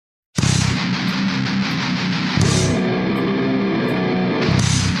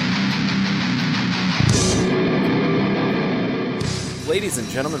ladies and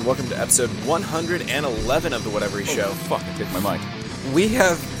gentlemen, welcome to episode 111 of the Whatevery Show. Fuck, I kicked my mic. We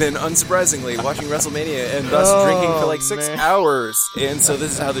have been, unsurprisingly, watching WrestleMania and thus drinking for like 6 hours. And so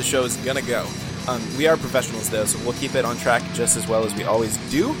this is how the show is gonna go. We are professionals, though, so we'll keep it on track just as well as we always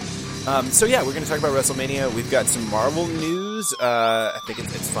do. So yeah, we're going to talk about WrestleMania. We've got some Marvel news. I think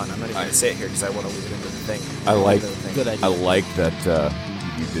it's fun. I'm not even going to say it here because I want to leave it into the thing. Good idea. I like that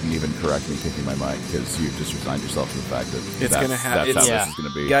you didn't even correct me kicking my mic because you just resigned yourself to the fact that it's going to happen. That's how this is going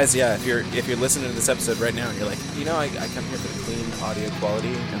to be. Guys, yeah, if you're listening to this episode right now and you're like, I come here for the clean audio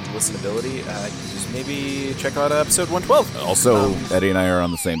quality and listenability, just maybe check out episode 112. Also, Eddie and I are on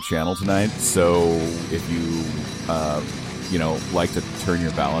the same channel tonight, so if you like to turn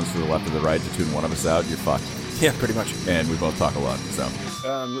your balance to the left or the right to tune one of us out, you're fucked. Yeah, pretty much. And we both talk a lot, so.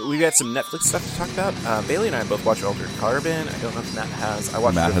 We got some Netflix stuff to talk about. Bailey and I both watched Altered Carbon. I don't know if Matt has. I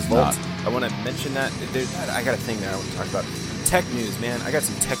watched Matt has Revolt. not. I want to mention that. I got a thing there I want to talk about. Tech news, man. I got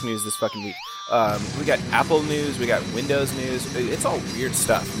some tech news this fucking week. We got Apple news. We got Windows news. It's all weird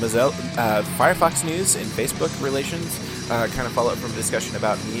stuff. Firefox news and Facebook relations kind of follow up from a discussion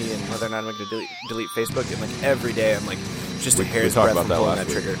about me and whether or not I'm going to delete Facebook. And like every day I'm like, just a hair's breadth from pulling that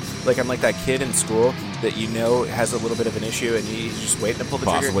trigger. Like I'm like that kid in school that has a little bit of an issue and he's just waiting to pull the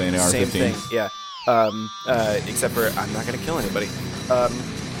trigger. Possibly an AR-15. Same thing, yeah. Except for I'm not going to kill anybody.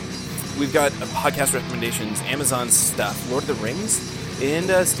 We've got podcast recommendations, Amazon stuff, Lord of the Rings,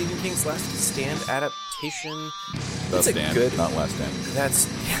 and Stephen King's Last Stand adaptation. That's Stand, good. Not Last Stand.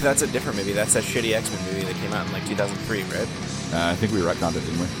 That's a different movie. That's that shitty X-Men movie that came out in like 2003, right? I think we retconned it,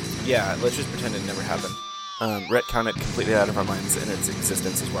 didn't we? Yeah, let's just pretend it never happened. Retcon it completely out of our minds and its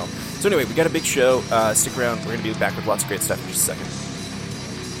existence as well. So anyway, we got a big show. Stick around. We're going to be back with lots of great stuff in just a second.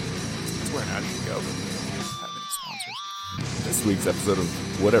 That's where I should go, but we don't have any sponsors. This week's episode of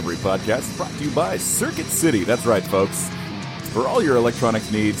Whatevery Podcast is brought to you by Circuit City. That's right, folks. For all your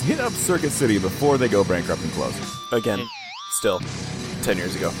electronics needs, hit up Circuit City before they go bankrupt and close. Again, still, 10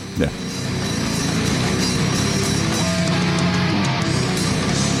 years ago. Yeah.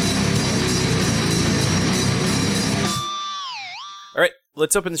 All right,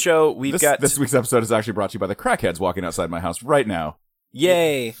 let's open the show. This week's episode is actually brought to you by the crackheads walking outside my house right now.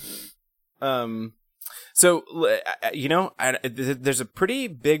 Yay! So, there's a pretty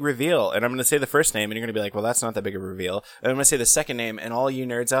big reveal, and I'm going to say the first name, and you're going to be like, well, that's not that big of a reveal. And I'm going to say the second name, and all you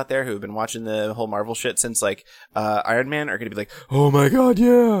nerds out there who have been watching the whole Marvel shit since, like, Iron Man are going to be like, oh my god,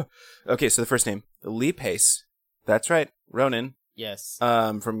 yeah! Okay, so the first name, Lee Pace. That's right, Ronan. Yes.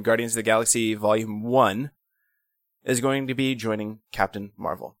 From Guardians of the Galaxy Volume 1. Is going to be joining Captain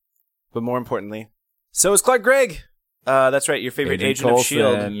Marvel. But more importantly, so is Clark Gregg. That's right, your favorite agent of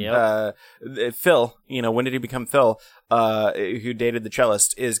S.H.I.E.L.D. Yep. Phil, when did he become Phil, who dated the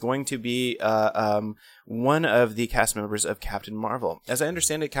cellist, is going to be one of the cast members of Captain Marvel. As I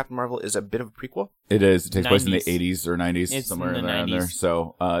understand it, Captain Marvel is a bit of a prequel. It is. It takes 90s. place in the 80s or 90s, It's somewhere in the around 90s. there.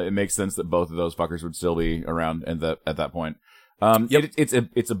 So it makes sense that both of those fuckers would still be around at that point. Yep.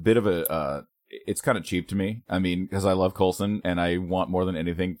 It's a bit of a... It's kind of cheap to me. I mean, because I love Coulson, and I want more than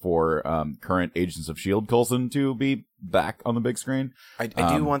anything for current Agents of S.H.I.E.L.D. Coulson to be back on the big screen. I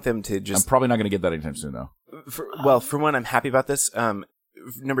do want them to just... I'm probably not going to get that anytime soon, though. For one, I'm happy about this.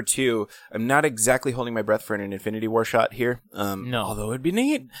 Number two, I'm not exactly holding my breath for an Infinity War shot here. No. Although it'd be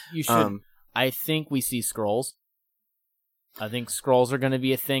neat. You should. I think we see Skrulls. I think Skrulls are going to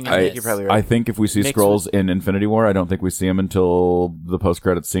be a thing. I think you're probably right. I think if we see Skrulls in Infinity War, I don't think we see them until the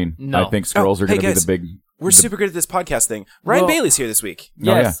post-credits scene. No. I think Skrulls are going to be the big... We're super good at this podcast thing. Ryan Bailey's here this week.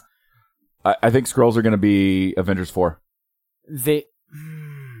 Yes. Oh, yeah. I think Skrulls are going to be Avengers 4. That's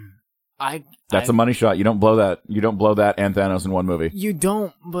a money shot. You don't blow that. You don't blow that and Thanos in one movie. You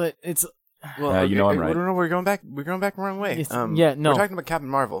don't, but it's... Well, I'm right. No, we're going back. We're going back the wrong way. No. We're talking about Captain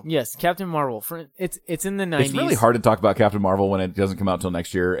Marvel. Yes, Captain Marvel. It's in the 90s. It's really hard to talk about Captain Marvel when it doesn't come out till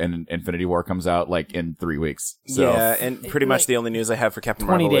next year, and Infinity War comes out like in 3 weeks. So. Yeah, and pretty much the only news I have for Captain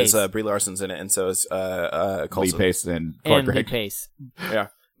 20 Marvel days. is Brie Larson's in it, and so is Coulson. Lee Pace and Clark Gregg. Lee Pace. Yeah.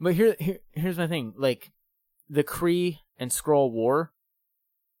 But here's my thing. Like, the Kree and Skrull War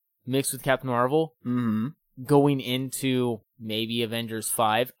mixed with Captain Marvel going into maybe Avengers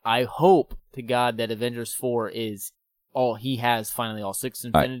 5. I hope to God that Avengers 4 is he has finally all 6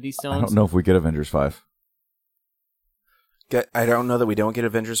 Infinity Stones. I don't know if we get Avengers 5. I don't know that we don't get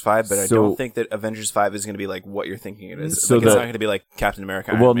Avengers 5, but I don't think that Avengers 5 is going to be like what you're thinking it is. So it's not going to be like Captain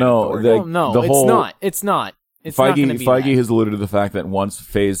America. Well, Iron Man, no. It's not. It's not. It's not going to be Feige that. has alluded to the fact that once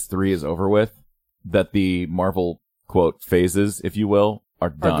Phase 3 is over with, that the Marvel, quote, phases, if you will, are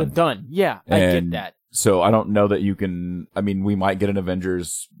done. Done. Yeah, I get that. So I don't know that you can... I mean, we might get an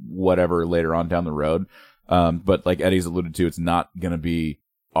Avengers whatever later on down the road. But like Eddie's alluded to, it's not going to be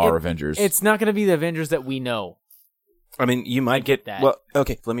our Avengers. It's not going to be the Avengers that we know. I mean, you might get that. well.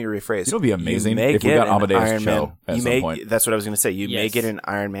 Okay, let me rephrase. It'll be amazing You may if we get got an Amadeus Iron Cho Man. at You some may. point. That's what I was going to say. You may Yes. get an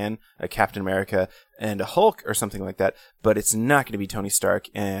Iron Man, a Captain America, and a Hulk or something like that. But it's not going to be Tony Stark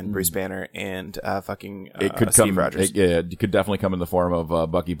and Bruce Banner and fucking It could Steve come. Rogers. It could definitely come in the form of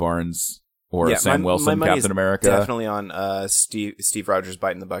Bucky Barnes or Sam my Wilson, money Captain is America. Definitely on Steve Rogers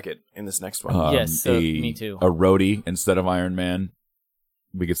biting the bucket in this next one. Yes, me too. A Rhodey instead of Iron Man.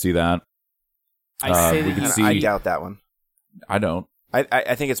 We could see that. I say we that could you see- I doubt that one. I don't.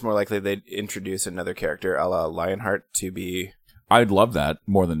 I think it's more likely they'd introduce another character, a la Lionheart, to be. I'd love that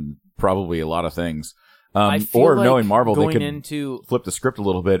more than probably a lot of things. I feel Or like knowing Marvel, they going could into flip the script a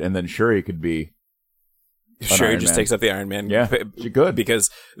little bit, and then Shuri could be. Sure, Iron just Man. takes up the Iron Man. Yeah, she could. because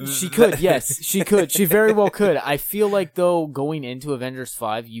she could, yes, she could. She very well could. I feel like though going into Avengers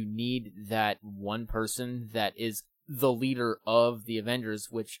 5, you need that one person that is the leader of the Avengers,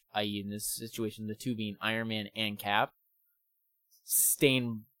 which, i.e., in this situation, the two being Iron Man and Cap,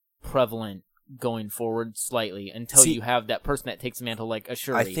 staying prevalent going forward slightly until See, you have that person that takes the mantle like a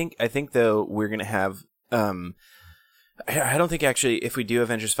Shuri. I think though we're gonna have. I don't think actually if we do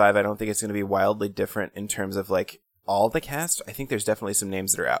Avengers 5, I don't think it's gonna be wildly different in terms of like all the cast. I think there's definitely some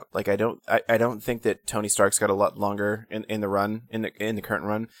names that are out. Like I don't think that Tony Stark's got a lot longer in the run in the current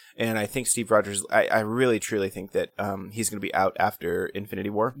run, and I think Steve Rogers. I really truly think that he's going to be out after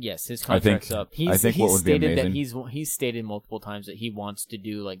Infinity War. Yes, his I think- contract's up. He's, I think he's what would be stated that amazing- he's stated multiple times that he wants to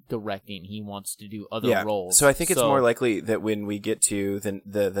do like directing. He wants to do other roles. So I think it's more likely that when we get to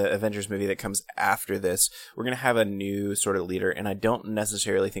the Avengers movie that comes after this, we're going to have a new sort of leader, and I don't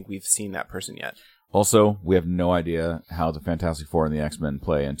necessarily think we've seen that person yet. Also, we have no idea how the Fantastic Four and the X-Men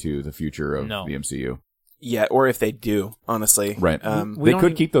play into the future of No. the MCU. Yeah, or if they do, honestly. Right. We They don't could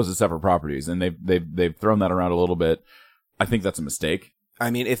even- keep those as separate properties, and they've thrown that around a little bit. I think that's a mistake. I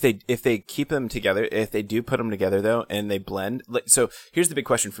mean, if they keep them together, if they do put them together though, and they blend, like, so here's the big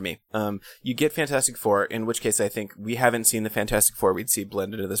question for me. You get Fantastic Four, in which case I think we haven't seen the Fantastic Four we'd see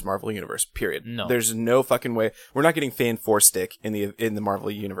blended into this Marvel universe. Period. No. There's no fucking way we're not getting Fan Four Stick in the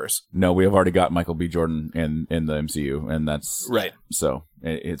Marvel universe. No, we have already got Michael B. Jordan in the MCU, and that's Right. So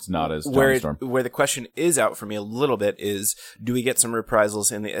it's not as Where Johnny Storm. where the question is out for me a little bit is, do we get some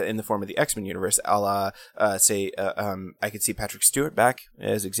reprisals in the form of the X-Men universe, a la say I could see Patrick Stewart back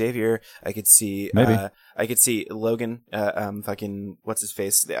as Xavier. I could see Maybe. I could see Logan, fucking what's his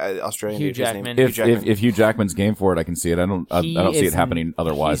face, the Australian Hugh dude, whose name- Jackman. Hugh If Jackman. if Hugh Jackman's game for it, I can see it. I don't see it is- happening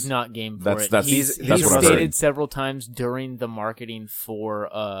otherwise. He's not game for That's- it. that's- he's that's what I've stated heard. several times during the marketing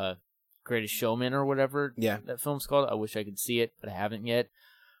for Greatest Showman or whatever Yeah. that film's called. I wish I could see it, but I haven't yet.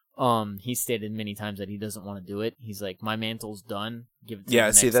 He's stated many times that he doesn't want to do it. He's like, my mantle's done. Give it to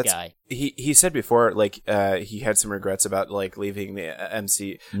the next guy. He said before, like he had some regrets about like leaving the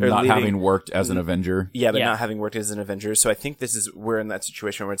MC or not leaving, having worked as an Avenger. Yeah, but Yeah. not having worked as an Avenger. So I think we're in that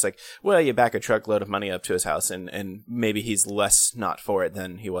situation where it's like, well, you back a truckload of money up to his house, and maybe he's less not for it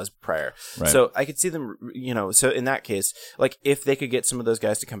than he was prior. Right. So I could see them, so in that case, like if they could get some of those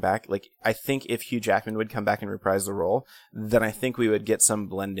guys to come back, like I think if Hugh Jackman would come back and reprise the role, then I think we would get some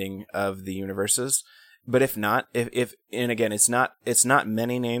blending of the universes. But if not, if and again, it's not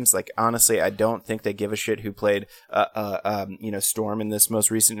many names. Like honestly, I don't think they give a shit who played Storm in this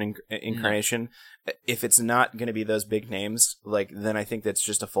most recent incarnation. No. If it's not going to be those big names, like then I think that's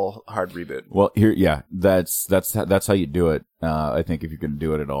just a full hard reboot. Well, that's how you do it. I think if you can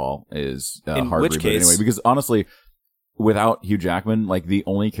do it at all is In hard which reboot case- anyway. Because honestly, without Hugh Jackman, like the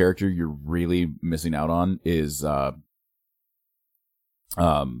only character you're really missing out on is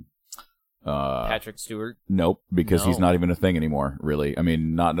Patrick Stewart. Nope, because he's No. not even a thing anymore, really. I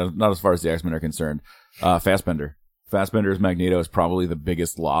mean, not as far as the X-Men are concerned. Fassbender. Fassbender's Magneto is probably the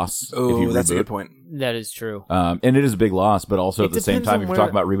biggest loss. if you Oh, that's a reboot. good point. That is true. And it is a big loss, but also It at the same depends time, on if you're where-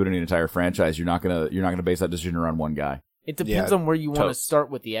 talking about rebooting an entire franchise, you're not gonna base that decision around one guy. It depends Yeah, on where you want to totes. start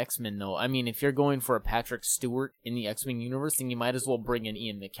with the X-Men, though. I mean, if you're going for a Patrick Stewart in the X-Men universe, then you might as well bring in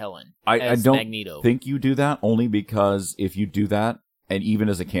Ian McKellen I as don't Magneto. think you do that only because if you do that, and even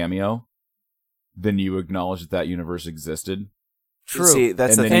as a cameo, then you acknowledge that universe existed. True. See,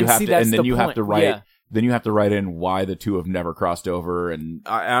 that's and the then thing. you have see, to, that's and then the you have point. to write. Yeah. Then you have to write in why the two have never crossed over, and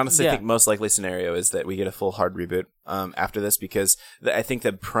I honestly Yeah. think most likely scenario is that we get a full hard reboot after this, because I think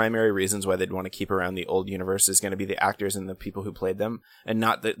the primary reasons why they'd want to keep around the old universe is going to be the actors and the people who played them, and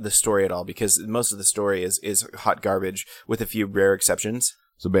not the story at all, because most of the story is hot garbage with a few rare exceptions.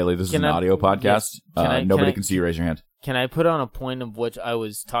 so Bailey, this is Can an I- audio podcast. yes. Nobody can can see you. Raise your hand. Can I put on a point of which I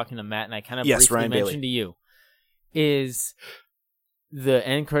was talking to Matt and I kind of Yes, briefly Ryan mentioned Bailey. to you? Is the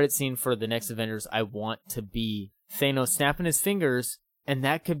end credit scene for the next Avengers, I want to be Thanos snapping his fingers, and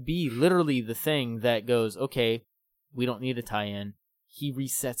that could be literally the thing that goes, okay, we don't need a tie-in. He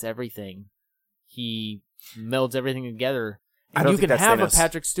resets everything. He melds everything together. And you can have Thanos. a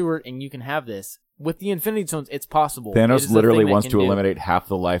Patrick Stewart, and you can have this. With the Infinity Stones, it's possible. Thanos It is a literally thing that wants can to do. eliminate half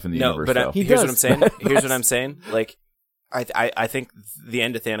the life in the No, universe. but though. He here's does. what I'm saying. Here's what I'm saying. Like, I think the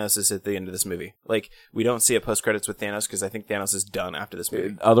end of Thanos is at the end of this movie. Like, we don't see a post credits with Thanos because I think Thanos is done after this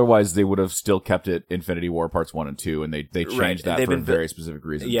movie. Otherwise, they would have still kept it Infinity War Parts 1 and 2, and they changed Right. that They've for a been- very specific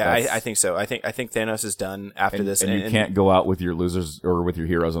reason. Yeah, That's- I think so. I think Thanos is done after and, this, and you can't go out with your losers or with your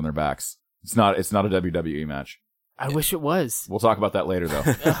heroes on their backs. It's not a WWE match. I wish it was. We'll talk about that later, though.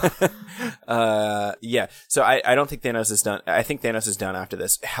 Yeah. So I don't think Thanos is done. I think Thanos is done after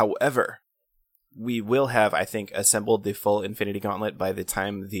this. However, we will have, I think, assembled the full Infinity Gauntlet by the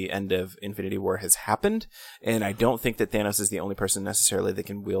time the end of Infinity War has happened. And I don't think that Thanos is the only person necessarily that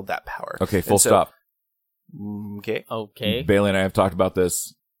can wield that power. Okay, full And so- stop. Okay. Okay. Bailey and I have talked about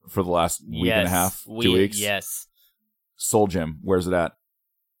this for the last week and a half, 2 weeks. Yes. Soul Gem, where's it at?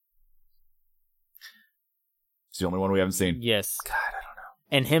 It's the only one we haven't seen. Yes. God, I don't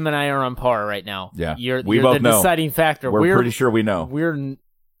know. And him and I are on par right now. Yeah. You're We you're both the know. deciding factor. We're pretty sure we know. We're.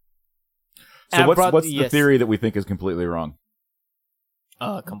 So what's the yes. theory that we think is completely wrong?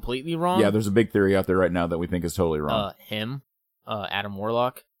 Completely wrong. Yeah, there's a big theory out there right now that we think is totally wrong. Him, Adam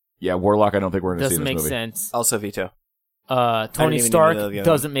Warlock Yeah, Warlock, I don't think we're going to see doesn't in this make movie. sense. Also veto. Tony even Stark know the other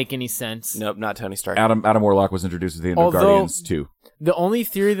doesn't make any sense. Nope, not Tony Stark. Adam Warlock was introduced at the end of Although- Guardians 2. The only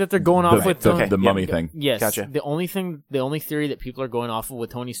theory that they're going off with Tony, The mummy thing. yes, Gotcha. the only theory that people are going off of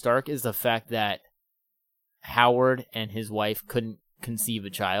with Tony Stark is the fact that Howard and his wife couldn't conceive a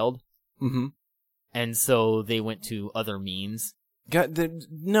child, Mm-hmm. and so they went to other means.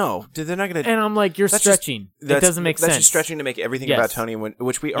 No, they're not going to. And I'm like, you're That's just- stretching. It doesn't make sense. That's just stretching to make everything Yes. about Tony,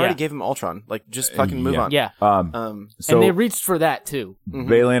 which we already Yeah. gave him Ultron. Like, just fucking move yeah. on. Yeah, So and they reached for that too. Mhm.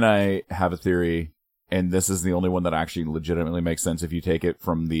 Bailey and I have a theory, and this is the only one that actually legitimately makes sense if you take it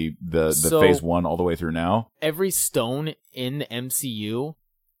from the So- phase 1 all the way through now. Every stone in the MCU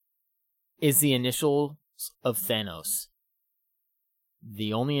is the initials of Thanos.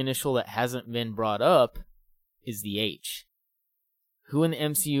 The only initial that hasn't been brought up is the H. Who in the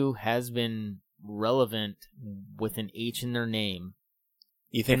MCU has been relevant with an H in their name?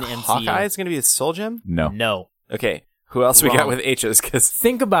 You think in the MCU. Hawkeye is going to be a Soul Gem? No. No. Okay, who else we got Wrong. with H's? Because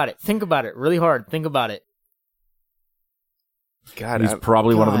Think about it. Think about it really hard. Think about it. God, He's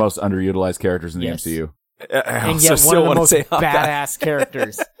probably one of the most underutilized characters in the Yes. MCU. I And also yet one still of the want to most say Hawkeye. badass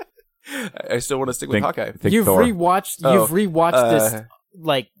characters. I still want to stick with Hawkeye. Think You've Thor. rewatched Oh, you've rewatched this uh,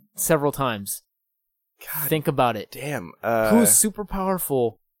 like several times. God Think about it. damn. Who's super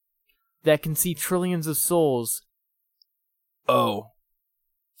powerful that can see trillions of souls Oh,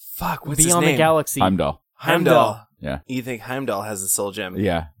 fuck! What's beyond his name? the galaxy? Heimdall. Heimdall. Yeah. You think Heimdall has a Soul Gem?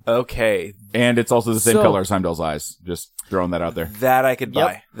 Yeah. Okay, And it's also the same So- color as Heimdall's eyes. Just throwing that out there. that I could Yep.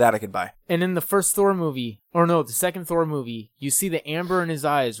 buy. That I could buy. And in the first Thor movie, or no, the second Thor movie, you see the amber in his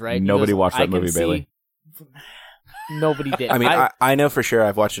eyes, right? And he Nobody goes, watched "I that can movie, see-" Bailey. Nobody did. I mean, I know for sure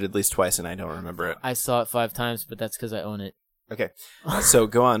I've watched it at least twice and I don't remember it. I saw it 5 times, but that's because I own it. Okay, so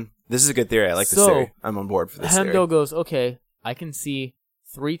go on. This is a good theory. I like this So, theory. I'm on board for this theory. Heimdall goes, okay, I can see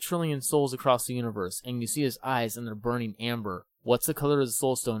 3 trillion souls across the universe, and you see his eyes, and they're burning amber. What's the color of the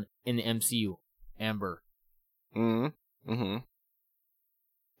Soul Stone in the MCU? Amber. Mm-hmm. Mm-hmm.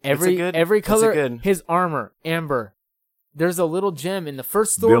 Every good- every that's a color, good- his armor, amber. There's a little gem in the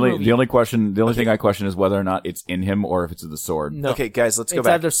first Thor The only movie. thing I question is whether or not it's in him or if it's in the sword. No, Okay, guys, let's go it's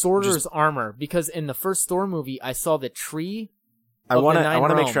back. either sword or Just- his armor. Because in the first Thor movie, I saw the tree. I of want the to. I Nine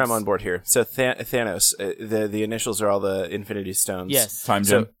want to make sure I'm Realms. on board here. So Thanos, the initials are all the Infinity Stones. Yes. Time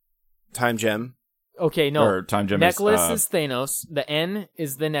So, gem Time Gem. Okay, no. or time gem necklace is, is Thanos. The N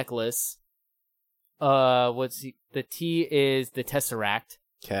is the necklace. The T is the Tesseract.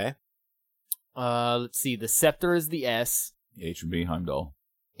 Okay. Let's see. The scepter is the S. H would be Heimdall.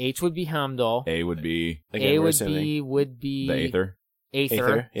 H would be Heimdall. A would be Again, A we're would assuming. be the Aether.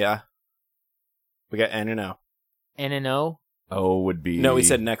 Aether. Yeah. We got N and O. N and O. O would be No, we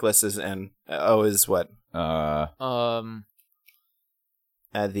said necklace is N. O is what? Um.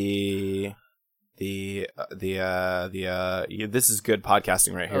 This is good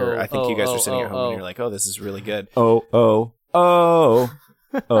podcasting right here. I think you guys are sitting at home and you're like, oh, this is really good. oh.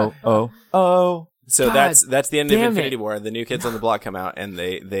 So God that's the end of damn Infinity it. War. The new kids on the block come out and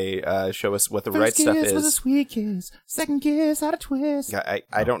they show us what the right stuff is. sweet kiss. Second kiss, how to twist. Yeah,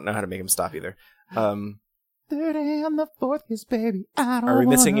 I don't know how to make them stop either. Third and the fourth kiss, baby. I don't Are we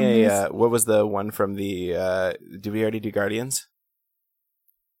missing wanna a miss. what was the one from the did we already do Guardians?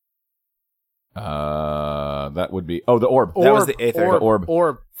 That would be the orb. That was the Aether.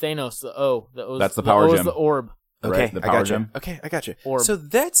 Orb. Thanos. That's the power gem. The orb. Okay, Right? The I power got you. gem. Okay, I got you. Orb. So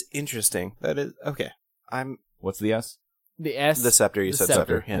that's interesting. That is okay. What's the S? The S. The scepter. You the said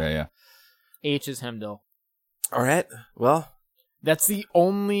scepter. scepter. Yeah. Yeah. H is Heimdall. All right. Well, That's the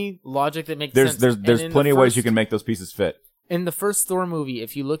only logic that makes sense. There's And in plenty the of ways first- you can make those pieces fit. In the first Thor movie,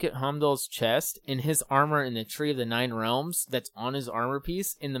 if you look at Heimdall's chest, in his armor in the Tree of the Nine Realms, that's on his armor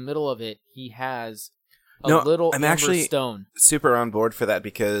piece, in the middle of it, he has a little I'm amber actually stone. super on board for that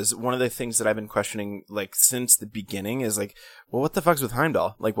because one of the things that I've been questioning like since the beginning is like, well, what the fuck's with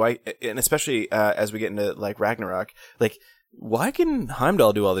Heimdall? Like, why? And especially as we get into like Ragnarok, like, why can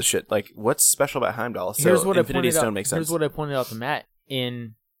Heimdall do all this shit? Like, what's special about Heimdall? So Here's what Infinity I pointed Stone out. makes sense. Here's what I pointed out to Matt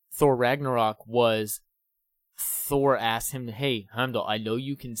in Thor Ragnarok was Thor asked him, "Hey, Heimdall, I know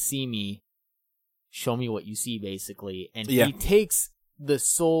you can see me. Show me what you see," basically, and he takes the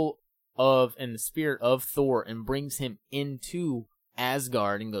soul of and the spirit of Thor and brings him into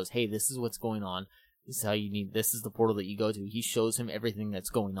Asgard and goes, "Hey, this is what's going on. This is how you need. This is the portal that you go to." He shows him everything that's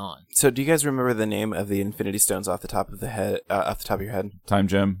going on. So, do you guys remember the name of the Infinity Stones off the top of your head? Time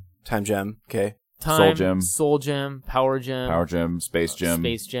gem, Time Gem. Okay. Time, Soul Gem, Power Gem, Space Gem,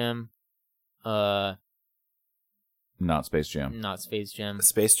 Space Gem, not Space Gem, not Space Gem.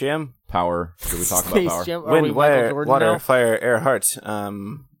 Space Jam. Power. Should we talk Space about power? Gem. Are we Wind, Michael Jordan water, now? fire, air, heart.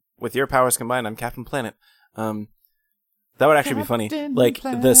 With your powers combined, I'm Captain Planet. That would actually be funny. Like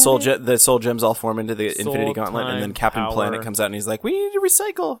the soul gems all form into the Soul, Infinity Gauntlet, and then time, Captain power. Planet comes out and he's like, "We need to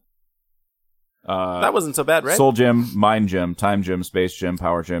recycle." That wasn't so bad, right? Soul Gem, Mind Gem, Time Gem, Space Gem,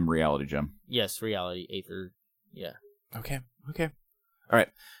 Power Gem, Reality Gem. Yes, reality, Aether. Yeah. Okay. All right.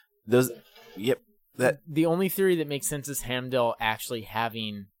 Those. Yep. That. The only theory that makes sense is Heimdall actually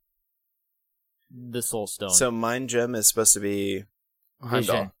having the Soul Stone. So Mind Gem is supposed to be Heimdall.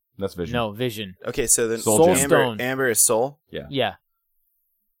 Vision. That's Vision. No, Vision. Okay, so then Soul Gem. Stone. Amber is Soul. Yeah.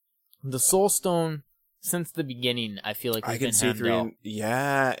 The Soul Stone, since the beginning, I feel like has I can been see Heimdall.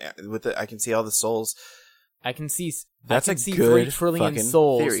 I can see all the souls. I can see. That's I a can see good 3 trillion fucking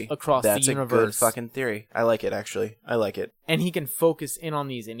souls theory. across That's the a good universe. fucking theory. I like it, actually. I like it. And he can focus in on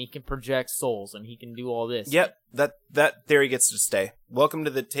these, and he can project souls, and he can do all this. Yep, that theory gets to stay. Welcome to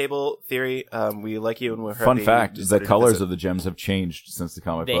the table theory. We like you, and we're Fun happy fact: you the decided to colors visit. of the gems have changed since the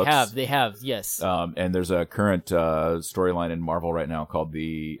comic They books. have, yes. And there's a current storyline in Marvel right now called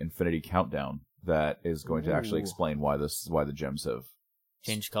the Infinity Countdown that is going to actually Ooh. explain why the gems have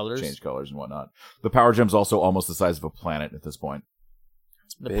Change colors. changed colors and whatnot. The Power Gem's also almost the size of a planet at this point.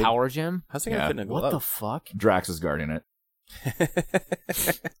 The Big. Power Gem? How's it gonna Yeah. fit in a What the glove? fuck? Drax is guarding it.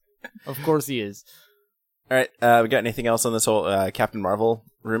 Of course he is. All right, we got anything else on this whole Captain Marvel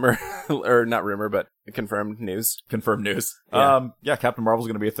rumor, or not rumor, but confirmed news? Confirmed news. Yeah. Yeah, Captain Marvel's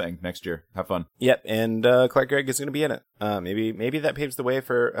going to be a thing next year. Have fun. Yep, and Clark Gregg is going to be in it. Maybe that paves the way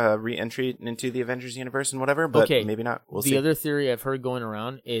for re-entry into the Avengers universe and whatever, but Okay. maybe not. We'll The see. other theory I've heard going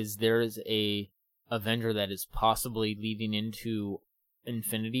around is there is a Avenger that is possibly leading into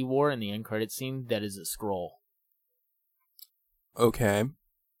Infinity War in the end credit scene that is a Skrull. Okay.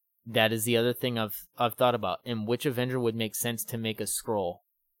 That is the other thing I've thought about. And which Avenger would make sense to make a Skrull?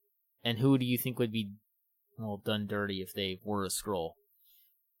 And who do you think would be done dirty if they were a Skrull?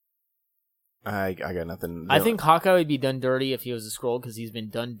 I got nothing. I think Hawkeye would be done dirty if he was a Skrull because he's been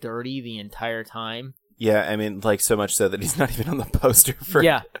done dirty the entire time. Yeah, I mean, like so much so that he's not even on the poster for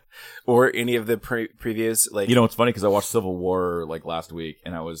Yeah. or any of the previews. Like, You know, it's funny because I watched Civil War like last week,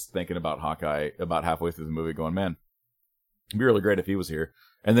 and I was thinking about Hawkeye about halfway through the movie, going, "Man, it'd be really great if he was here."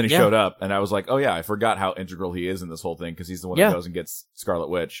 And then he Yeah. showed up, and I was like, "Oh yeah, I forgot how integral he is in this whole thing because he's the one Yeah. that goes and gets Scarlet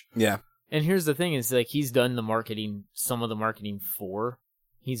Witch." yeah, And here's the thing: is like he's done the marketing, some of the marketing for.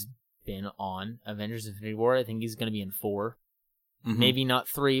 He's been on Avengers: Infinity War. I think he's going to be in 4, Mhm. maybe not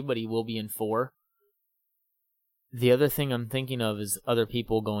 3, but he will be in 4. The other thing I'm thinking of is other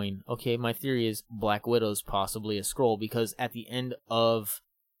people going, okay, my theory is Black Widow's possibly a Skrull because at the end of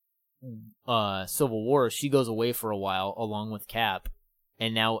Civil War, she goes away for a while along with Cap,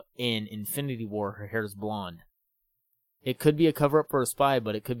 and now in Infinity War, her hair's blonde. It could be a cover-up for a spy,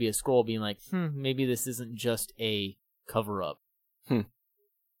 but it could be a Skrull being like, maybe this isn't just a cover-up.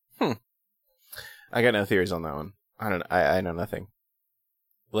 I got no theories on that one. I know nothing.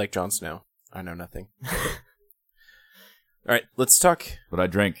 Like Jon Snow, I know nothing. All right, let's talk. But I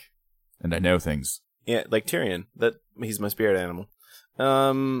drink, and I know things. Yeah, like Tyrion. That he's my spirit animal.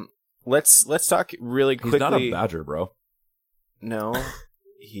 Let's talk really quickly. He's not a badger, bro. No,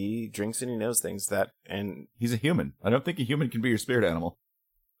 he drinks and he knows things. And He's a human. I don't think a human can be your spirit animal.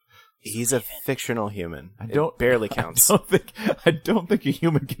 He's a fictional human. I It don't barely counts. I don't think a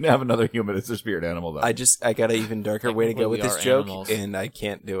human can have another human as their spirit animal, though. I got an even darker way to go Technically, with we this are joke, animals. and I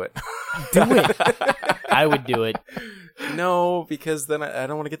can't do it. Do it. I would do it. No, because then I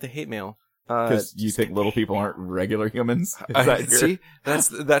don't want to get the hate mail. Because you think little people aren't regular humans? Is that your- See,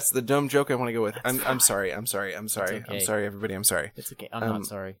 that's the dumb joke I want to go with. I'm sorry. I'm sorry, okay. everybody. I'm sorry. It's okay. I'm not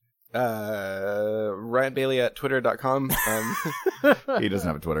sorry. Ryan Bailey at twitter.com. He doesn't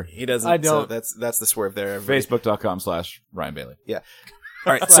have a Twitter. He doesn't. I don't. So that's the swerve there. everybody. Facebook.com/Ryan Bailey. All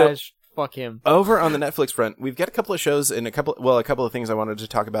right. So Slash, fuck him. over on the Netflix front, we've got a couple of shows and a couple of things I wanted to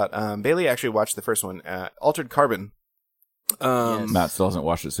talk about. Bailey actually watched the first one, Altered Carbon. Yes. Matt still hasn't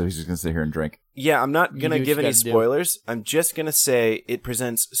watched it, so he's just going to sit here and drink. Yeah, I'm not You going to do what give you any gotta do. spoilers. I'm just going to say it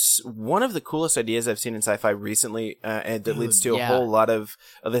presents one of the coolest ideas I've seen in sci-fi recently, and that leads to a yeah. whole lot of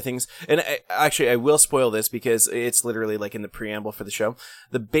other things. And I will spoil this because it's literally like in the preamble for the show.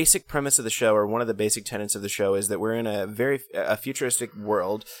 The basic premise of the show, or one of the basic tenets of the show, is that we're in a futuristic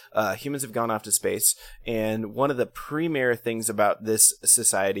world. Humans have gone off to space, and one of the premier things about this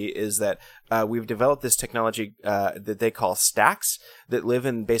society is that we've developed this technology that they call stacks that live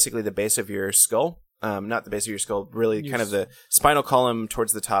in basically the base of your skull. Not the base of your skull, really kind of the spinal column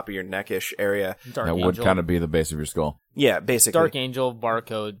towards the top of your neckish area. Dark That Angel. would kind of be the base of your skull. Yeah, basically. Dark Angel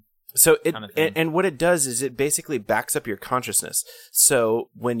barcode. So it kind of thing. and what it does is it basically backs up your consciousness. So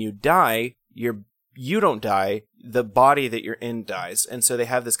when you die, you don't die, the body that you're in dies. And so they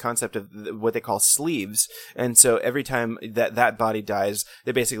have this concept of what they call sleeves. And so every time that body dies,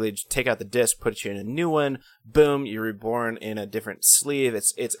 they basically just take out the disc, put you in a new one, boom, you're reborn in a different sleeve.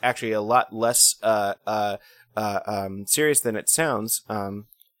 It's actually a lot less serious than it sounds.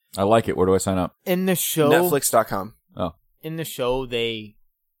 I like it. Where do I sign up? In the show, Netflix.com. Oh, in the show,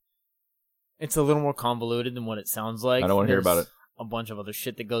 it's a little more convoluted than what it sounds like. I don't want to hear about it. A bunch of other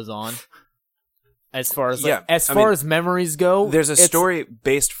shit that goes on. As far as Yeah, as I far mean, as memories go, There's a it's- story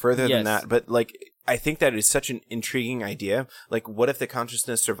based further than Yes. that, but like I think that is such an intriguing idea. Like, what if the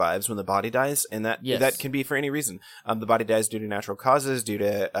consciousness survives when the body dies, and that Yes. can be for any reason. The body dies due to natural causes, due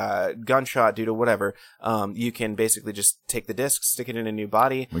to gunshot, due to whatever. You can basically just take the disc, stick it in a new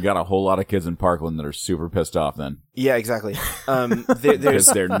body. we got a whole lot of kids in Parkland that are super pissed off then. Yeah, exactly. There's Because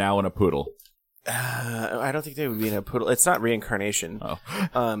they're now in a poodle. I don't think they would be in a poodle. It's not reincarnation. Oh.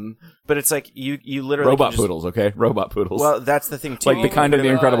 But it's like you literally Robot can just, poodles, okay? Robot poodles. Well, that's the thing too. like You the can kind put of the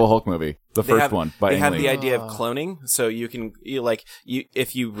them in- Incredible Hulk movie. The They first have- one by They Ang have Lee. the idea of cloning, so you can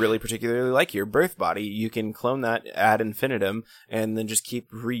if you really particularly like your birth body, you can clone that ad infinitum and then just keep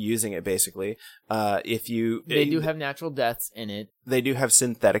reusing it. Basically, they do have natural deaths in it. they do have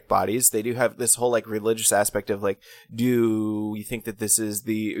synthetic bodies. They do have this whole like religious aspect of like, do you think that this is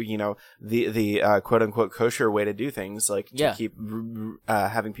the quote unquote kosher way to do things, like to Yeah. keep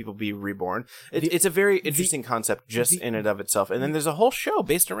having people be reborn? It's a very interesting concept just in and of itself, and then there's a whole show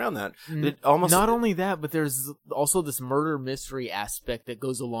based around that. It almost Not only that, but there's also this murder mystery aspect that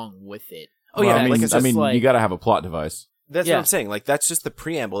goes along with it. Oh, yeah, I mean, like it's I just mean, like- you got to have a plot device. That's Yeah. what I'm saying. Like, that's just the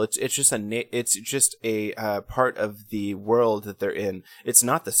preamble. It's just a part of the world that they're in. It's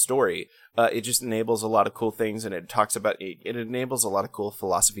not the story. It just enables a lot of cool things, and it enables a lot of cool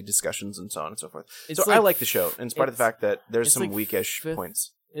philosophy discussions and so on and so forth. It's So I like- like the show, in spite of the fact that there's it's some like weakish fifth-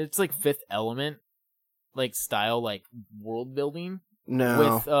 points. It's like Fifth Element, like style, like world building No,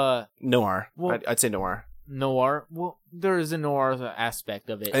 with noir. well- I'd say noir. noir. Well, there is a noir aspect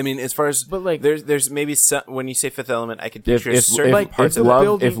of it, I mean, as far as but like there's maybe some, when you say Fifth Element, I could If picture certain like, parts the of love,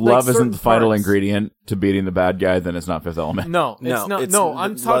 building- if like love isn't certain the final parts. ingredient to beating the bad guy, then it's not Fifth Element. no, it's No, not. it's- No,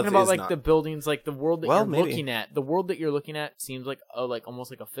 I'm love talking about is like not. the buildings, like the world that Well, you're maybe. looking at. The world that you're looking at seems like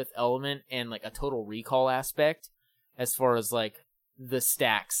almost like a Fifth Element and like a Total Recall aspect, as far as like the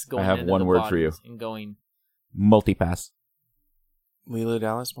stacks going. I have into one the word for you. bodies and going. Multipass. Lilo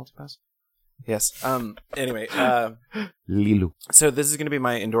Dallas multipass. Yes. Anyway. Lilu. So this is going to be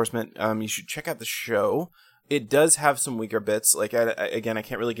my endorsement. You should check out the show. It does have some weaker bits. Like, again, I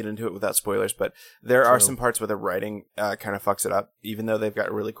can't really get into it without spoilers, but there are some parts where the writing kind of fucks it up, even though they've got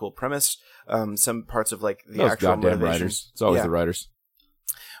a really cool premise. Some parts of, like, the Those actual goddamn motivation. writers. It's always Yeah. the writers.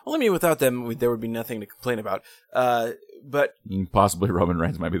 Well, I mean, without them, there would be nothing to complain about. But Possibly Roman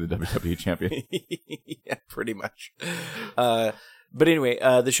Reigns might be the WWE champion. yeah, pretty much. But anyway,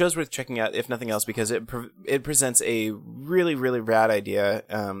 the show's worth checking out, if nothing else, because it presents a really, really rad idea.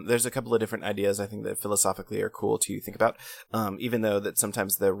 There's a couple of different ideas I think that philosophically are cool to think about, even though that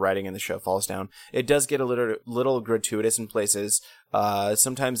sometimes the writing in the show falls down. It does get a little gratuitous in places,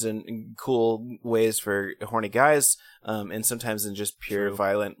 sometimes in cool ways for horny guys, and sometimes in just pure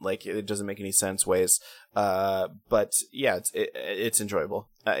violent, like it doesn't make any sense ways. But yeah, it's enjoyable.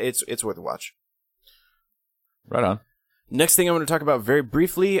 It's worth a watch. Right on. Next thing I want to talk about very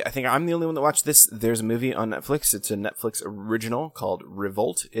briefly, I think I'm the only one that watched this. There's a movie on Netflix. It's a Netflix original called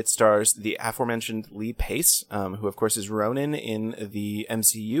Revolt. It stars the aforementioned Lee Pace, who of course is Ronan in the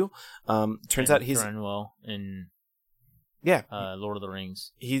MCU. Turns out he's done well in Lord of the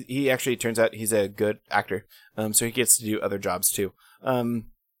Rings. He actually turns out he's a good actor. So he gets to do other jobs too.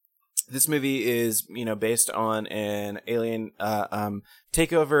 This movie is, based on an alien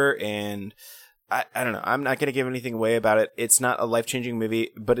takeover, and I don't know. I'm not going to give anything away about it. It's not a life-changing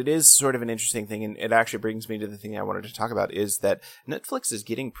movie, but it is sort of an interesting thing, and it actually brings me to the thing I wanted to talk about, is that Netflix is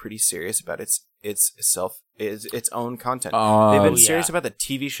getting pretty serious about its own content. They've been serious about the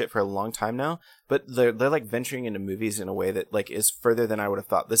TV shit for a long time now, but they're like venturing into movies in a way that like is further than I would have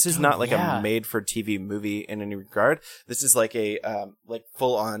thought. This is not like a made-for-TV movie in any regard. This is like a like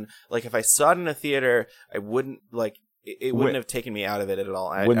full-on, like if I saw it in a theater, I wouldn't like. It wouldn't have taken me out of it at all.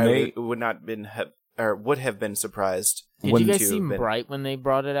 I would have been surprised. Did you guys see Bright when they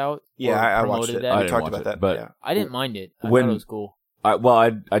brought it out? Yeah, I watched it. I talked about that, but I didn't mind it. I thought it was cool.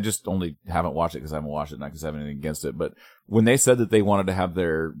 I just only haven't watched it because I haven't watched it, not because I have anything against it. But when they said that they wanted to have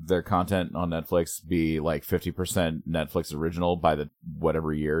their content on Netflix be like 50% Netflix original by the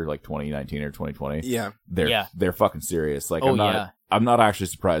whatever year, like 2019 or 2020, they're fucking serious. Like I'm not actually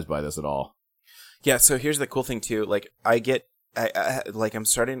surprised by this at all. Yeah, so here's the cool thing too. Like I'm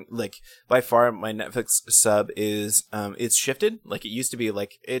starting, like, by far my Netflix sub is it's shifted. Like, it used to be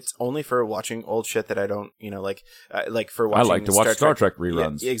like it's only for watching old shit that I don't, like for watching. I like to watch Star Trek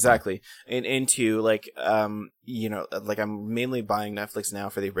reruns. Yeah, exactly. And into like like I'm mainly buying Netflix now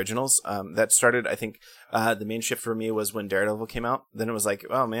for the originals. That started, I think, the main shift for me was when Daredevil came out. Then it was like,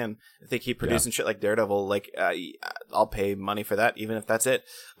 oh man, if they keep producing shit like Daredevil, like I'll pay money for that, even if that's it.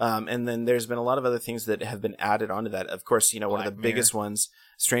 And then there's been a lot of other things that have been added onto that. Of course, one of the biggest ones,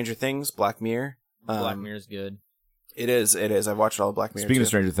 Stranger Things, Black Mirror. Black Mirror's good. It is. I've watched all of Black Mirror. Speaking of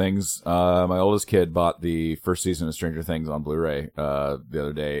Stranger Things, my oldest kid bought the first season of Stranger Things on Blu-ray the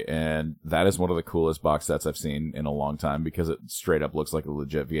other day, and that is one of the coolest box sets I've seen in a long time because it straight up looks like a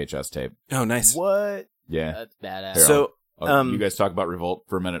legit VHS tape. Oh, nice. What? Yeah. That's badass. Here, so, you guys talk about Revolt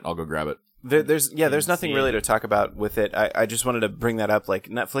for a minute. I'll go grab it. There's nothing really to talk about with it. I just wanted to bring that up. Like,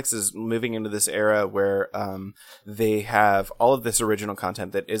 Netflix is moving into this era where they have all of this original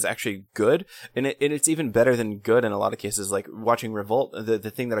content that is actually good, and it's even better than good in a lot of cases. Like watching Revolt,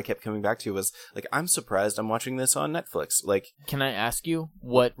 the thing that I kept coming back to was like, I'm surprised I'm watching this on Netflix. Like, can I ask you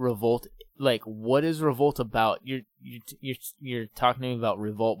what Revolt? Like, what is Revolt about? You're talking to me about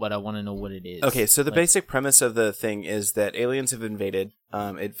Revolt, but I want to know what it is. Okay, so the basic premise of the thing is that aliens have invaded.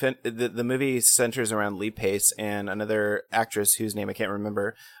 The movie centers around Lee Pace and another actress whose name I can't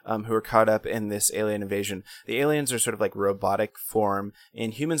remember, who are caught up in this alien invasion. The aliens are sort of like robotic form,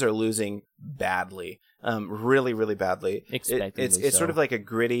 and humans are losing badly. Really, really badly. It's sort of like a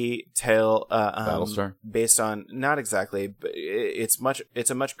gritty tale, Battlestar, based on, not exactly, but it's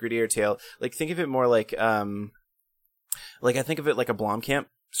a much grittier tale. Like, think of it more like I think of it like a Blomkamp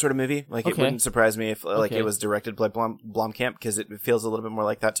sort of movie. Like, it wouldn't surprise me if it was directed by Blomkamp, because it feels a little bit more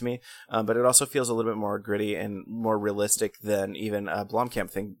like that to me. But it also feels a little bit more gritty and more realistic than even a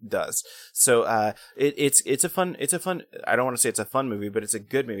Blomkamp thing does. So it's a fun. I don't want to say it's a fun movie, but it's a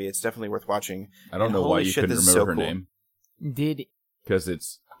good movie. It's definitely worth watching. I don't know why you couldn't remember her name. Because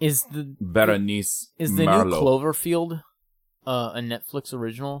is the Berenice is the Marlowe. new Cloverfield a Netflix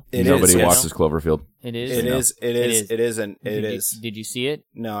original? Nobody watches Cloverfield. It is. It is. Did you see it?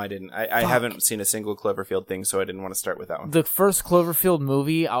 No, I didn't. I haven't seen a single Cloverfield thing, so I didn't want to start with that one. The first Cloverfield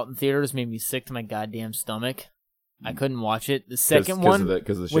movie out in theaters made me sick to my goddamn stomach. I couldn't watch it. The second one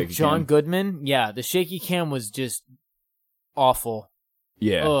with John Goodman, the shaky cam was just awful.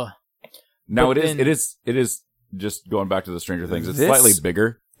 Yeah. Ugh. Now it is just going back to the Stranger Things. It's slightly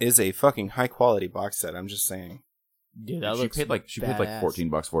bigger. Is a fucking high quality box set. I'm just saying. Dude, that looks she paid like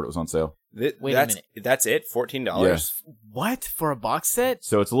 $14 for it. It was on sale. Wait a minute. That's it? $14? Yes. What? For a box set?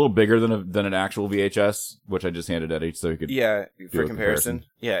 So it's a little bigger than an actual VHS, which I just handed Eddie so he could for comparison.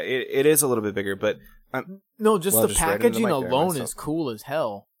 Yeah, it is a little bit bigger, but no, just the packaging alone is cool as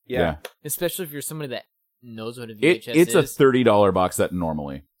hell. Yeah. Especially if you're somebody that knows what a VHS it's is. a $30 box set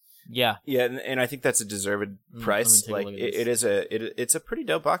normally. Yeah. Yeah, and I think that's a deserved price. Like it's a pretty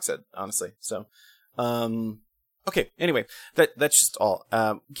dope box set, honestly. So, okay. Anyway, that's just all.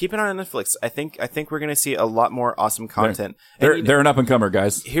 Keep an eye on Netflix. I think we're gonna see a lot more awesome content. They're an up and comer,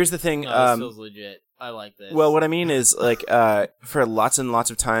 guys. Here's the thing. No, this feels legit. I like this. Well, what I mean is, like, for lots and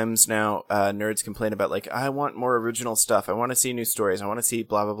lots of times now, nerds complain about, like, I want more original stuff. I want to see new stories. I want to see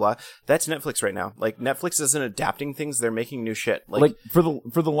blah, blah, blah. That's Netflix right now. Like, Netflix isn't adapting things. They're making new shit. Like for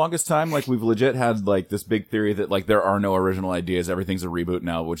the longest time, like, we've legit had, like, this big theory that, like, there are no original ideas. Everything's a reboot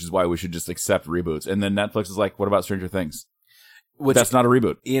now, which is why we should just accept reboots. And then Netflix is like, what about Stranger Things? Which, that's not a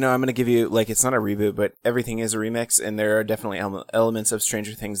reboot. You know, I'm going to give you, like, it's not a reboot, but everything is a remix, and there are definitely elements of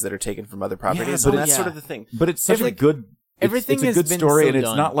Stranger Things that are taken from other properties, and that's sort of the thing. But it's such a good... Everything it's a good story, and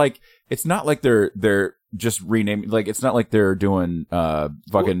it's not like they're just renaming. Like, it's not like they're doing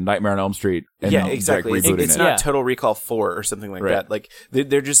fucking Nightmare on Elm Street. And exactly. Like, it's not Total Recall 4 or something like that. Like,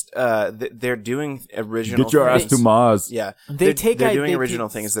 they're just they're doing original. Get your ass to Mars. Yeah, they're doing original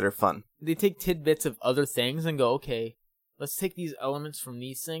things that are fun. They take tidbits of other things and go, okay, let's take these elements from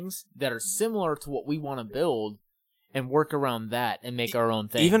these things that are similar to what we want to build and work around that and make our own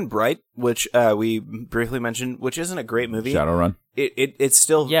thing. Even Bright, which we briefly mentioned, which isn't a great movie. Shadowrun. It's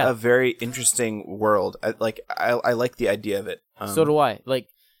still a very interesting world. I like the idea of it. So do I.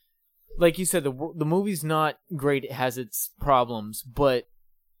 Like you said, the movie's not great. It has its problems, but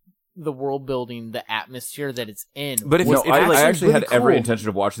the world building, the atmosphere that it's in. But I actually had every intention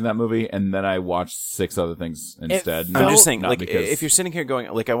of watching that movie, and then I watched 6 other things instead. I'm just saying, like, if you're sitting here going,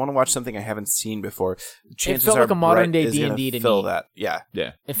 like, I want to watch something I haven't seen before, chances it felt like a modern day D&D D&D to fill me. That,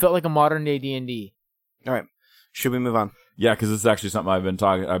 yeah. It felt like a modern day D&D. All right, should we move on? Yeah, because it's actually something I've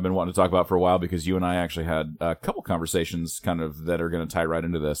been wanting to talk about for a while, because you and I actually had a couple conversations kind of that are going to tie right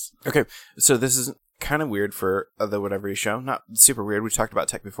into this. Okay, so this is kind of weird for the Whatever Show. Not super weird. We've talked about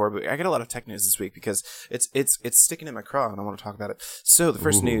tech before, but I get a lot of tech news this week because it's sticking in my craw and I want to talk about it. So the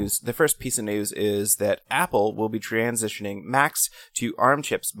first piece of news is that Apple will be transitioning Macs to ARM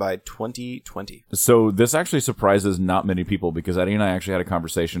chips by 2020. So this actually surprises not many people, because Eddie and I actually had a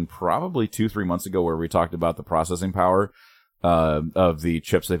conversation probably 2-3 months ago where we talked about the processing power of the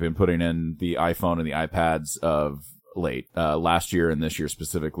chips they've been putting in the iPhone and the iPads of late. Last year and this year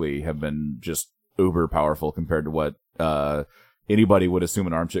specifically have been just uber powerful compared to what anybody would assume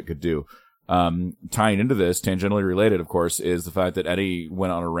an ARM chip could do. Tying into this, tangentially related, of course, is the fact that Eddie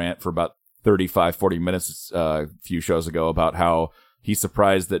went on a rant for about 35-40 minutes a few shows ago about how he's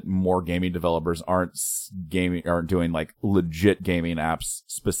surprised that more gaming developers aren't doing like legit gaming apps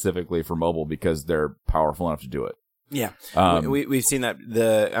specifically for mobile because they're powerful enough to do it. Yeah, we've seen that.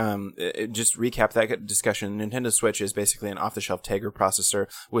 Just recap that discussion. Nintendo Switch is basically an off-the-shelf Tegra processor,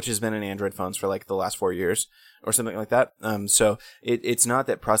 which has been in Android phones for like the last 4 years or something like that. So it's not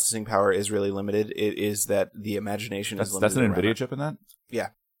that processing power is really limited. It is that the imagination is limited. That's an NVIDIA chip in that? Yeah.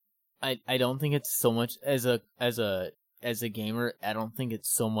 I don't think it's so much as a gamer. I don't think it's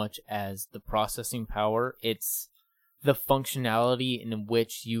so much as the processing power. It's the functionality in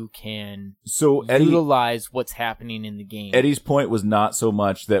which you can utilize what's happening in the game. Eddie's point was not so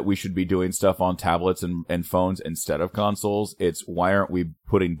much that we should be doing stuff on tablets and phones instead of consoles. It's why aren't we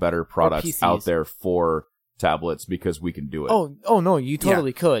putting better products out there for tablets, because we can do it. Oh no, you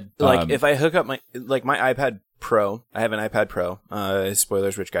totally could. Like if I hook up my iPad Pro, I have an iPad Pro.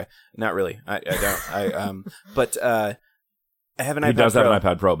 Spoilers, rich guy. Not really. I don't. But I have an iPad Pro. He does have an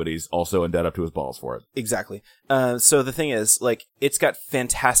iPad Pro, but he's also in debt up to his balls for it. Exactly. So the thing is, like, it's got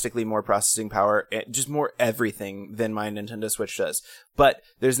fantastically more processing power, just more everything than my Nintendo Switch does. But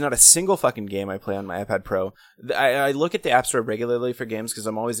there's not a single fucking game I play on my iPad Pro. I look at the App Store regularly for games because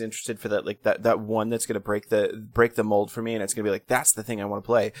I'm always interested for that one that's going to break the mold for me, and it's going to be like, that's the thing I want to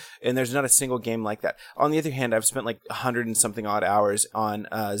play. And there's not a single game like that. On the other hand, I've spent like 100 and something odd hours on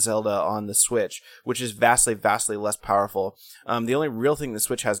Zelda on the Switch, which is vastly, vastly less powerful. The only real thing the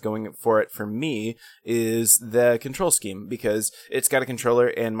Switch has going for it for me is the control scheme, because it's got a controller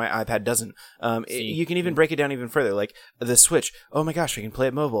and my iPad doesn't. You can even break it down even further. Like the Switch, oh my gosh, I can play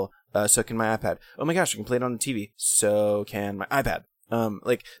it mobile. So can my iPad. Oh my gosh, I can play it on the TV. So can my iPad.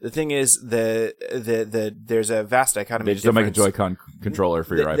 Like the thing is, there's a vast dichotomy. They just don't make a Joy-Con controller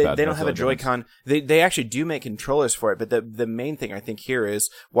for your iPad. They don't have a Joy-Con. They actually do make controllers for it, but the main thing I think here is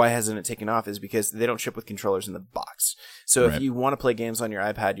why hasn't it taken off is because they don't ship with controllers in the box. So if you want to play games on your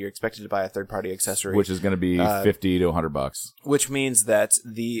iPad, you're expected to buy a third-party accessory, which is going to be $50 to $100. Which means that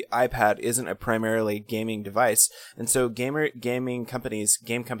the iPad isn't a primarily gaming device, and so game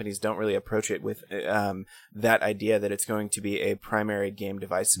companies don't really approach it with that idea that it's going to be a primary game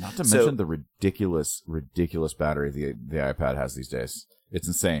device. Not to mention the ridiculous battery the iPad has these days. It's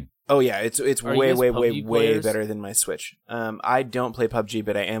insane. Oh yeah, it's Are way you guys way PUBG way players? better than my Switch. I don't play PUBG,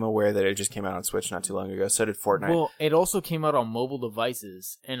 but I am aware that it just came out on Switch not too long ago. So did Fortnite. Well, it also came out on mobile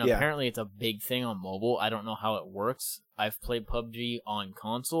devices, and Yeah. apparently it's a big thing on mobile. I don't know how it works. I've played PUBG on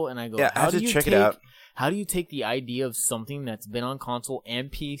console, and I go, Yeah, I how have do to you check it take, out. How do you take the idea of something that's been on console and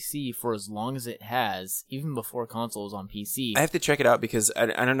PC for as long as it has, even before console was on PC, I have to check it out because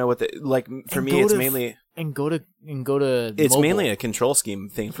I don't know what the like for And me. go It's to mainly and go to it's mobile. mainly a control scheme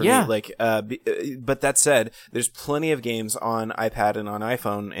thing for Yeah. me. Like, but that said, there's plenty of games on iPad and on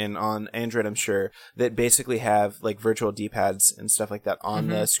iPhone and on Android, I'm sure, that basically have like virtual D-pads and stuff like that on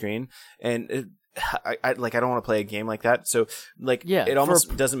the screen. And I don't want to play a game like that. So like, Yeah, it for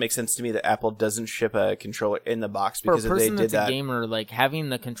almost doesn't make sense to me that Apple doesn't ship a controller in the box For a because if they person did that's that. a gamer, like having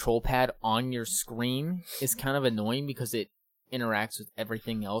the control pad on your screen is kind of annoying because it interacts with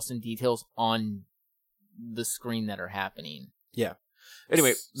everything else and details on the screen that are happening. Yeah.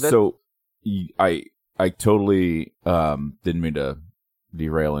 Anyway, So I totally didn't mean to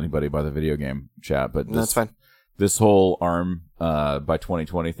derail anybody by the video game chat, but that's fine. This whole ARM by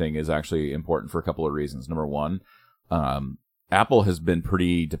 2020 thing is actually important for a couple of reasons. Number one, Apple has been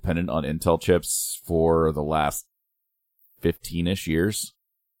pretty dependent on Intel chips for the last 15-ish years.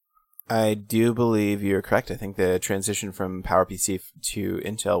 I do believe you're correct. I think the transition from PowerPC to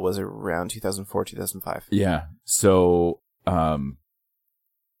Intel was around 2004, 2005. Yeah. So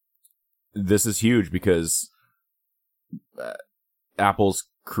this is huge because Apple's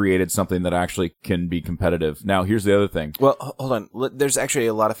created something that actually can be competitive. Now, here's the other thing. Well, hold on. There's actually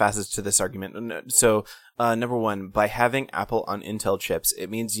a lot of facets to this argument. So, number one, by having Apple on Intel chips,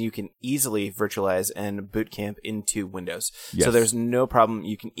 it means you can easily virtualize and boot camp into Windows. Yes. So there's no problem.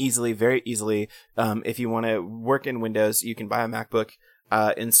 You can very easily, if you want to work in Windows, you can buy a MacBook,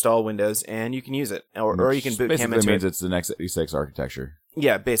 install Windows, and you can use it. Or you can boot camp Basically into means it. it's the x86 architecture.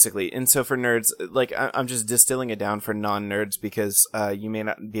 Yeah, basically. And so for nerds, like I'm just distilling it down for non-nerds because you may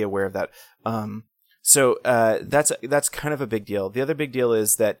not be aware of that. So that's kind of a big deal. The other big deal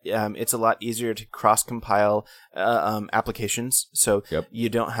is that it's a lot easier to cross-compile applications. So Yep. you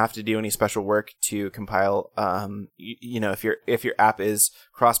don't have to do any special work to compile. If your app is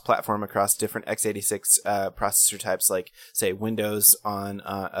cross-platform across different x86 processor types, like say Windows on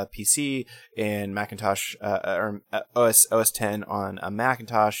a PC and Macintosh or OS X on a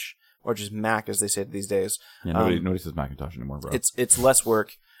Macintosh, or just Mac as they say these days. Yeah, nobody says Macintosh anymore, bro. It's less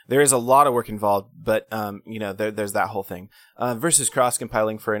work. There is a lot of work involved, but there's that whole thing versus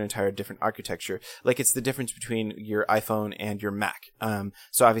cross-compiling for an entire different architecture. Like it's the difference between your iPhone and your Mac.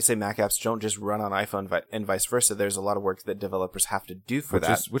 So obviously Mac apps don't just run on iPhone and vice versa. There's a lot of work that developers have to do for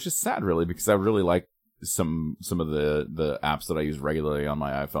that. Which is sad, really, because I really like some of the apps that I use regularly on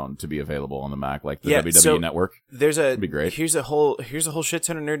my iPhone to be available on the Mac, like the WWE Network. That'd be great. Here's a whole shit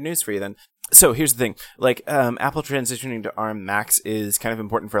ton of nerd news for you then. So here's the thing, like, Apple transitioning to ARM Macs is kind of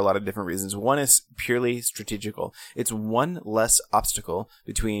important for a lot of different reasons. One is purely strategical. It's one less obstacle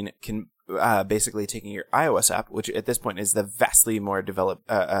between basically taking your iOS app, which at this point is the vastly more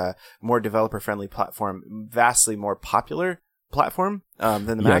developer-friendly platform, vastly more popular platform than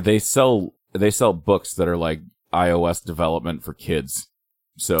the Mac. They sell books that are like iOS development for kids.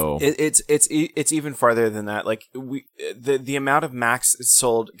 So it's even farther than that. Like the amount of Macs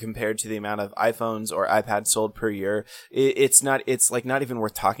sold compared to the amount of iPhones or iPads sold per year, it's not even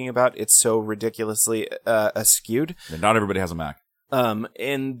worth talking about. It's so ridiculously skewed. not everybody has a Mac.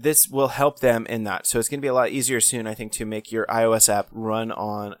 And this will help them in that. So it's going to be a lot easier soon, I think, to make your iOS app run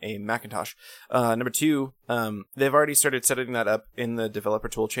on a Macintosh. Number two, they've already started setting that up in the developer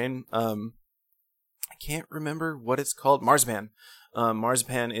toolchain. I can't remember what it's called. Marzipan.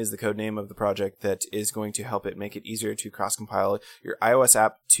 Marzipan is the code name of the project that is going to help it make it easier to cross-compile your iOS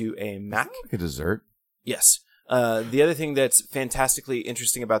app to a Mac. Like a dessert. Yes. The other thing that's fantastically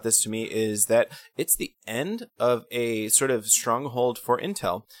interesting about this to me is that it's the end of a sort of stronghold for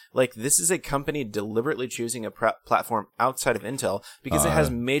Intel. Like, this is a company deliberately choosing a platform outside of Intel because it has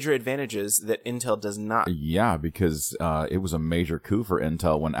major advantages that Intel does not. Yeah, because it was a major coup for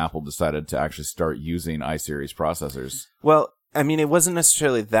Intel when Apple decided to actually start using iSeries processors. Well, I mean, it wasn't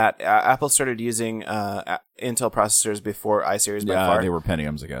necessarily that. Apple started using Intel processors before iSeries by far. They were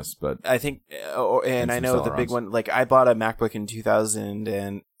Pentiums, I guess, but I think, and I know the big one, like I bought a MacBook in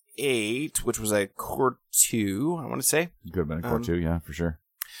 2008, which was a Core 2, I want to say. Could have been a Core 2, yeah, for sure.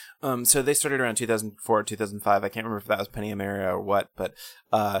 So they started around 2004, 2005. I can't remember if that was Pentium era or what, but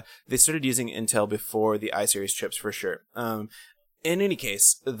they started using Intel before the iSeries chips for sure. In any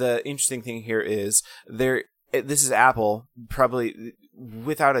case, the interesting thing here is this is Apple, probably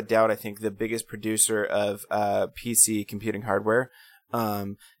without a doubt, I think the biggest producer of PC computing hardware.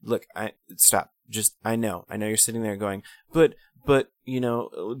 Look, stop. I know you're sitting there going, but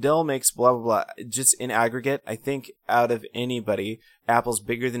Dell makes blah blah blah. Just in aggregate, I think out of anybody, Apple's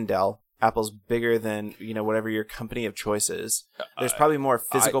bigger than Dell. Apple's bigger than whatever your company of choice is. There's probably more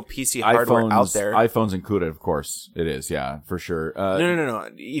physical PC hardware out there. iPhones included, of course, it is. Yeah, for sure. No.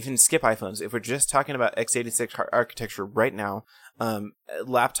 Even skip iPhones. If we're just talking about x86 architecture right now,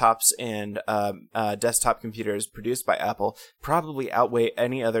 laptops and desktop computers produced by Apple probably outweigh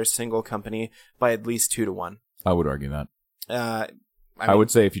any other single company by at least 2-1. I would argue that. I would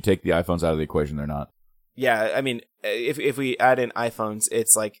say if you take the iPhones out of the equation, they're not. Yeah, I mean, if we add in iPhones,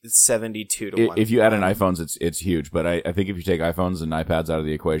 it's like 72-1. If you add in iPhones, it's huge. But I think if you take iPhones and iPads out of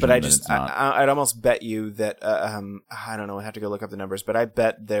the equation, then it's not. I'd almost bet you that I don't know. I have to go look up the numbers, but I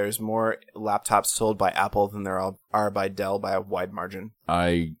bet there's more laptops sold by Apple than there are by Dell by a wide margin.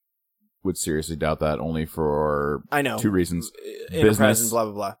 I would seriously doubt that, only for two reasons: enterprise business and blah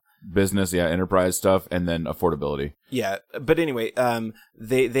blah blah. Business, yeah, enterprise stuff, and then affordability. Yeah, but anyway,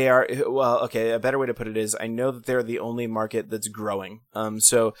 they are, well, okay, a better way to put it is, I know that they're the only market that's growing.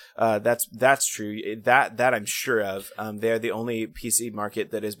 So that's true. That I'm sure of. They're the only PC market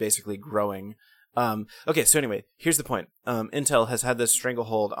that is basically growing. Okay, so anyway, here's the point. Intel has had this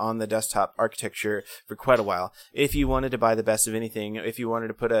stranglehold on the desktop architecture for quite a while. If you wanted to buy the best of anything, if you wanted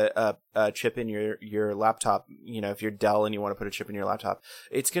to put a chip in your laptop, if you're Dell and you want to put a chip in your laptop,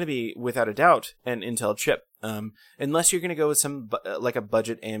 it's going to be without a doubt an Intel chip. Unless you're going to go with some like a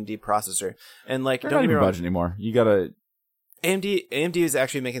budget AMD processor, and like don't get me wrong, budget anymore. You gotta. AMD is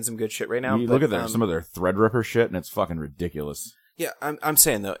actually making some good shit right now. Look at some of their Threadripper shit, and it's fucking ridiculous. Yeah, I'm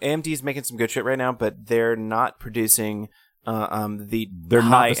saying though, AMD's making some good shit right now, but they're not producing they're not the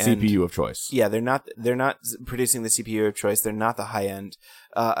CPU of choice. Yeah, they're not producing the CPU of choice. They're not the high end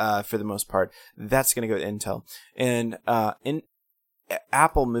for the most part. That's going to go to Intel. And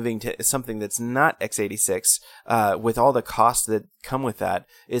Apple moving to something that's not x86 with all the costs that come with that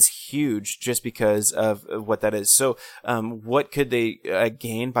is huge just because of what that is. So what could they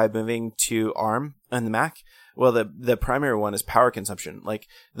gain by moving to ARM on the Mac? Well, the primary one is power consumption. Like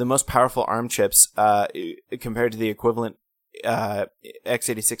the most powerful ARM chips compared to the equivalent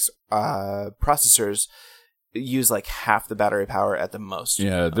x86 processors use like half the battery power at the most.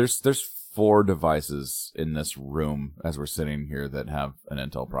 Yeah, there's 4 devices in this room as we're sitting here that have an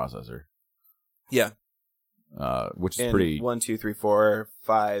Intel processor. Yeah. Which is pretty... 1, 2, 3, 4,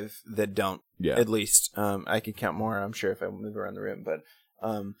 5 that don't. Yeah. At least. I could count more, I'm sure, if I move around the room. But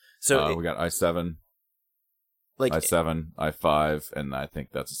we got i7, i7, i5, and I think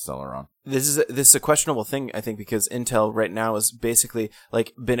that's a Celeron. This is a questionable thing, I think, because Intel right now is basically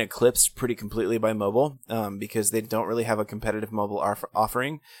like been eclipsed pretty completely by mobile, because they don't really have a competitive mobile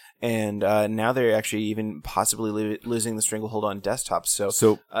offering, and now they're actually even possibly losing the stranglehold on desktops.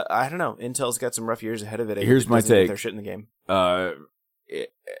 So I don't know. Intel's got some rough years ahead of it. Here's my take. Their shit in the game.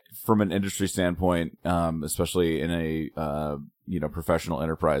 From an industry standpoint, especially in a professional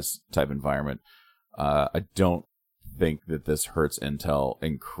enterprise type environment, I don't think that this hurts Intel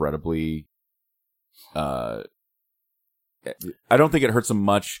incredibly. I don't think it hurts them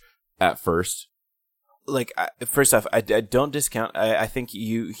much at first. Like, first off, I don't discount. I think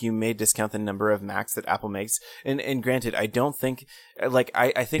you may discount the number of Macs that Apple makes. And granted, I don't think, like,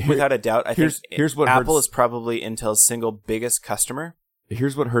 I think without a doubt, here's what Apple is probably Intel's single biggest customer.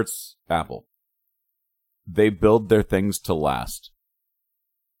 Here's what hurts Apple. They build their things to last.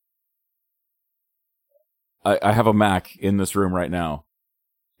 I have a Mac in this room right now.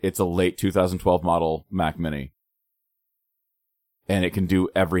 It's a late 2012 model Mac Mini. And it can do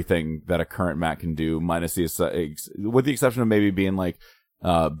everything that a current Mac can do, minus with the exception of maybe being like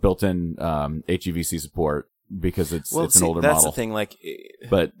built-in HEVC support, because it's an older model. That's the thing. Like,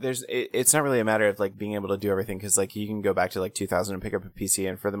 but it's not really a matter of like being able to do everything, because like you can go back to like 2000 and pick up a PC,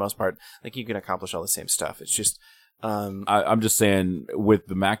 and for the most part, like you can accomplish all the same stuff. It's just I'm just saying, with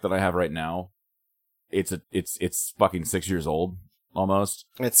the Mac that I have right now, it's fucking 6 years old almost.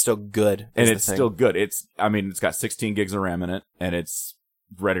 It's still good, and it's still good. It's got 16 gigs of RAM in it, and it's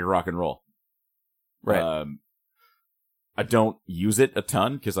ready to rock and roll. Right. I don't use it a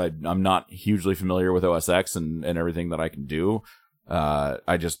ton because I'm not hugely familiar with OS X and everything that I can do.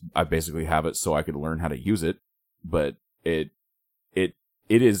 I basically have it so I could learn how to use it, but it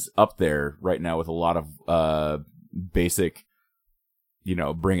is up there right now with a lot of basic,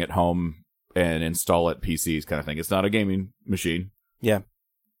 bring it home and install it PCs kind of thing. It's not a gaming machine. Yeah.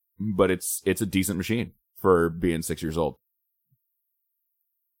 But it's a decent machine for being 6 years old.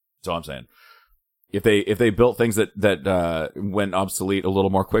 That's all I'm saying. If they built things that went obsolete a little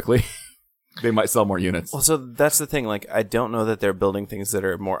more quickly, they might sell more units. Well, so that's the thing. Like, I don't know that they're building things that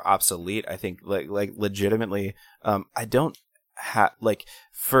are more obsolete. I think, like legitimately, I don't have like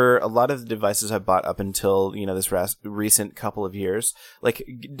for a lot of the devices I bought up until this recent couple of years. Like,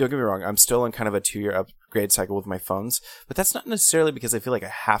 don't get me wrong, I'm still in kind of a 2-year upgrade cycle with my phones, but that's not necessarily because I feel like I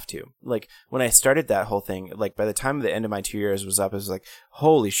have to. Like, when I started that whole thing, like by the time the end of my 2 years was up, I was like,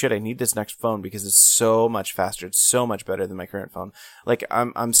 holy shit, I need this next phone because it's so much faster. It's so much better than my current phone. Like,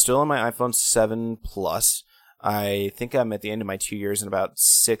 I'm still on my iPhone 7 Plus. I think I'm at the end of my 2 years in about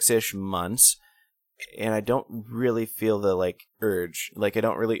 6-ish months. And I don't really feel the urge. Like, I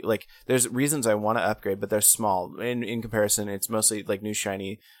don't really there's reasons I want to upgrade, but they're small. In comparison, it's mostly like new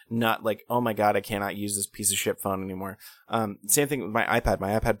shiny, not like, oh my God, I cannot use this piece of shit phone anymore. Same thing with my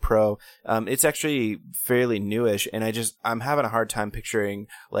iPad Pro. It's actually fairly newish, and I'm having a hard time picturing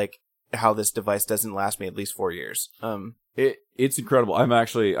like how this device doesn't last me at least 4 years. It's incredible. I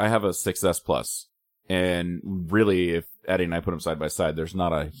have a 6S Plus, and really, if Eddie and I put them side by side, there's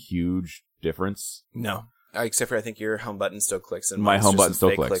not a huge difference. No, except for I think your home button still clicks, and my home button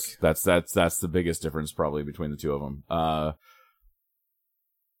still click. clicks. That's the biggest difference probably between the two of them. I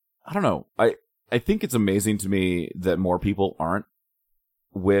don't know. I think it's amazing to me that more people aren't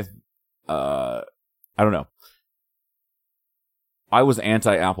with. I don't know. I was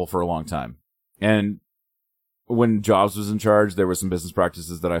anti-Apple for a long time, and when Jobs was in charge, there were some business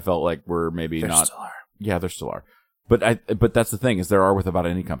practices that I felt like were maybe not. Still are. Yeah, there still are. But that's the thing, is there are with about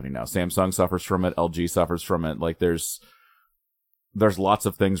any company now. Samsung suffers from it. LG suffers from it. Like, there's lots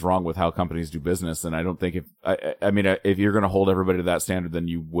of things wrong with how companies do business. And I don't think if you're going to hold everybody to that standard, then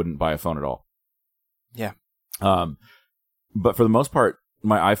you wouldn't buy a phone at all. Yeah. But for the most part,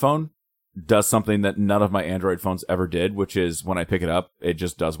 my iPhone does something that none of my Android phones ever did, which is when I pick it up, it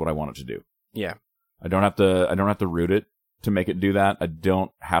just does what I want it to do. Yeah. I don't have to root it to make it do that. I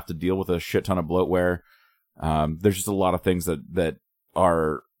don't have to deal with a shit ton of bloatware. There's just a lot of things that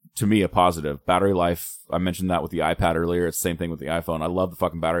are, to me, a positive. Battery life, I mentioned that with the iPad earlier. It's the same thing with the iPhone. I love the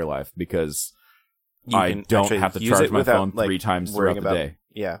fucking battery life because I don't have to charge my phone 3 times throughout the day.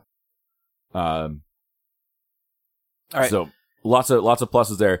 Yeah. All right. So lots of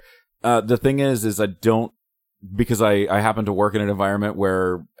pluses there. The thing is I don't, because I happen to work in an environment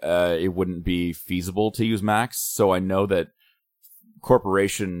where it wouldn't be feasible to use Macs. So I know that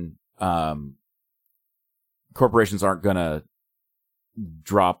corporations aren't going to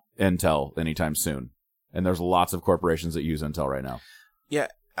drop Intel anytime soon. And there's lots of corporations that use Intel right now. Yeah.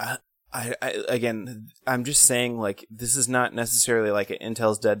 I'm just saying, like, this is not necessarily like an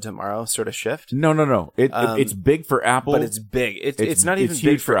Intel's dead tomorrow sort of shift. No. It's big for Apple. But it's big. It's not even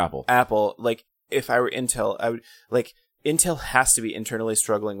big for Apple. Apple, like, if I were Intel, I would, like, Intel has to be internally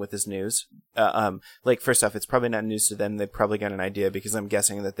struggling with this news. Like, first off, it's probably not news to them. They've probably got an idea because I'm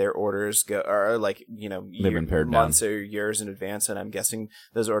guessing that their orders are like, they've been pared months down. or years in advance, and I'm guessing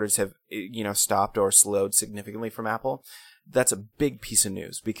those orders have, stopped or slowed significantly from Apple. That's a big piece of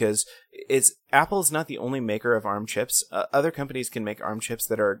news because Apple's not the only maker of ARM chips. Other companies can make ARM chips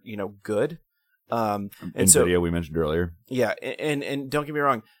that are, good. And NVIDIA, we mentioned earlier. Yeah, and don't get me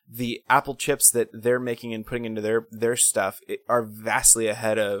wrong, the Apple chips that they're making and putting into their stuff are vastly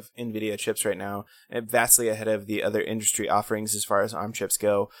ahead of NVIDIA chips right now, and vastly ahead of the other industry offerings as far as ARM chips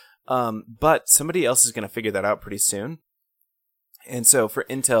go. But somebody else is going to figure that out pretty soon. And so for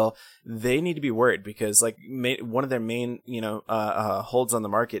Intel, they need to be worried because like one of their main, holds on the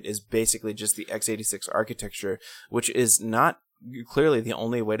market is basically just the x86 architecture, which is not clearly the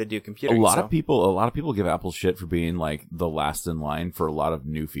only way to do computing. A lot of people give Apple shit for being like the last in line for a lot of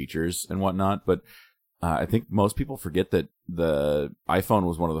new features and whatnot, but I think most people forget that the iPhone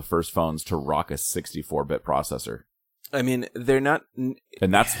was one of the first phones to rock a 64-bit processor. I mean, they're not,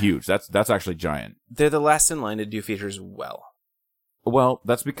 and that's huge. That's actually giant. They're the last in line to do features well. Well,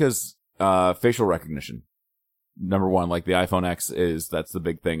 that's because facial recognition. Number one, like the iPhone X that's the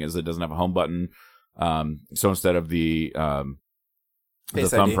big thing, is it doesn't have a home button. So instead of the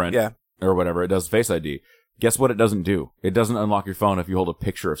thumbprint or whatever, it does Face ID. Guess what it doesn't do? It doesn't unlock your phone if you hold a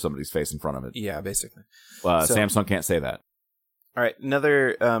picture of somebody's face in front of it. Yeah, basically. Samsung can't say that. All right,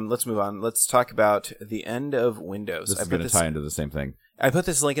 let's move on. Let's talk about the end of Windows. This is going to tie into the same thing. I put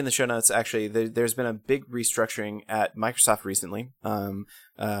this link in the show notes. Actually, there's been a big restructuring at Microsoft recently.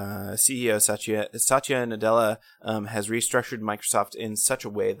 CEO Satya Nadella has restructured Microsoft in such a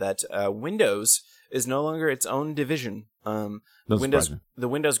way that Windows is no longer its own division. The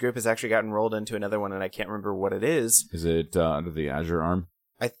Windows group has actually gotten rolled into another one, and I can't remember what it is. Is it under the Azure arm?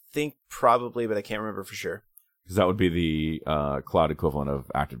 I think probably, but I can't remember for sure. Because that would be the cloud equivalent of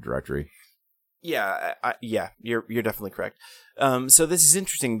Active Directory. Yeah, you're definitely correct. So this is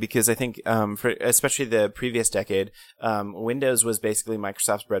interesting because I think, for especially the previous decade, Windows was basically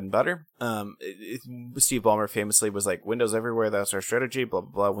Microsoft's bread and butter. Steve Ballmer famously was like, "Windows everywhere, that's our strategy." Blah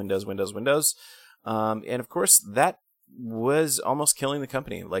blah blah. Windows, Windows, Windows. And of course, that was almost killing the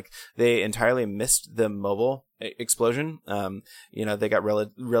company. Like, they entirely missed the mobile explosion. They got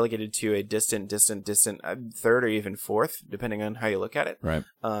relegated to a distant third or even fourth, depending on how you look at it. Right.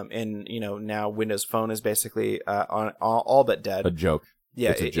 And now Windows Phone is basically on all but dead. A joke.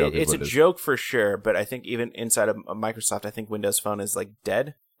 Yeah, it's a joke. It's a joke for sure. But I think even inside of Microsoft, I think Windows Phone is like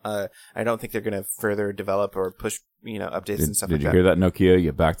dead. I don't think they're going to further develop or push updates and stuff like that. Did you hear that, Nokia?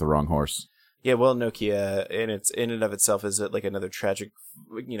 You backed the wrong horse. Yeah, well, Nokia in and of itself is like another tragic,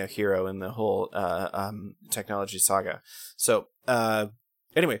 hero in the whole technology saga. So,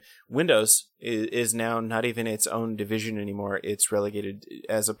 anyway, Windows is now not even its own division anymore. It's relegated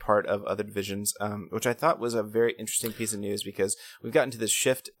as a part of other divisions, which I thought was a very interesting piece of news because we've gotten to this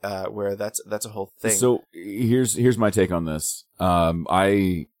shift where that's a whole thing. So here's my take on this.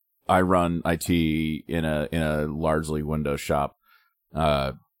 I run IT in a largely Windows shop.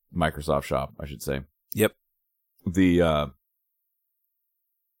 Microsoft shop, I should say. Yep. The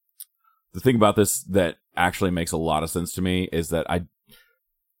thing about this that actually makes a lot of sense to me is that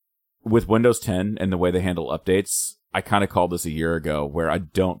with Windows 10 and the way they handle updates, I kind of called this a year ago, where I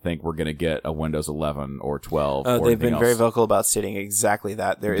don't think we're going to get a Windows 11 or 12. Or they've been very else. vocal about stating exactly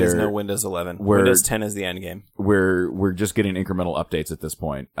that. There is no Windows 11. Windows 10 is the end game. We're just getting incremental updates at this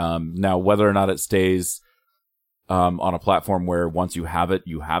point. Now, whether or not it stays on a platform where once you have it,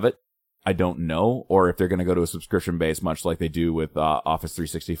 I don't know. Or if they're going to go to a subscription base, much like they do with Office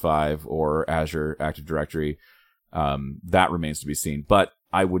 365 or Azure Active Directory, that remains to be seen. But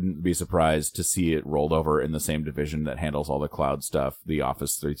I wouldn't be surprised to see it rolled over in the same division that handles all the cloud stuff, the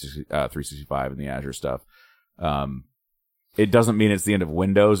Office 365 and the Azure stuff. It doesn't mean it's the end of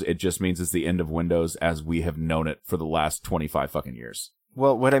Windows. It just means it's the end of Windows as we have known it for the last 25 fucking years.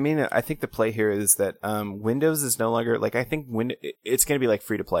 Well, what I mean, I think the play here is that Windows is no longer, like, I think it's going to be like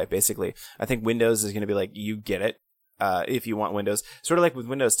free to play, basically. I think Windows is going to be like, you get it if you want Windows. Sort of like with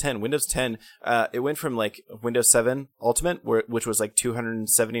Windows 10. Windows 10, it went from like Windows 7 Ultimate, which was like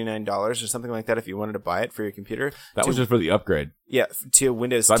 $279 or something like that if you wanted to buy it for your computer. That was just for the upgrade. Yeah, to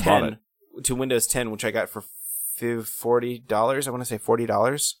Windows so 10. I bought it. To Windows 10, which I got for $40. I want to say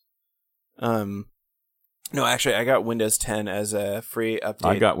 $40. No, actually, I got Windows 10 as a free update.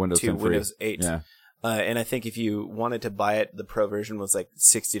 I got Windows 10 Windows 8. Yeah. And I think if you wanted to buy it, the Pro version was like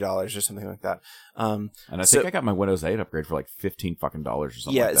 $60 or something like that. And I think I got my Windows 8 upgrade for like $15 fucking or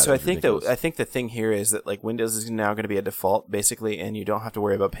something. Yeah, like that. so I think the thing here is that like Windows is now going to be a default basically, and you don't have to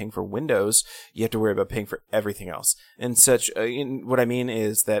worry about paying for Windows. You have to worry about paying for everything else. And what I mean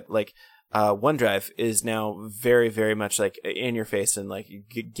is that like OneDrive is now very, very much like in your face and like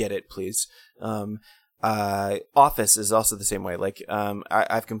get it, please. Office is also the same way. Like,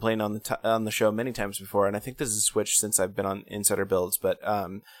 I've complained on the show many times before, and I think this has switched since I've been on Insider Builds. But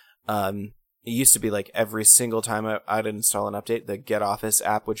it used to be like every single time I'd install an update, the Get Office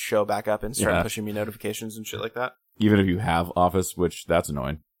app would show back up and start pushing me notifications and shit like that. Even if you have Office, which that's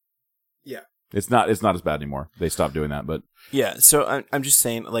annoying. Yeah, it's not as bad anymore. They stopped doing that, but yeah. So I'm just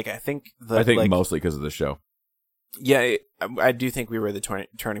saying, like, I think mostly because of the show. Yeah, I do think we were the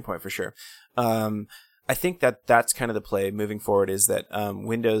turning point for sure. I think that's kind of the play moving forward is that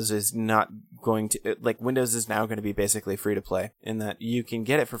Windows is not going to Windows is now going to be basically free to play in that you can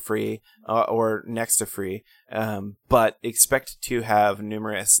get it for free or next to free, but expect to have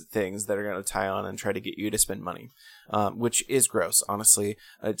numerous things that are going to tie on and try to get you to spend money, which is gross. Honestly,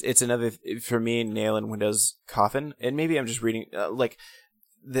 it's another for me nail in Windows coffin, and maybe I'm just reading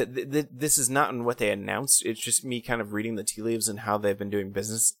this is not in what they announced. It's just me kind of reading the tea leaves and how they've been doing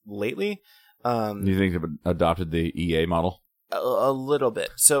business lately. Do you think they've adopted the EA model? A little bit.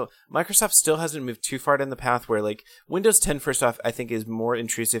 So Microsoft still hasn't moved too far down the path where like Windows 10, first off, I think is more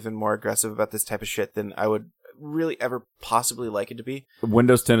intrusive and more aggressive about this type of shit than I would really ever possibly like it to be.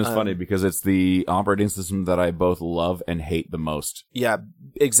 Windows 10 is funny because it's the operating system that I both love and hate the most. Yeah,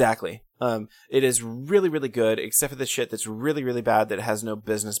 exactly. It is really, really good, except for the shit that's really, really bad that has no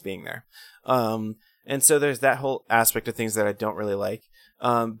business being there. And so there's that whole aspect of things that I don't really like.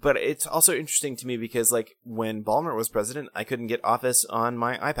 But it's also interesting to me because like when Ballmer was president, I couldn't get Office on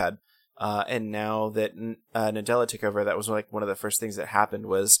my iPad. And now that Nadella took over, that was like one of the first things that happened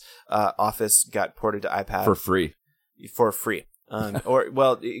was Office got ported to iPad for free.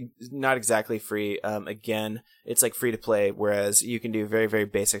 Not exactly free. Again, it's like free to play, whereas you can do very, very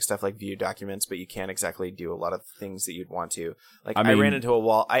basic stuff like view documents, but you can't exactly do a lot of things that you'd want to. Like I ran into a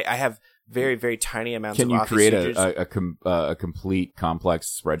wall. I have very, very tiny amounts Can of you Office create users. a complete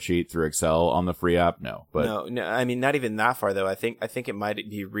complex spreadsheet through Excel on the free app? No, but No, I mean, not even that far though. I think it might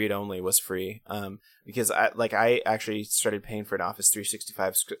be read only was free. Because I actually started paying for an Office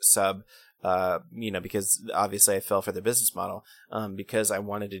 365 sub. Because obviously I fell for the business model. Because I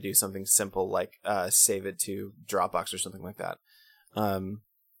wanted to do something simple like save it to Dropbox or something like that.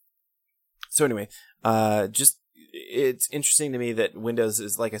 So anyway, just. It's interesting to me that Windows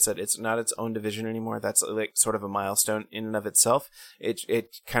is, like I said, it's not its own division anymore. That's like sort of a milestone in and of itself. It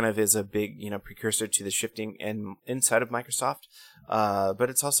kind of is a big, precursor to the shifting inside of Microsoft. But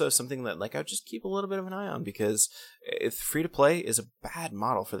it's also something that like I would just keep a little bit of an eye on, because free to play is a bad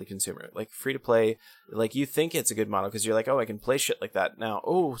model for the consumer. Like free to play, like you think it's a good model because you're like, oh, I can play shit like that now.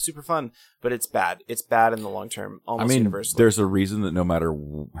 Oh, super fun. But it's bad. It's bad in the long term, almost universally. There's a reason that no matter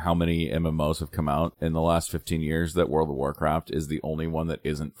how many MMOs have come out in the last 15 years, that World of Warcraft is the only one that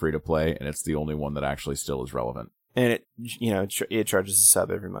isn't free to play, and it's the only one that actually still is relevant. And it charges a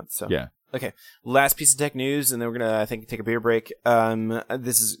sub every month. So yeah. Okay, last piece of tech news, and then we're gonna, I think, take a beer break.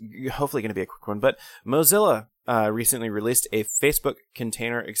 This is hopefully gonna be a quick one, but Mozilla recently released a Facebook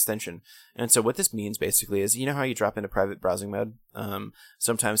container extension, and so what this means basically is, how you drop into private browsing mode,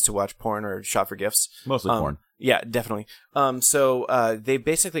 sometimes to watch porn or shop for gifts. Mostly porn. Yeah, definitely. So they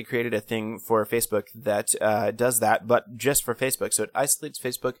basically created a thing for Facebook that does that, but just for Facebook. So it isolates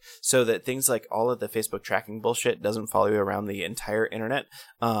Facebook so that things like all of the Facebook tracking bullshit doesn't follow you around the entire internet.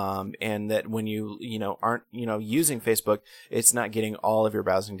 And that when you aren't using Facebook, it's not getting all of your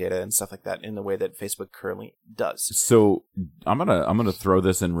browsing data and stuff like that in the way that Facebook currently does. So I'm gonna throw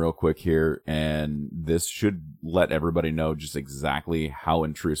this in real quick here, and this should let everybody know just exactly how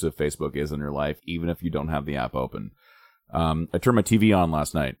intrusive Facebook is in your life, even if you don't have the app open. I turned my TV on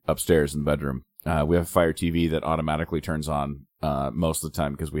last night upstairs in the bedroom. We have a Fire TV that automatically turns on most of the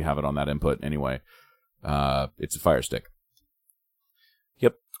time because we have it on that input anyway. It's a Fire Stick.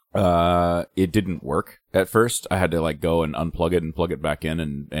 Yep. It didn't work at first. I had to go and unplug it and plug it back in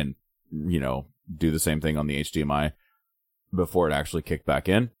and do the same thing on the HDMI before it actually kicked back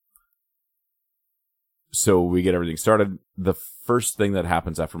in. So we get everything started. The first thing that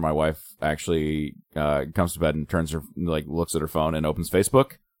happens after my wife actually comes to bed and turns her, looks at her phone and opens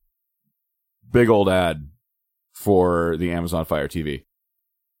Facebook, big old ad for the Amazon Fire TV.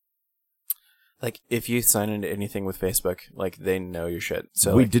 If you sign into anything with Facebook, they know your shit.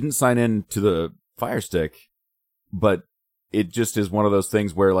 So we didn't sign in to the Fire Stick, but it just is one of those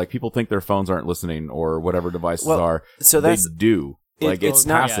things where people think their phones aren't listening or whatever devices are. So they do. It's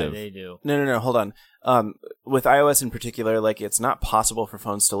not passive. Yeah, they do. No, hold on. With iOS in particular, it's not possible for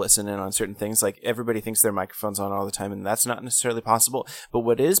phones to listen in on certain things. Everybody thinks their microphone's on all the time, and that's not necessarily possible. But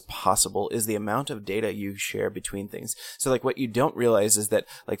what is possible is the amount of data you share between things. So what you don't realize is that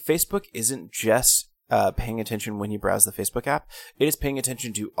Facebook isn't just paying attention when you browse the Facebook app. It is paying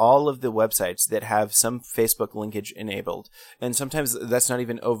attention to all of the websites that have some Facebook linkage enabled. And sometimes that's not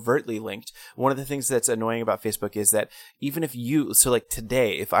even overtly linked. One of the things that's annoying about Facebook is that even if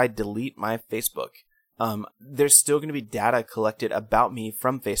today, if I delete my Facebook, there's still going to be data collected about me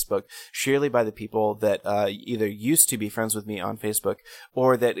from Facebook, surely by the people that either used to be friends with me on Facebook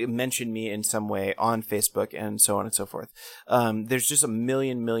or that mentioned me in some way on Facebook, and so on and so forth. There's just a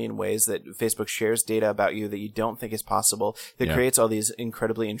million ways that Facebook shares data about you that you don't think is possible, that creates all these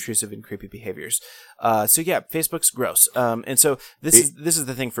incredibly intrusive and creepy behaviors. Facebook's gross. And so this is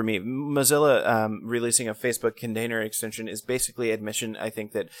the thing for me. Mozilla releasing a Facebook container extension is basically admission, I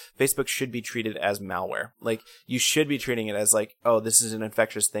think, that Facebook should be treated as malware. You should be treating it as oh, this is an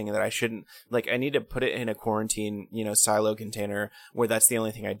infectious thing and that I shouldn't, I need to put it in a quarantine, silo container where that's the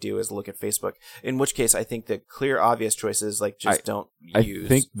only thing I do is look at Facebook. In which case, I think the clear, obvious choice is don't use. I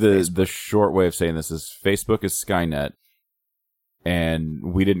think the short way of saying this is Facebook is Skynet,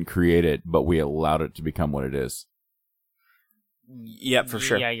 and we didn't create it, but we allowed it to become what it is. Yeah, for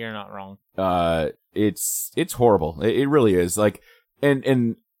sure. Yeah, you're not wrong. It's horrible. It really is.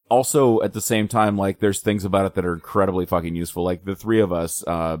 And also, at the same time, there's things about it that are incredibly fucking useful. The three of us,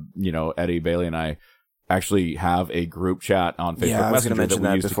 Eddie, Bailey, and I actually have a group chat on Facebook I was going Messenger to mention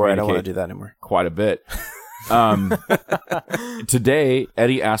that before. I don't want to do that anymore. Quite a bit. Today,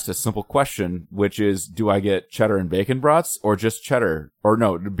 Eddie asked a simple question, which is, do I get cheddar and bacon brats or just cheddar? Or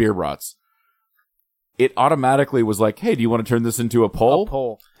no, beer brats. It automatically was hey, do you want to turn this into a poll? A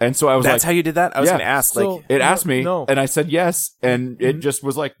poll. And so I was That's how you did that? I was going to ask. It asked me, and I said yes, and it just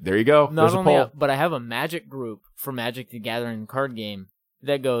was there you go. Not There's only a poll. but I have a Magic group for Magic the Gathering card game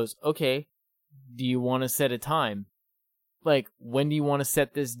that goes, okay, do you want to set a time? When do you want to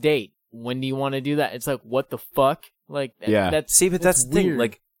set this date? When do you want to do that? It's what the fuck? Yeah. That's see, but that's the thing.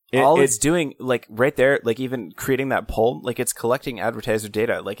 weird. it's doing, like, right there, like, even creating that poll, like, it's collecting advertiser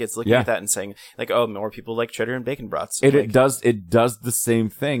data. Like, it's looking at that and saying, like, oh, more people like cheddar and bacon broths. It does the same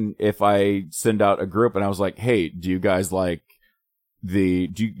thing if I send out a group and I was like, hey, do you guys like the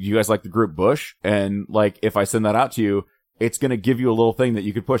group Bush? And, like, if I send that out to you, it's going to give you a little thing that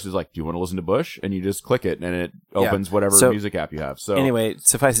you could push. It's like, do you want to listen to Bush? And you just click it and it opens whatever music app you have. So anyway,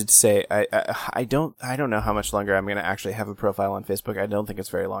 suffice it to say, I don't know how much longer I'm going to actually have a profile on Facebook. I don't think it's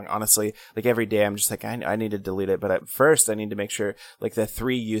very long. Honestly, like every day I'm just like, I need to delete it. But at first I need to make sure, like, the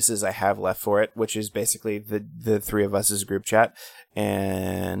 3 uses I have left for it, which is basically the 3 of us as group chat.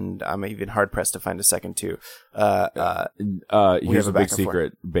 And I'm even hard pressed to find a second too. Here's a big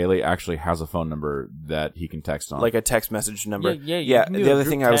secret. Bailey actually has a phone number that he can text on. Like a text message number. Yeah. The other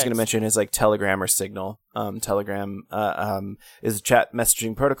thing I was going to mention is like Telegram or Signal. Telegram is a chat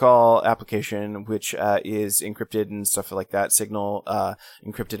messaging protocol application which is encrypted and stuff like that. Signal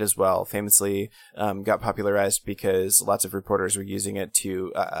encrypted as well. Famously got popularized because lots of reporters were using it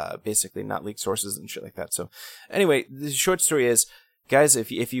to basically not leak sources and shit like that. So anyway, the short story is, guys,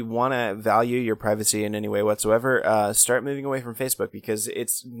 if you want to value your privacy in any way whatsoever, start moving away from Facebook, because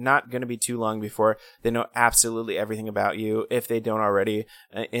it's not going to be too long before they know absolutely everything about you, if they don't already,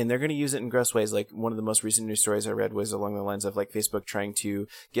 and they're going to use it in gross ways. Like, one of the most recent news stories I read was along the lines of, like, Facebook trying to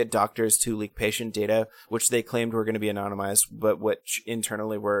get doctors to leak patient data, which they claimed were going to be anonymized, but which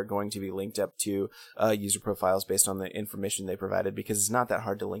internally were going to be linked up to user profiles based on the information they provided, because it's not that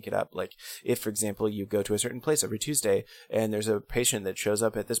hard to link it up. Like, if, for example, you go to a certain place every Tuesday and there's a patient that shows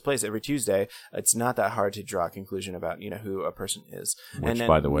up at this place every Tuesday, it's not that hard to draw a conclusion about, who a person is. Which, and then,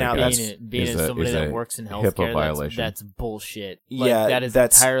 by the way, now being somebody that works in healthcare, that's bullshit. That is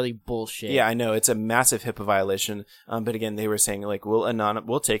entirely bullshit. Yeah, I know, it's a massive HIPAA violation. But again, they were saying, like,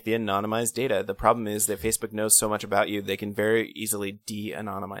 we'll take the anonymized data. The problem is that Facebook knows so much about you, they can very easily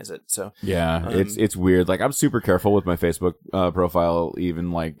de-anonymize it. So yeah, it's weird. Like, I'm super careful with my Facebook profile,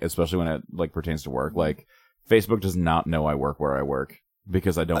 even, like, especially when it, like, pertains to work. Like, Facebook does not know I work where I work,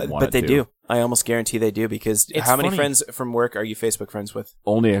 because I don't want it to. But they do. I almost guarantee they do, because it's how many funny. friends from work are you Facebook friends with?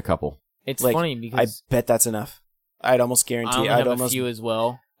 Only a couple. It's like, funny because I bet that's enough. I'd almost guarantee. I have a few as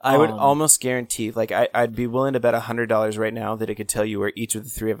well. I would almost guarantee, like, I'd be willing to bet $100 right now that it could tell you where each of the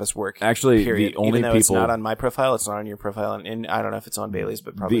 3 of us work. Actually, period. the only Even though people, it's not on my profile, it's not on your profile, and I don't know if it's on Bailey's,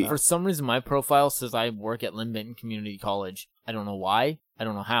 but probably not. For some reason, my profile says I work at Lynn Benton Community College. I don't know why. I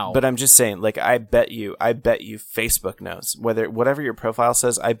don't know how. But I'm just saying, like, I bet you Facebook knows. Whatever your profile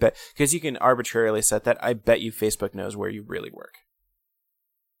says, I bet, because you can arbitrarily set that, I bet you Facebook knows where you really work.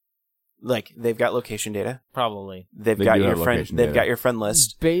 Like, they've got location data. Probably. They've got your friend. They've got your friend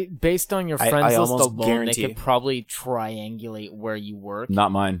list. Based on your friends list alone, guarantee. they could probably triangulate where you work.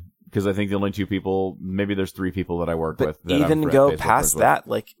 Not mine, because I think the only 2 people, maybe there's 3 people that I work with. That even I'm go past that,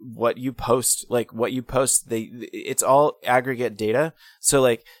 like, what you post, it's all aggregate data. So,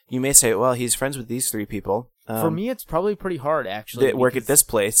 like, you may say, well, he's friends with these 3 people. For me, it's probably pretty hard, actually. That work at this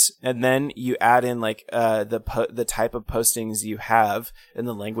place, and then you add in, like, the type of postings you have and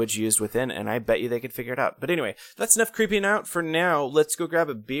the language used within, and I bet you they could figure it out. But anyway, that's enough creeping out for now. Let's go grab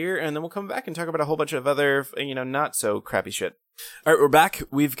a beer, and then we'll come back and talk about a whole bunch of other, not so crappy shit. All right, we're back.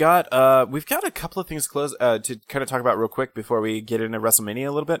 We've got a couple of things to kind of talk about real quick before we get into WrestleMania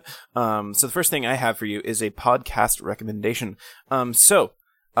a little bit. So the first thing I have for you is a podcast recommendation. The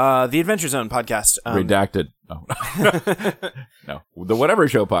Adventure Zone podcast. Redacted. Oh. No. The Whatever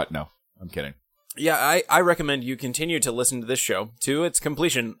Show pod. No, I'm kidding. Yeah, I recommend you continue to listen to this show to its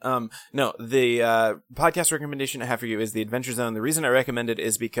completion. The podcast recommendation I have for you is The Adventure Zone. The reason I recommend it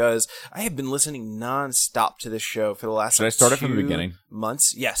is because I have been listening nonstop to this show for the last Should I start it from the beginning?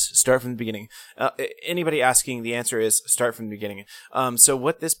 Months. Yes, start from the beginning. Anybody asking, the answer is start from the beginning. So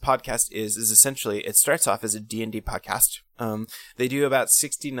what this podcast is essentially, it starts off as a D&D podcast. They do about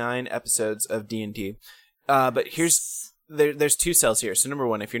 69 episodes of D&D. But there's 2 cells here. So number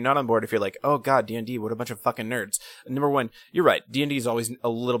 1, if you're not on board, if you're like, oh god, D&D, what a bunch of fucking nerds. Number 1, you're right. D&D is always a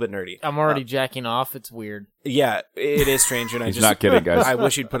little bit nerdy. I'm already jacking off. It's weird. Yeah, it is strange. And He's not kidding, guys. I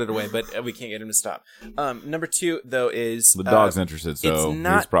wish he'd put it away, but we can't get him to stop. Number 2, though, is the dog's interested, so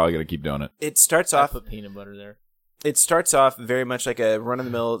he's probably going to keep doing it. It starts off. Put peanut butter there. It starts off very much like a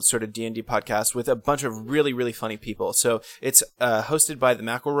run-of-the-mill sort of D&D podcast with a bunch of really, really funny people. So it's hosted by the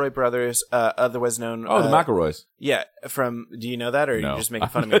McElroy brothers, otherwise known. Oh, the McElroys. Yeah, do you know that, or are you just making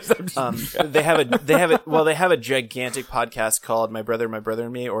fun of me? They have a gigantic podcast called My Brother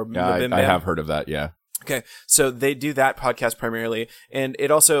and Me, or Mbim I have heard of that. Yeah. Okay, so they do that podcast primarily, and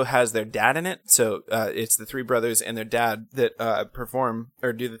it also has their dad in it. So it's the 3 brothers and their dad that perform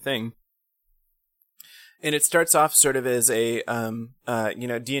or do the thing. And it starts off sort of as a,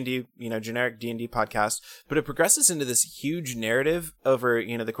 D&D, generic D&D podcast, but it progresses into this huge narrative over,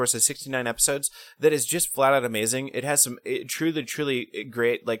 the course of 69 episodes that is just flat out amazing. It has some truly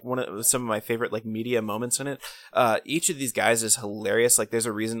great, like some of my favorite, like, media moments in it. Each of these guys is hilarious. Like, there's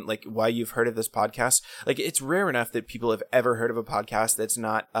a reason, like, why you've heard of this podcast. Like, it's rare enough that people have ever heard of a podcast that's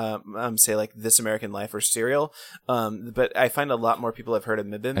not, say, like, This American Life or Serial. But I find a lot more people have heard of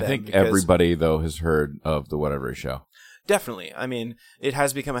Mibim. I think everybody, though, has heard of the Whatever Show. Definitely. I mean, it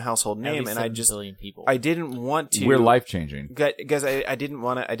has become a household name, and I didn't want to. We're life changing, guys. I didn't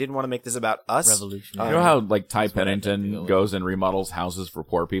want to make this about us. Revolutionary. You know how like Ty Pennington goes and remodels houses for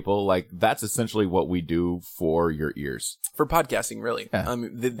poor people? Like that's essentially what we do for your ears, for podcasting. Really, yeah.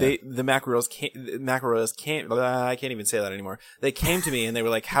 The Macros came. I can't even say that anymore. They came to me and they were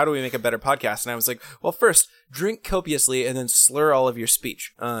like, "How do we make a better podcast?" And I was like, "Well, first drink copiously and then slur all of your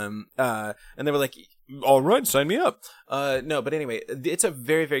speech." And they were like, all right, sign me up. No, but anyway, it's a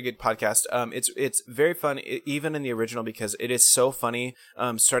very, very good podcast. It's very fun, even in the original, because it is so funny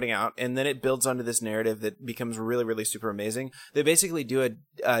starting out, and then it builds onto this narrative that becomes really, really super amazing. They basically do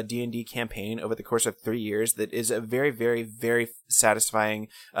a D&D campaign over the course of 3 years that is a very, very, very satisfying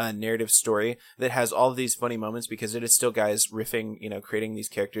narrative story that has all of these funny moments because it is still guys riffing, creating these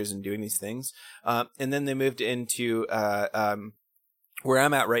characters and doing these things. And then they moved into where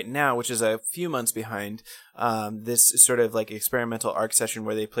I'm at right now, which is a few months behind, this sort of like experimental arc session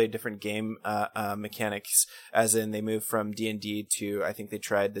where they play different game mechanics, as in they move from D&D to, I think they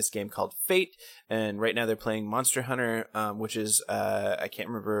tried this game called Fate, and right now they're playing Monster Hunter, which is, I can't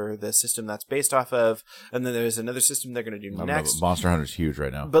remember the system that's based off of, and then there's another system they're going to do next. Monster Hunter's huge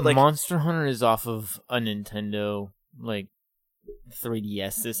right now. But like Monster Hunter is off of a Nintendo, like,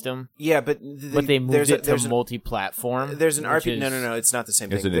 3DS system. Yeah, but they moved it to multi-platform. There's an RPG. No, it's not the same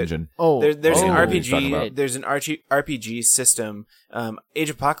thing. It's an engine. There's an RPG. There's an RPG system. Age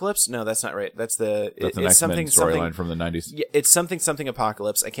of Apocalypse? No, that's not right. That's an X-Men storyline from the 90s. Yeah, it's something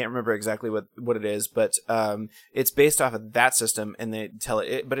Apocalypse. I can't remember exactly what it is, but it's based off of that system, and they tell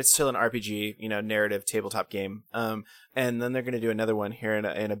it. But it's still an RPG, narrative tabletop game. And then they're going to do another one here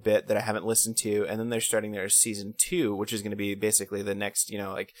in a bit that I haven't listened to, and then they're starting their season 2, which is going to be basically the next,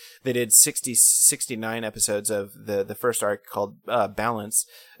 like they did 69 episodes of the first arc called Balance,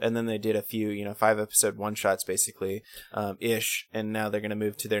 and then they did a few, 5-episode one-shots basically, ish, and now they're going to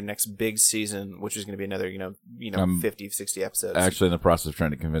move to their next big season, which is going to be another, 50, 60 episodes. Actually in the process of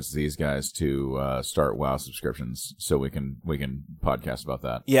trying to convince these guys to start WoW subscriptions so we can podcast about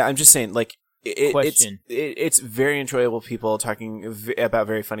that. Yeah, I'm just saying, like, it's very enjoyable people talking about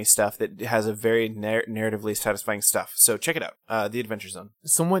very funny stuff that has a very narratively satisfying stuff. So check it out. The Adventure Zone.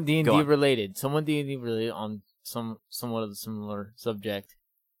 Somewhat D&D related. On somewhat of a similar subject.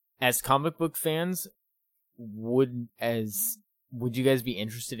 As comic book fans, would you guys be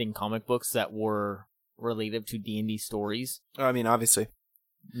interested in comic books that were related to D&D stories? I mean, obviously.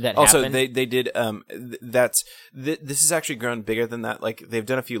 That also happened? they did this has actually grown bigger than that. Like, they've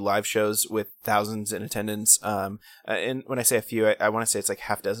done a few live shows with thousands in attendance, and when I say a few, I want to say it's like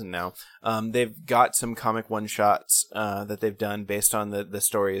half dozen now. They've got some comic one shots that they've done based on the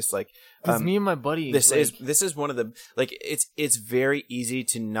stories. Like, me and my buddy, this is one of the, like, it's very easy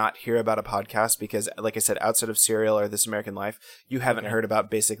to not hear about a podcast because, like I said, outside of Serial or This American Life, you haven't heard about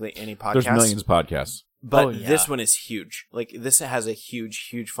basically any podcast. There's millions of podcasts. But this one is huge. Like, this has a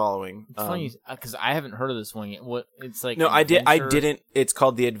huge following. It's funny because I haven't heard of this one yet. What it's like? No, I didn't. It's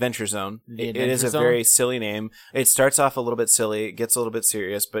called The Adventure Zone. It is a very silly name. It starts off a little bit silly, it gets a little bit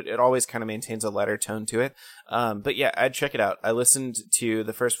serious, but it always kind of maintains a lighter tone to it. But yeah, I'd check it out. I listened to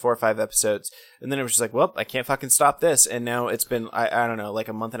the first 4 or 5 episodes, and then it was just like, well, I can't fucking stop this. And now it's been, I don't know, like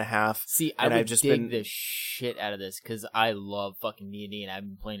a month and a half. See, I would dig the shit out of this because I love fucking D&D, and I've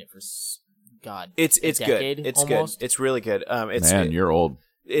been playing it for. God, it's good. It's almost. Good. It's really good. You're old.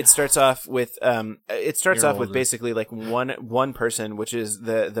 It starts off with basically like one person, which is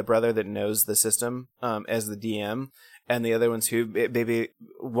the brother that knows the system as the DM, and the other ones who maybe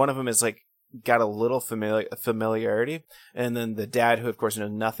one of them is like got a little familiarity, and then the dad, who of course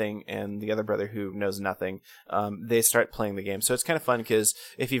knows nothing, and the other brother who knows nothing, they start playing the game. So it's kind of fun because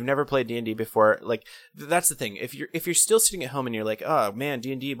if you've never played D&D before, like, that's the thing. If you're still sitting at home and you're like, oh man,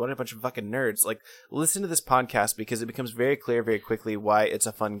 D&D, what a bunch of fucking nerds, like, listen to this podcast because it becomes very clear very quickly why it's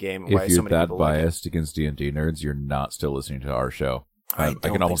a fun game. If you're that biased against D&D nerds, you're not still listening to our show. I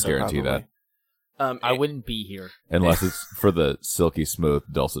can almost guarantee that. I wouldn't be here. Unless it's for the silky smooth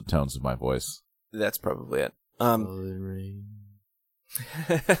dulcet tones of my voice. That's probably it.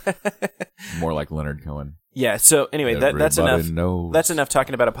 More like Leonard Cohen. Yeah. So anyway, that's enough. Knows. That's enough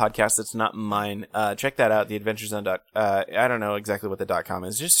talking about a podcast that's not mine. Check that out. The Adventure Zone. I don't know exactly what the .com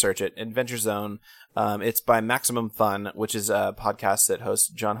is. Just search it. Adventure Zone. It's by Maximum Fun, which is a podcast that hosts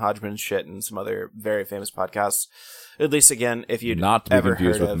John Hodgman's shit and some other very famous podcasts. At least, again, if you'd not to be ever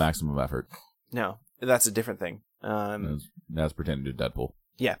confused heard with of, Maximum Effort. No, that's a different thing. That's pertaining to Deadpool.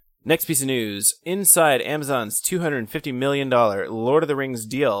 Yeah. Next piece of news. Inside Amazon's $250 million Lord of the Rings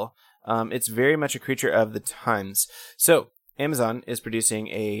deal. It's very much a creature of the times. So, Amazon is producing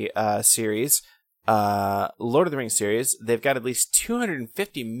a series, Lord of the Rings series. They've got at least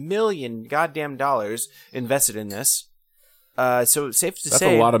 $250 million goddamn dollars invested in this. So safe to say that's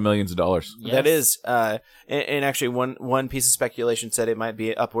a lot of millions of dollars. Yes. that is. And actually, one piece of speculation said it might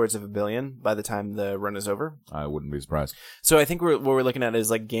be upwards of $1 billion by the time the run is over. I wouldn't be surprised. So I think what we're looking at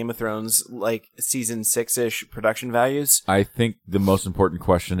is like Game of Thrones, like season 6-ish production values. I think the most important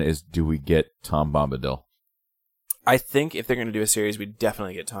question is, do we get Tom Bombadil? I think if they're going to do a series, we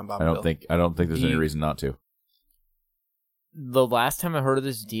definitely get Tom Bombadil. I don't think there's any reason not to. The last time I heard of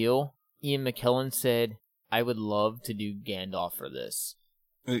this deal, Ian McKellen said, I would love to do Gandalf for this.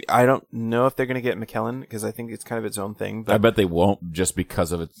 I don't know if they're going to get McKellen because I think it's kind of its own thing. But I bet they won't, just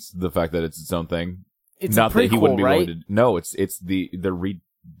because of the fact that it's its own thing. It's not a that he prequel, wouldn't be right? willing to. No, it's the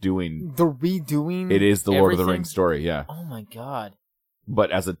redoing. The redoing. It is the Lord of the everything? Rings story, yeah. Oh my god!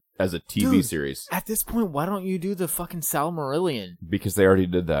 But as a TV Dude. series, At this point, why don't you do the fucking Silmarillion? because they already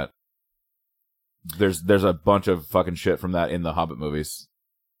did that. There's a bunch of fucking shit from that in the Hobbit movies.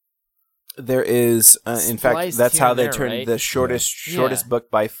 there is, in fact, Spliced that's here how and they there, turned right? the shortest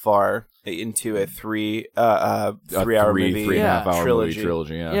book by far into a 3-hour movie, 3.5 hour trilogy.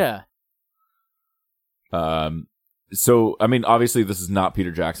 trilogy. Yeah. So I mean, obviously, this is not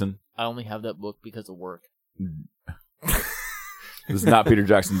Peter Jackson. I only have that book because of work. This is not Peter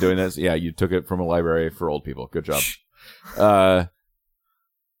Jackson doing this. Yeah, you took it from a library for old people. Good job.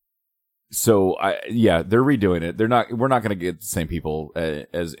 So they're redoing it. We're not going to get the same people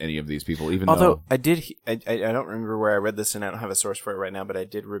as any of these people, even Although though I don't remember where I read this, and I don't have a source for it right now, but I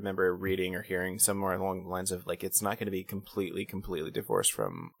did remember reading or hearing somewhere along the lines of like it's not going to be completely divorced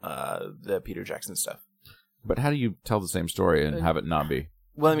from the Peter Jackson stuff. But how do you tell the same story and have it not be?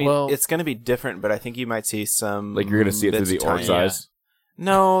 Well, I mean, it's going to be different, but I think you might see some Like you're going to see it through the bits of orc's tie-in. eyes?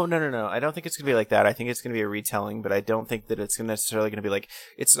 No. I don't think it's going to be like that. I think it's going to be a retelling, but I don't think that it's necessarily going to be like,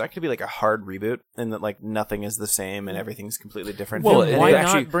 it's not going to be like a hard reboot and that like nothing is the same and everything's completely different. Well, And why it not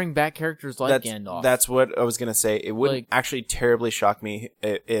actually, bring back characters like Gandalf? That's what I was going to say. It wouldn't Like- actually terribly shock me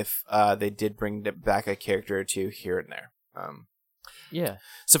if they did bring back a character or two here and there. Yeah.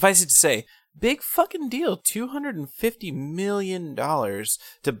 Suffice it to say, big fucking deal. $250 million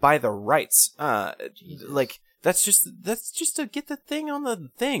to buy the rights. Like, that's just to get the thing on the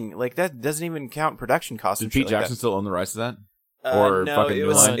thing. Like, that doesn't even count production costs. Did and shit Pete like Jackson that. still own the rights to that? Or no, fucking it New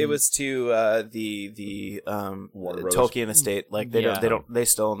was Line? it was to the Warner Brothers. Tolkien estate. Like they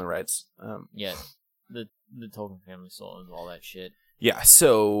still own the rights. Yeah. The Tolkien family still owns all that shit. Yeah,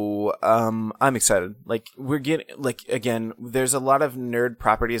 so I'm excited. Like we're getting again, there's a lot of nerd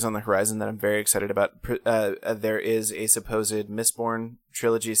properties on the horizon that I'm very excited about. There is a supposed Mistborn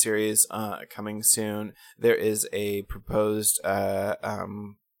trilogy series coming soon. There is a proposed the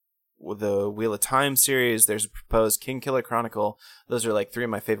Wheel of Time series. There's a proposed King Killer Chronicle. Those are like 3 of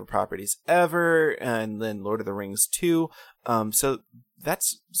my favorite properties ever. And then Lord of the Rings 2. So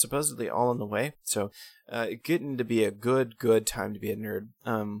that's supposedly all on the way. So getting to be a good time to be a nerd.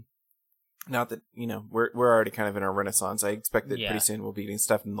 Not that, we're already kind of in our renaissance. I expect that pretty soon we'll be getting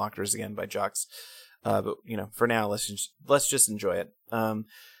stuff in lockers again by jocks. But for now, let's just enjoy it.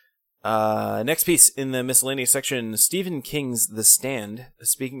 Next piece in the miscellaneous section, Stephen King's The Stand.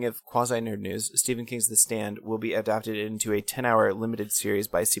 Speaking of quasi-nerd news, Stephen King's The Stand will be adapted into a 10-hour limited series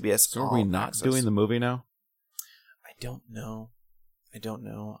by CBS. So are we not doing the movie now? I don't know. I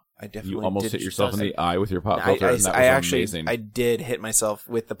definitely You almost did hit yourself in the eye with your pop filter, I and that was actually, amazing. I did hit myself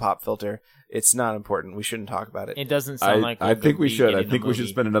with the pop filter. It's not important. We shouldn't talk about it. It doesn't sound like I think we should. I getting think a we should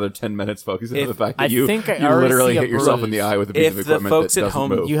movie. spend another 10 minutes focusing on If- the fact I that you think I you already literally see a hit yourself in the bruise. eye with a piece If of the equipment folks that at doesn't home-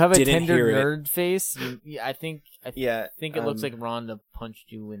 move. You have a Didn't tender hear it. nerd face. I think it looks like um, Rhonda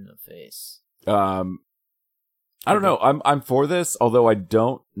punched you in the face. I don't know. I'm for this, although I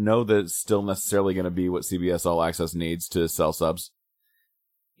don't know that it's still necessarily going to be what CBS All Access needs to sell subs.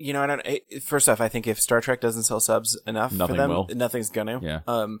 I don't. First off, I think if Star Trek doesn't sell subs enough Nothing for them, will. nothing's gonna. Yeah.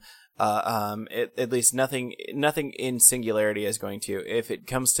 At least nothing in singularity is going to. If it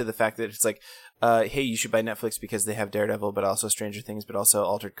comes to the fact that it's like, hey, you should buy Netflix because they have Daredevil, but also Stranger Things, but also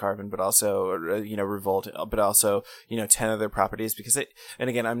Altered Carbon, but also, Revolt, but also, 10 other properties and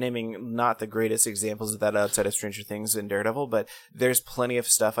again, I'm naming not the greatest examples of that outside of Stranger Things and Daredevil, but there's plenty of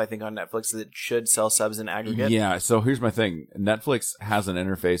stuff I think on Netflix that should sell subs in aggregate. Yeah. So here's my thing. Netflix has an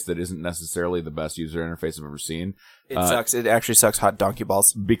interface that isn't necessarily the best user interface I've ever seen. It sucks. It actually sucks hot donkey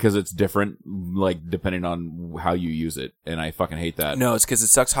balls. Because it's different, like, depending on how you use it. And I fucking hate that. No, it's because it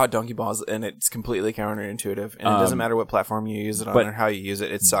sucks hot donkey balls, and it's completely counterintuitive. And it doesn't matter what platform you use it on or how you use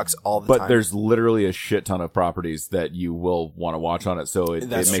it. It sucks all the time. But there's literally a shit ton of properties that you will want to watch on it, so it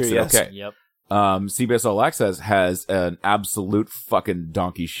makes it okay. Yep. CBS All Access has an absolute fucking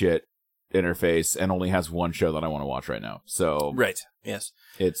donkey shit interface and only has one show that I want to watch right now. So right. Yes.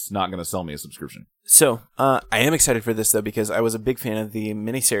 It's not going to sell me a subscription. So, I am excited for this, though, because I was a big fan of the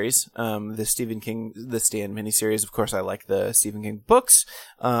miniseries, the Stephen King, The Stand miniseries. Of course, I like the Stephen King books,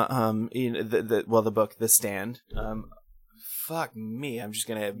 the book, The Stand. Fuck me, I'm just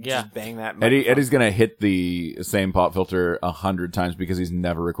going to just bang that microphone. Eddie's going to hit the same pop filter 100 times because he's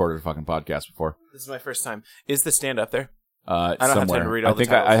never recorded a fucking podcast before. This is my first time. Is The Stand up there? I don't have time to read all the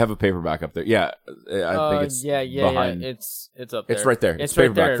titles. I have a paperback up there. Yeah, I think it's behind. It's up there. It's right there. It's right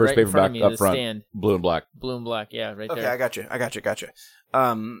paperback. there, First right in paperback front of me, up the front. Stand. Blue and black. Blue and black, yeah, right there. Okay, I got you.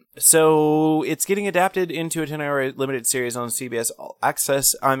 So it's getting adapted into a 10-hour limited series on CBS All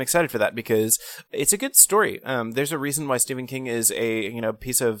Access. I'm excited for that because it's a good story. There's a reason why Stephen King is a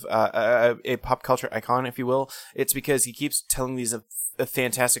piece of a pop culture icon, if you will. It's because he keeps telling these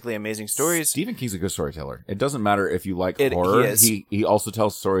fantastically amazing stories. Stephen King's a good storyteller. It doesn't matter if you like horror. He also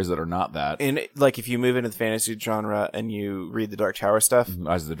tells stories that are not that. And like if you move into the fantasy genre and you read the Dark Tower stuff,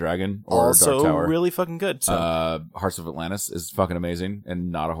 Eyes of the Dragon or also Dark Tower, really fucking good. So. Hearts of Atlantis is fucking amazing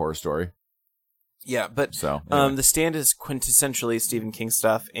and not a horror story. Yeah, but anyway. The Stand is quintessentially Stephen King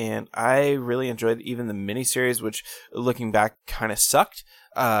stuff, and I really enjoyed even the miniseries, which looking back kind of sucked.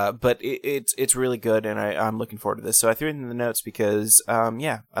 But it's really good, and I'm looking forward to this. So I threw it in the notes because, I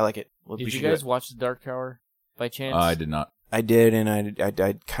like it. Did you guys watch The Dark Tower by chance? I did not. I did, and I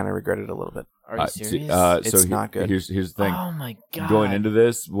kind of regretted it a little bit. Are you serious? It's not good. Here's the thing. Oh my god! Going into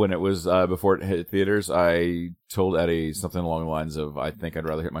this, when it was before it hit theaters, I told Eddie something along the lines of, "I think I'd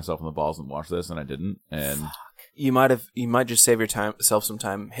rather hit myself in the balls than watch this," and I didn't. And you might just save yourself some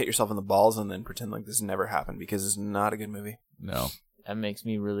time, hit yourself in the balls, and then pretend like this never happened because it's not a good movie. No. That makes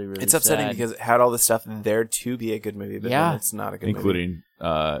me really, really It's upsetting sad. because it had all this stuff there to be a good movie, but then it's not a good movie. Including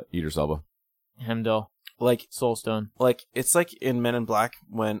Idris Elba. Hemdall. Like Soulstone. Like it's like in Men in Black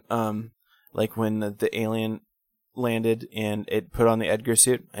when the alien landed and it put on the Edgar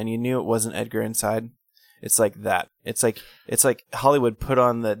suit and you knew it wasn't Edgar inside. It's like that. It's like Hollywood put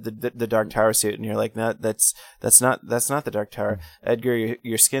on the Dark Tower suit and you're like, no, that's not the Dark Tower. Edgar,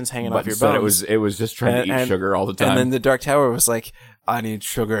 your skin's hanging off your bones. It was just trying to eat sugar all the time. And then the Dark Tower was like, I need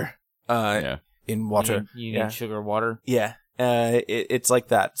sugar in water. You need sugar water? Yeah. It's like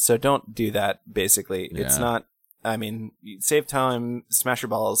that. So don't do that, basically. Yeah. It's not, save time, smash your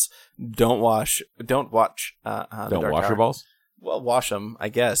balls. Don't watch. Don't wash your balls? Well, wash them, I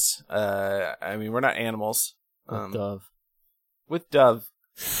guess. We're not animals. With Dove.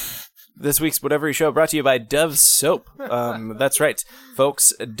 This week's Whatever Show brought to you by Dove Soap. That's right.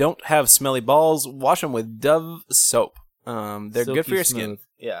 Folks, don't have smelly balls. Wash them with Dove Soap. They're good for your skin.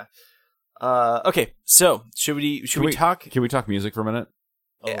 Yeah. Okay, so should we talk? Can we talk music for a minute?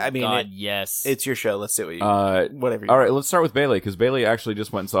 Yes. It's your show. Let's do it. Whatever. All right, let's start with Bailey because Bailey actually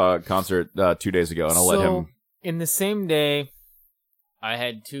just went and saw a concert 2 days ago, and I'll let him. In the same day, I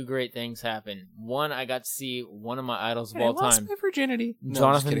had two great things happen. One, I got to see one of my idols of all time. I lost my virginity.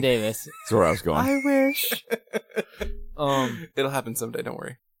 Jonathan Davis. That's where I was going. I wish. It'll happen someday. Don't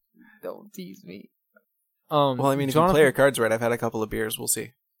worry. Don't tease me. If you play your cards right, I've had a couple of beers. We'll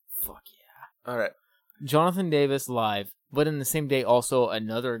see. Fuck yeah. All right. Jonathan Davis live, but in the same day also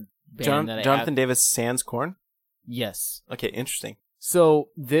another band Jonathan Davis sans Korn? Yes. Okay, interesting. So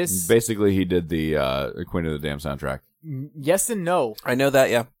this basically he did the Queen of the Damn soundtrack. Yes and no. I know that,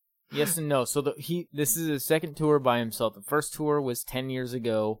 yeah. Yes and no. So this is his second tour by himself. The first tour was 10 years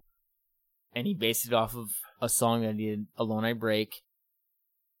ago, and he based it off of a song that he did, Alone I Break,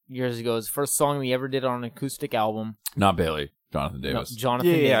 years ago. His first song he ever did on an acoustic album. Not Bailey. Jonathan Davis. No,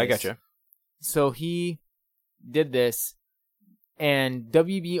 Jonathan Davis. Yeah, I gotcha. So he did this, and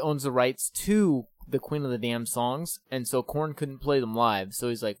WB owns the rights to the Queen of the Damn songs, and so Korn couldn't play them live. So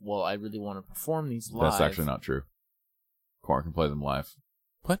he's like, well, I really want to perform these live. That's actually not true. Korn can play them live.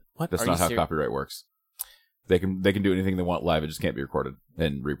 What? That's not how copyright works. They can do anything they want live. It just can't be recorded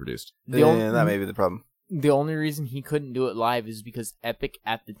and reproduced. That may be the problem. The only reason he couldn't do it live is because Epic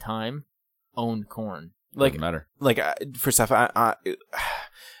at the time owned Korn. Doesn't matter. First off,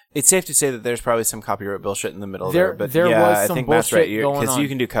 it's safe to say that there's probably some copyright bullshit in the middle There but was I some think Matt's right. bullshit going Because on. you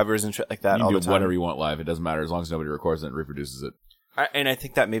can do covers and shit like that You all can the do time. whatever you want live. It doesn't matter as long as nobody records it and reproduces it. And I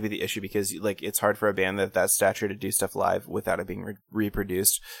think that may be the issue because it's hard for a band that stature to do stuff live without it being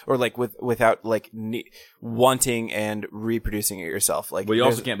reproduced or without wanting and reproducing it yourself. Well, you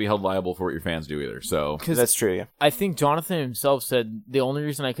also can't be held liable for what your fans do either. So that's true. Yeah. I think Jonathan himself said the only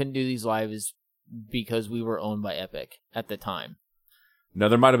reason I couldn't do these live is because we were owned by Epic at the time. Now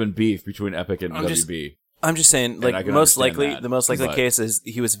there might have been beef between Epic and WB. I'm just saying, I can most understand likely, that, the most likely but- case is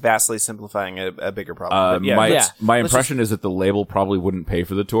he was vastly simplifying a bigger problem. But My let's impression is that the label probably wouldn't pay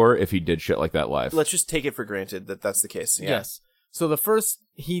for the tour if he did shit like that live. let's just take it for granted that that's the case. Yeah. Yes. So the first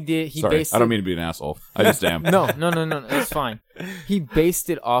he Sorry, based I don't it- mean to be an asshole. I just am. No, it's fine. He based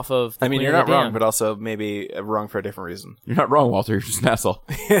it off of the I mean, Queen you're of not the wrong, Damned. but also maybe wrong for a different reason. You're not wrong, Walter. You're just an asshole.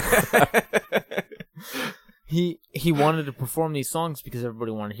 He wanted to perform these songs because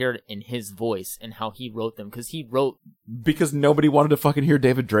everybody wanted to hear it in his voice and how he wrote them because he wrote Because nobody wanted to fucking hear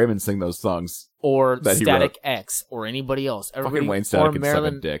David Draymond sing those songs. or That he Static wrote. X or anybody else. Everybody, Fucking Wayne Static or can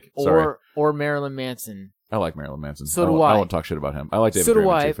Marilyn, suck a dick. Sorry. or Marilyn Manson. I like Marilyn Manson. So I do won't- I. I won't talk shit about him. I like David So do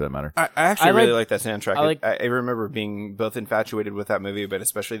Draymond I. too, for that matter. I actually I really like- like that soundtrack. I like- I remember being both infatuated with that movie, but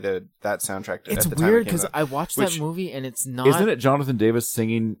especially that soundtrack. It's at the time weird it came because out. I watched Which- that movie and it's not. Isn't it Jonathan Davis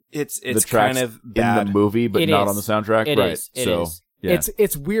singing It's the kind tracks of bad. in the movie, but It not is. on the soundtrack? It right. is. It so, is. yeah.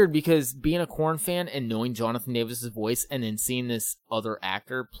 It's weird because being a Korn fan and knowing Jonathan Davis's voice and then seeing this other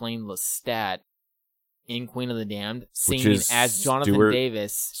actor playing Lestat in Queen of the Damned singing is as Jonathan Stuart-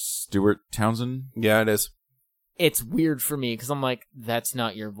 Davis, Stuart Townsend? Yeah, it is. it's weird for me because I'm like, that's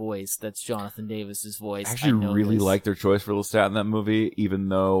not your voice. That's Jonathan Davis's voice. I actually know really this. liked their choice for Lestat in that movie, even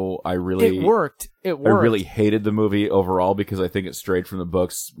though I really... It worked. It I worked. really hated the movie overall because I think it strayed from the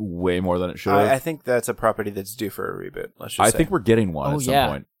books way more than it should have. I think that's a property that's due for a reboot. Let's just I say. think we're getting one Oh, at some yeah.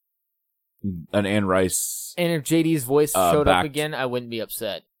 point. An Anne Rice. And if JD's voice showed back- up again, I wouldn't be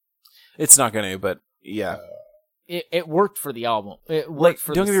upset. it's not going to, but yeah. It worked for the album. It worked Like,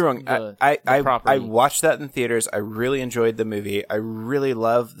 for don't the, get me wrong. the I property. watched that in theaters. I really enjoyed the movie. I really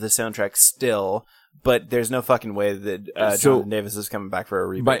love the soundtrack still, but there's no fucking way that So- Jonathan Davis is coming back for a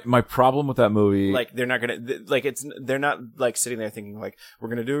reboot. My problem with that movie... Like they're not gonna they're not like sitting there thinking like we're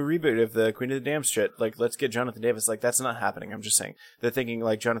gonna do a reboot of the Queen of the Damned shit. Like let's get Jonathan Davis. Like that's not happening. I'm just saying they're thinking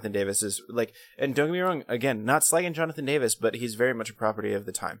like Jonathan Davis is like. And don't get me wrong. Again, not slagging Jonathan Davis, but he's very much a property of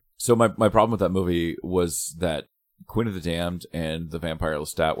the time. So my problem with that movie was that Queen of the Damned and The Vampire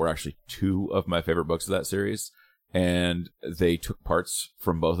Lestat were actually two of my favorite books of that series. And they took parts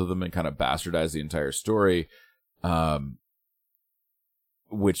from both of them and kind of bastardized the entire story,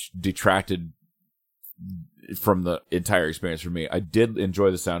 which detracted from the entire experience for me. I did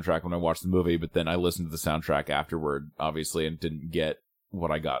enjoy the soundtrack when I watched the movie, but then I listened to the soundtrack afterward, obviously, and didn't get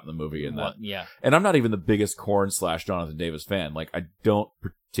what I got in the movie. And that, Yeah. and I'm not even the biggest Korn / Jonathan Davis fan. Like, I don't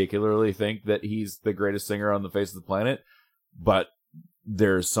particularly think that he's the greatest singer on the face of the planet, but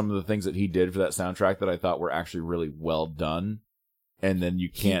there's some of the things that he did for that soundtrack that I thought were actually really well done. And then you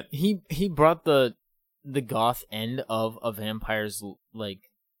can't. He brought the goth end of a vampire's like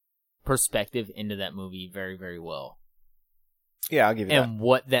perspective into that movie very, very well. Yeah, I'll give you And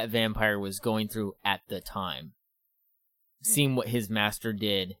what that vampire was going through at the time. Seeing what his master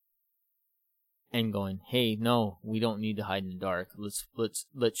did and going, "Hey, no, we don't need to hide in the dark. Let's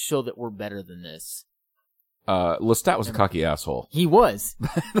show that we're better than this." Lestat was a cocky asshole. He was.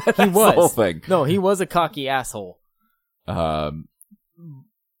 That's He was. the whole thing. No, he was a cocky asshole.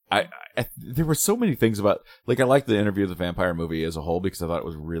 I there were so many things about, like, I liked the interview of the vampire movie as a whole because I thought it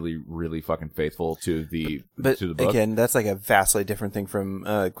was really, really fucking faithful to the But to the book. again, that's like a vastly different thing from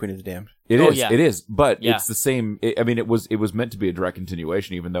Queen of the Damned. It Oh, is, yeah. it is, but Yeah. it's the same. I mean, it was meant to be a direct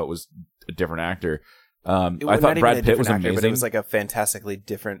continuation, even though it was a different actor. I thought Brad Pitt was amazing. but it was like a fantastically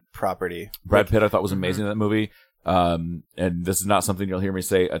different property. Brad Pitt, I thought, was amazing in that movie. And this is not something you'll hear me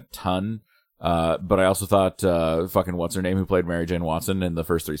say a ton. But I also thought fucking what's her name who played Mary Jane Watson in the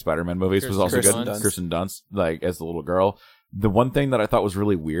first 3 Spider-Man movies was also Kirsten good. Dunst. Kirsten Dunst, like, as the little girl. The one thing that I thought was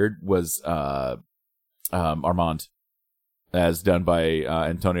really weird was Armand, as done by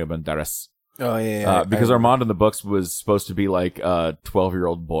Antonio Banderas. Oh yeah, Because Armand in the books was supposed to be like a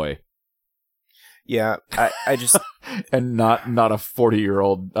 12-year-old boy. Yeah, I just And not a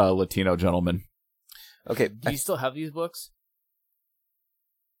 40-year-old Latino gentleman. okay. Do you still have these books?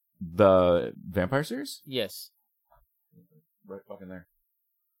 The Vampire series? Yes, Right fucking there.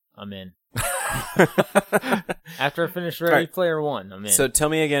 I'm in. After I finish Ready Right. Player One, I'm in. So tell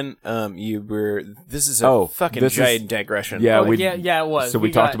me again. This is a fucking this is- giant digression. Yeah, yeah, it was. So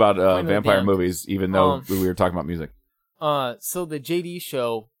we got talked about Planet of the vampire Damned. movies, even though we were talking about music. So the JD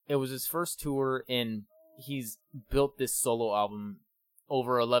show, it was his first tour, and he's built this solo album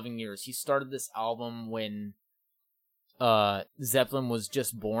over 11 years. He started this album when Zeppelin was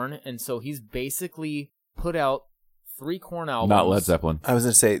just born, and so he's basically put out 3 Korn albums. Not Led Zeppelin. I was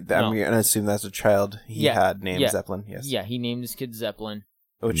gonna say that I'm gonna assume that's a child he had named Zeppelin. Yes. Yeah, he named his kid Zeppelin.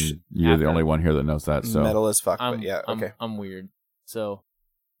 Which You're the after- only one here that knows that. So metal as fuck. But yeah. I'm, Okay. I'm weird. So,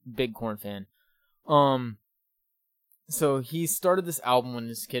 big Korn fan. So he started this album when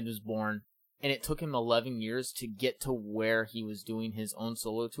his kid was born, and it took him 11 years to get to where he was doing his own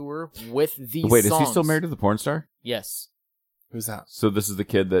solo tour with these wait, songs. is he still married to the porn star? Yes. Who's that? So this is the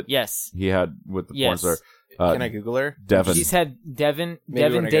kid that Yes. he had with the porn Yes. star. Can I Google her? Devin. He's had Devin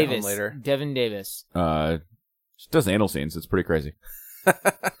Maybe when I get home Davis. later. Devin Davis. She does anal scenes. It's pretty crazy.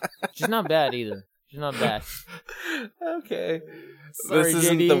 She's not bad either. She's not bad. Okay. Sorry, this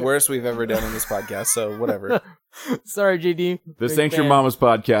isn't JD. the worst we've ever done on this podcast, so whatever. Sorry, JD. This Big ain't your fan. mama's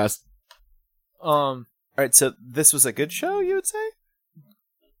podcast. All right, so this was a good show, you would say?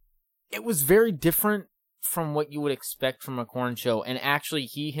 It was very different from what you would expect from a Korn show, and actually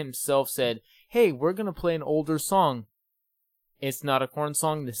he himself said, hey, we're gonna play an older song. It's not a Korn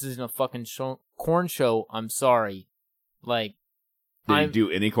song. This isn't a fucking Korn show. I'm sorry. Like, Did he do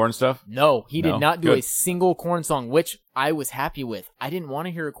any corn stuff? no, he No? did not do Good. a single Korn song, which I was happy with. I didn't want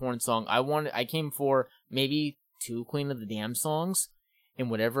to hear a Korn song. I came for maybe 2 Queen of the Damned songs and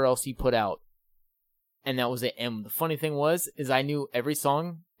whatever else he put out. And that was it. And the funny thing is I knew every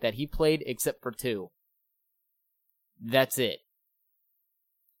song that he played except for 2. That's it.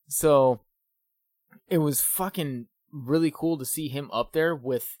 So it was fucking really cool to see him up there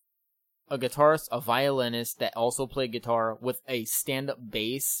with a guitarist, a violinist that also played guitar, with a stand-up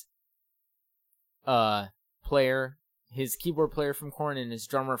bass player, his keyboard player from Korn, and his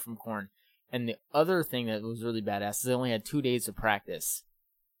drummer from Korn. And the other thing that was really badass is they only had 2 days of practice,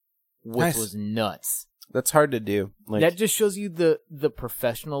 which Nice. was nuts. That's hard to do. Like, That just shows you the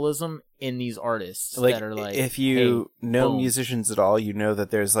professionalism in these artists that are like, if you hey, know boom. musicians at all, you know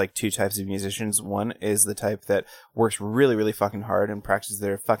that there's like 2 types of musicians. One is the type that works really, really fucking hard and practices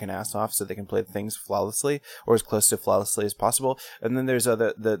their fucking ass off so they can play things flawlessly or as close to flawlessly as possible. And then there's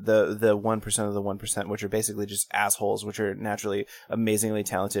the 1% of the 1%, which are basically just assholes, which are naturally amazingly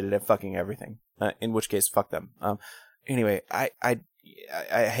talented at fucking everything. In which case, fuck them. Anyway, I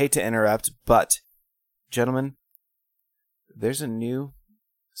hate to interrupt, but gentlemen, there's a new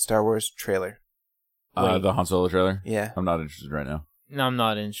Star Wars trailer. The Han Solo trailer? Yeah. I'm not interested right now. No, I'm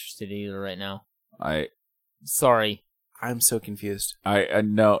not interested either right now. I Sorry. I'm so confused.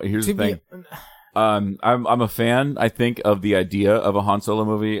 no, here's the To thing. be- I'm a fan, I think, of the idea of a Han Solo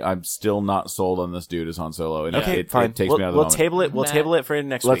movie. I'm still not sold on this dude as Han Solo. And Okay, it fine. takes we'll, me out of the we'll moment. table it. We'll Matt- table it for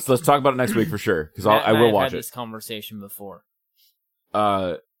next week. Let's talk about it next week for sure, because Matt I and will have watch had it. this conversation before.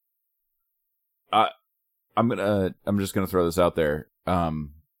 I'm just gonna throw this out there.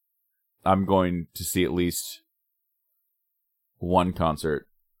 I'm going to see at least 1 concert,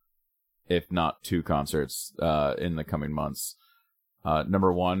 if not 2 concerts, in the coming months.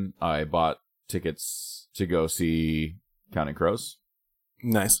 Number 1, I bought tickets to go see Counting Crows.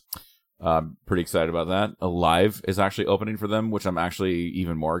 Nice. Pretty excited about that. Alive is actually opening for them, which I'm actually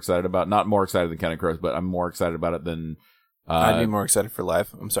even more excited about. Not more excited than Counting Crows, but I'm more excited about it than. I'd be more excited for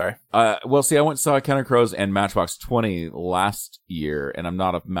live. I'm sorry. Well, see, I went and saw Counting Crows and Matchbox 20 last year, and I'm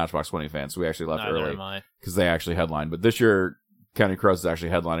not a Matchbox 20 fan, so we actually left Neither early am I. because they actually headlined. But this year, Counting Crows is actually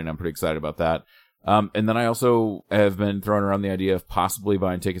headlining. I'm pretty excited about that. And then I also have been throwing around the idea of possibly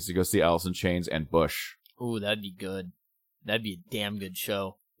buying tickets to go see Alice in Chains and Bush. Ooh, that'd be good. That'd be a damn good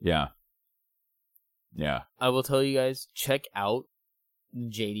show. Yeah. Yeah. I will tell you guys, check out the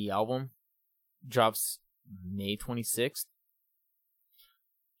JD album. Drops May 26th.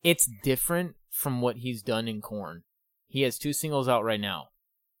 It's different from what he's done in Korn. He has 2 singles out right now,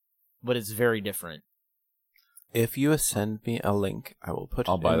 but it's very different. If you send me a link, I will put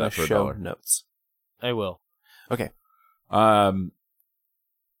I'll it buy in that the for show $1. notes. I will. Okay.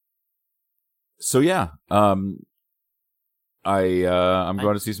 So yeah. I'm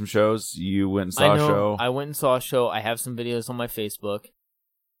going to see some shows. You went and saw I know, a show. I went and saw a show. I have some videos on my Facebook.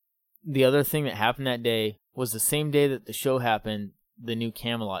 The other thing that happened that day was the same day that the show happened, the new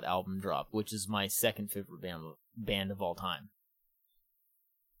Camelot album dropped, which is my second favorite band of all time.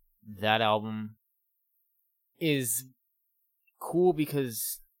 That album is cool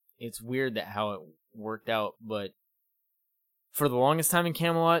because it's weird that how it worked out, but For the longest time in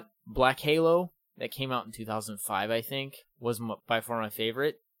Camelot, Black Halo, that came out in 2005, I think, was by far my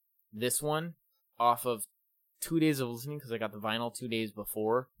favorite. This one, off of 2 days of listening, because I got the vinyl 2 days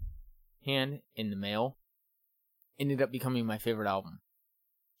beforehand in the mail, ended up becoming my favorite album.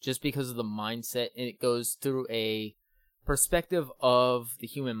 Just because of the mindset, and it goes through a perspective of the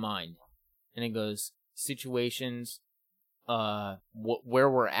human mind. And it goes situations, where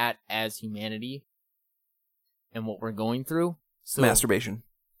we're at as humanity, and what we're going through. So Masturbation.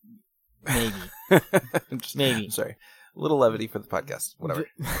 Maybe. Maybe. Sorry. A little levity for the podcast. Whatever.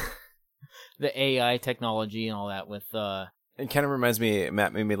 The AI technology and all that with... It kind of reminds me,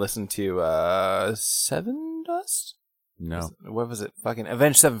 Matt made me listen to Seven Dust? No. What was it? Fucking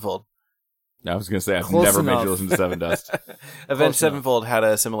Avenged Sevenfold. I was going to say, I've Close never enough. made you listen to Seven Dust. Avenged Sevenfold had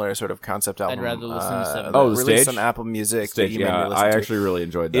a similar sort of concept album. I'd rather listen to Seven Oh, the released stage? on Apple Music. that Stage, you made me yeah, listen I to. actually really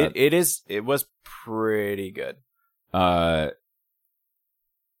enjoyed that. It was pretty good.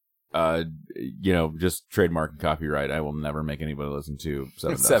 Just trademark and copyright. I will never make anybody listen to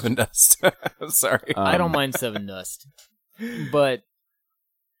Seven Dust. Seven Dust. Sorry. I don't mind Seven Dust. But...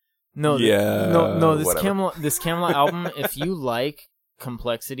 No, Yeah, This whatever. Camelot album, if you like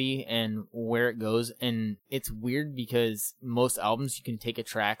complexity and where it goes, and it's weird because most albums you can take a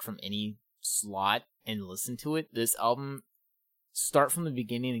track from any slot and listen to it. This album, start from the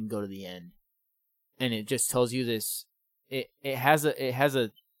beginning and go to the end, and it just tells you this. It has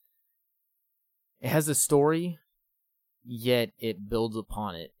a story, yet it builds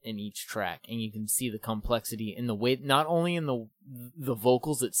upon it in each track, and you can see the complexity in the way, not only in the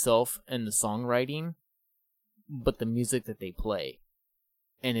vocals itself and the songwriting, but the music that they play,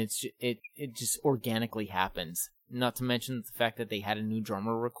 and it just organically happens. Not to mention the fact that they had a new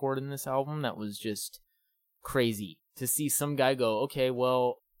drummer record in this album that was just crazy to see. Some guy go, okay,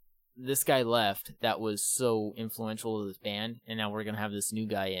 well, this guy left that was so influential to this band, and now we're gonna have this new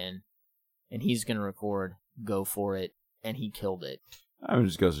guy in, and he's gonna record. Go for it. And he killed it. I mean, it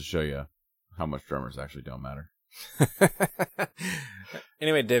just goes to show you how much drummers actually don't matter.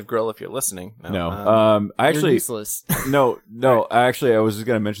 Anyway, Dave Grohl, if you're listening. No. I You're actually... useless. No. Actually, I was just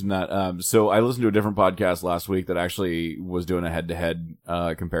going to mention that. So I listened to a different podcast last week that actually was doing a head-to-head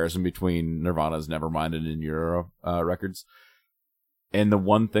comparison between Nirvana's Nevermind and In Utero records. And the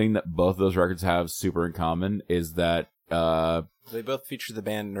one thing that both of those records have super in common is that... They both feature the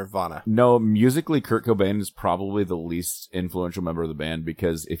band Nirvana. No, musically, Kurt Cobain is probably the least influential member of the band,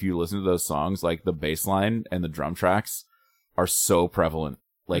 because if you listen to those songs, like the bass line and the drum tracks are so prevalent.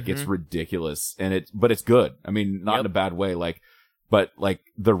 Like, it's ridiculous. But it's good. I mean, not in a bad way. But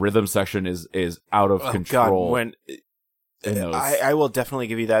the rhythm section is out of control. God, I will definitely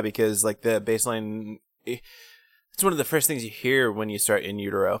give you that, because like the bass line, it's one of the first things you hear when you start In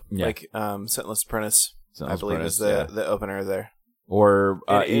Utero. Yeah. Like Sentineless Apprentice, I believe, Apprentice, is the opener there. Or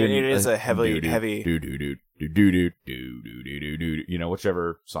it is a heavy. You know,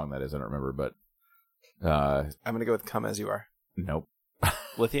 whichever song that is, I don't remember, but I'm gonna go with "Come As You Are." Nope.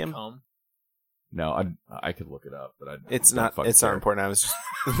 Lithium. No, I could look it up, but it's don't not. fucking It's care. not important. I was just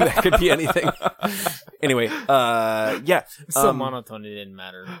that could be anything. Anyway, yeah. So monotone, it didn't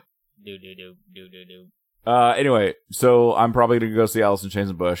matter. Do. Anyway, so I'm probably going to go see Alice in Chains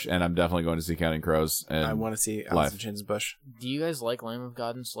and Bush, and I'm definitely going to see Counting Crows. And I want to see Live. Alice in Chains and Bush. Do you guys like Lamb of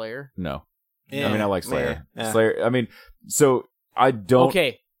God and Slayer? No. Yeah. I mean, I like Slayer. Yeah. Slayer. I mean, so I don't.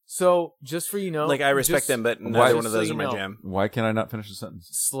 Okay, so just for you know, Like, I respect them, but neither one of those are my jam. Why can I not finish the sentence,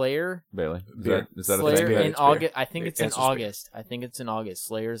 Slayer. Bailey? Beer. Is that a Slayer thing? beer. in It's beer. August. I think it's in Answer's beer. August. I think it's in August.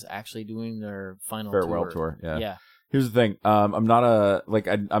 Slayer's actually doing their final Farewell tour. Yeah. Yeah. Here's the thing. I'm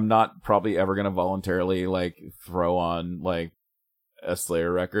not probably ever gonna voluntarily throw on a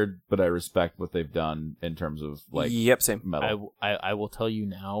Slayer record, but I respect what they've done in terms of Yep, same. metal. I will tell you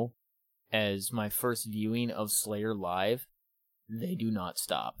now, as my first viewing of Slayer live, they do not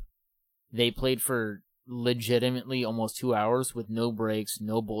stop. They played for legitimately almost 2 hours with no breaks,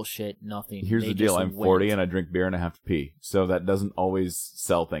 no bullshit, nothing. Here's They the deal. just I'm 40 went. and I drink beer and I have to pee, so that doesn't always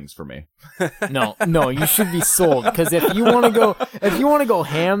sell things for me. No, you should be sold, because if you want to go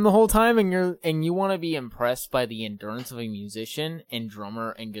ham the whole time, and you want to be impressed by the endurance of a musician and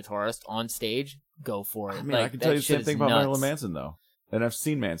drummer and guitarist on stage, go for it. I mean, I can tell you the same thing about Marilyn Manson, though. And I've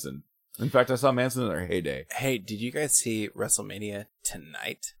seen Manson. In fact, I saw Manson in their heyday. Hey, did you guys see WrestleMania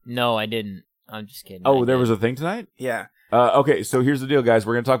tonight? No, I didn't. I'm just kidding. Oh, there was a thing tonight? Yeah. Okay, so here's the deal, guys.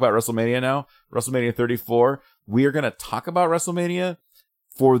 We're going to talk about WrestleMania now. WrestleMania 34. We are going to talk about WrestleMania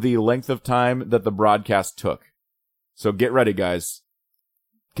for the length of time that the broadcast took. So get ready, guys.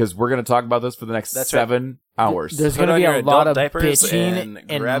 Because we're going to talk about this for the next That's 7 hours. There's Put going to on be your a lot adult of diapers bitching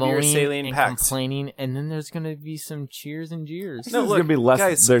and grab your moaning saline and packs. complaining, and then there's going to be some cheers and jeers. No, There's look, gonna be less.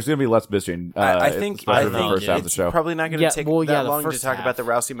 guys, There's gonna be less bitching. I think especially in the the first half of the it's show. probably not going to take that the long to first talk half. about the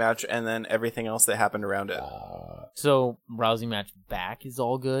Rousey match and then everything else that happened around it. So Rousey match back is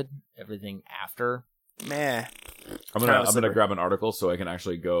all good. Everything after. Meh. I'm gonna grab an article so I can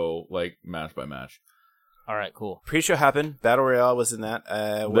actually go like match by match. All right, cool. Pre-show happened. Battle Royale was in that.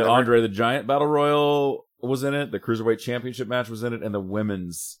 The Whatever. Andre the Giant Battle Royal was in it. The Cruiserweight Championship match was in it, and the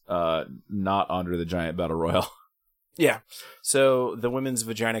women's not Andre the Giant Battle Royal. Yeah. So the Women's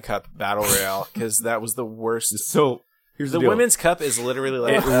Vagina Cup Battle Royale, because that was the worst. So here's The the deal. Women's Cup is literally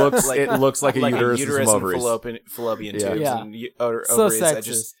like It looks like a uterus and some and ovaries. fallopian Yeah. tubes Yeah. and So ovaries.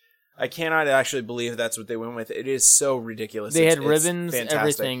 sexist. I cannot actually believe that's what they went with. It is so ridiculous. They It's- had it's ribbons, fantastic.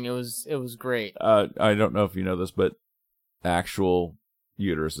 everything. It was great. I don't know if you know this, but actual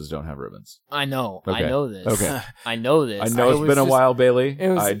uteruses don't have ribbons. I know. I Okay. know this. Okay. I know this. I know it's was been a just- while, Bailey. it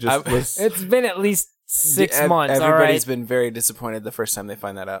was- I just was. It's been at least 6 months. All Everybody's right. been very disappointed the first time they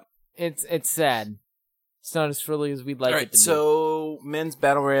find that out. It's sad. It's not as frilly as we'd like All it right, to be. so men's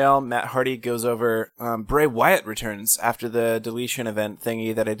battle royale. Matt Hardy goes over. Bray Wyatt returns after the deletion event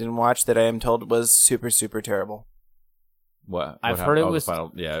thingy that I didn't watch. That I am told was super super terrible. What I've happened? heard it Oh, the was-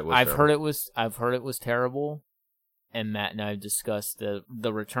 final. Yeah, it was. I've terrible. heard it was terrible, and Matt and I have discussed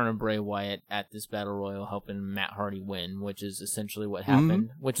the return of Bray Wyatt at this battle royal, helping Matt Hardy win, which is essentially what happened.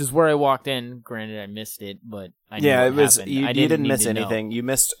 Which is where I walked in. Granted, I missed it, but I knew Yeah, what it was. happened. You I didn't need miss to know. anything. You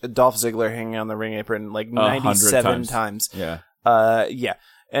missed Dolph Ziggler hanging on the ring apron like 100 97 times. Yeah. Yeah.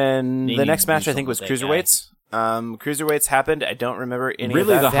 And They the need next to do match I think was something with that cruiserweights. Cruiserweights happened. I don't remember any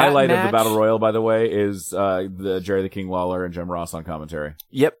Really, of the that. highlight of the match- battle royal, by the way, is the Jerry the King Lawler and Jim Ross on commentary.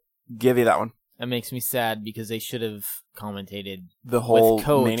 Yep, give you that one. That makes me sad because they should have commentated The whole with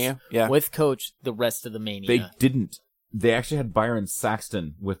Coach, Mania. Yeah. with Coach the rest of the Mania. They didn't. They actually had Byron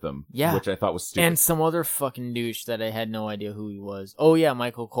Saxton with them, Yeah. which I thought was stupid. and some other fucking douche that I had no idea who he was. Oh yeah,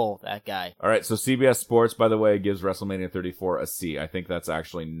 Michael Cole, that guy. All right, so CBS Sports, by the way, gives WrestleMania 34 a C. I think that's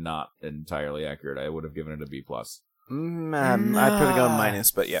actually not entirely accurate. I would have given it a B+. I'd probably go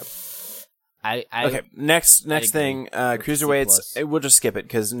minus, but yeah. I Okay, next agree. thing, With C+. cruiserweights. We'll just skip it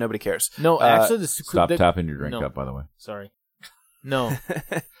because nobody cares. No, actually, the Stop the, tapping your drink no. cup, by the way. Sorry, no.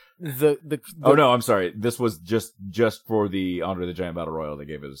 the Oh no, I'm sorry. This was just for the Andre the Giant Battle Royal. They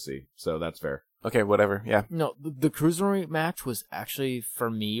gave it a C, so that's fair. Okay, whatever. Yeah. No, the cruiserweight match was actually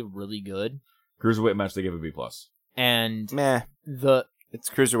for me really good, Cruiserweight match, they gave a B+. and Meh. the It's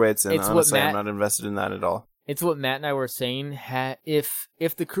cruiserweights, and It's what honestly, I'm Matt- not invested in that at all. it's what Matt and I were saying. If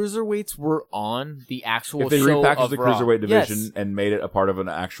the cruiserweights were on the actual If they show repackaged of the Raw, Cruiserweight division yes, and made it a part of an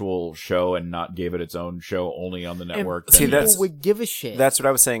actual show and not gave it its own show only on the network, and See, then people that's- would give a shit. That's what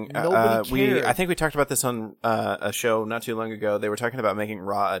I was saying. Nobody cared. I think we talked about this on a show not too long ago. They were talking about making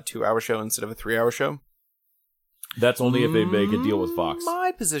Raw a 2-hour show instead of a 3-hour show. that's only if they make a deal with Fox.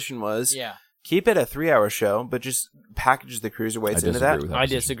 My position was yeah. keep it a 3-hour show, but just package the cruiserweights into disagree that. with that I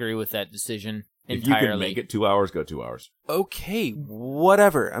decision. disagree with that decision If you entirely. can make it 2 hours, go 2 hours. Okay,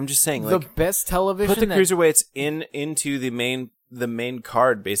 whatever. I'm just saying, the like, best television put the that- cruiserweights into the main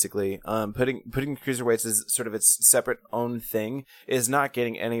card, basically. Putting cruiserweights as sort of its separate own thing is not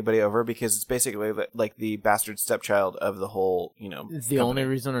getting anybody over because it's basically like the bastard stepchild of the whole, The company. only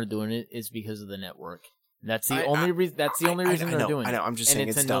reason they're doing it is because of the network. That's the only reason. That's the only reason I they're know, doing it. I know. I'm just and saying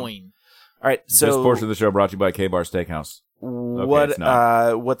it's it's dumb. annoying. All right, so this portion of the show brought to you by K-Bar Steakhouse. what it's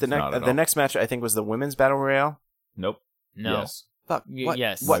not. what the It's not next at the all. next match I think was the women's battle royale. Nope. No, Yes. Fuck. Y- What?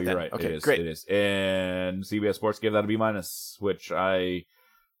 yes. What No, then? you're right. Okay, it is. great. It is. And CBS Sports gave that a B-, which I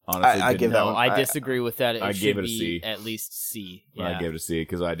honestly I didn't- give that no, one. I disagree with that. It I should gave it a be C. at least C. I Yeah. gave it a C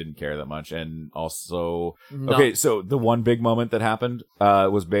because I didn't care that much. And also, No. okay, so the one big moment that happened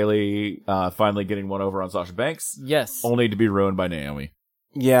was Bayley finally getting one over on Sasha Banks, Yes. only to be ruined by Naomi.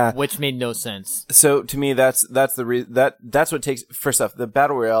 Yeah. Which made no sense. So to me, that's the that's what takes. First off, the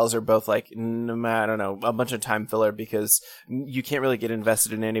battle royales are both like I don't know, a bunch of time filler because you can't really get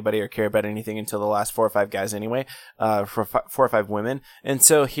invested in anybody or care about anything until the last 4 or 5 guys anyway. For 4 or 5 women, and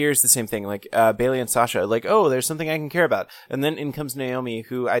so here's the same thing. Like Bayley and Sasha, like there's something I can care about, and then in comes Naomi,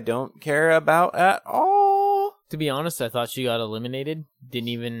 who I don't care about at all. To be honest, I thought she got eliminated. Didn't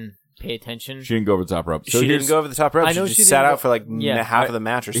even pay attention. She didn't go over the top rope. So she here's- didn't go over the top rope. I know she she just sat didn't out go- for like Yeah. half of the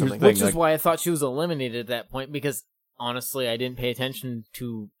match or Here's the something. thing, Which like- is why I thought she was eliminated at that point because honestly, I didn't pay attention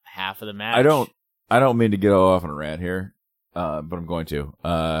to half of the match. I don't mean to get off on a rant here, but I'm going to.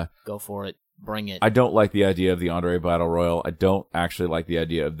 Go for it. Bring it. I don't like the idea of the Andre Battle Royal. I don't actually like the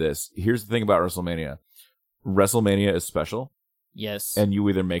idea of this. Here's the thing about WrestleMania. WrestleMania is special, yes. and you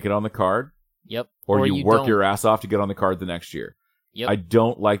either make it on the card Yep. Or you work don't. your ass off to get on the card the next year. Yep. I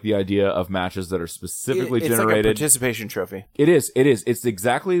don't like the idea of matches that are specifically It's generated. like a participation trophy. It is. It's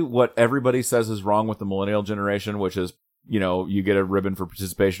exactly what everybody says is wrong with the millennial generation, which is, you get a ribbon for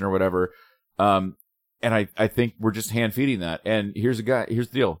participation or whatever. And I think we're just hand feeding that. And here's the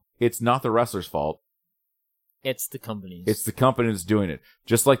deal. It's not the wrestler's fault. It's the companies. It's the company that's doing it.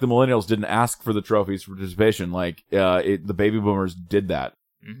 Just like the millennials didn't ask for the trophies for participation. Like, the baby boomers did that.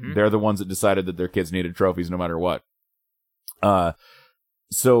 Mm-hmm. They're the ones that decided that their kids needed trophies no matter what.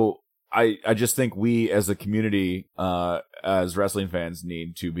 So I just think we as a community, as wrestling fans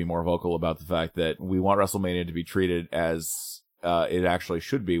need to be more vocal about the fact that we want WrestleMania to be treated as, it actually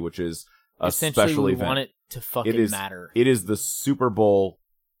should be, which is a Essentially, special we event. want it to fucking matter. It is the Super Bowl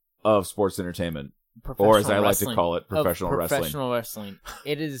of sports entertainment, or as I like to call it, professional wrestling.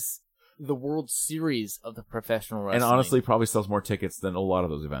 It is the World Series of the professional wrestling. And honestly, probably sells more tickets than a lot of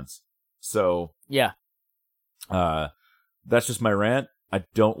those events. So, yeah. That's just my rant. I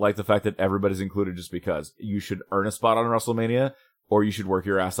don't like the fact that everybody's included just because. You should earn a spot on WrestleMania, or you should work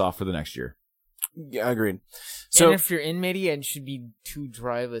your ass off for the next year. Yeah, agreed. So and if you're in media, it should be to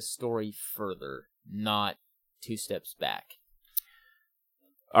drive a story further, not 2 steps back.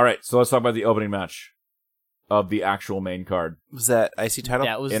 All right, so let's talk about the opening match of the actual main card. was that IC title?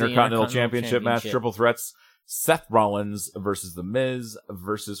 That was Intercontinental the Championship match, triple threats. Seth Rollins versus The Miz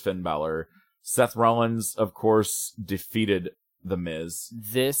versus Finn Balor. Seth Rollins, of course, defeated The Miz.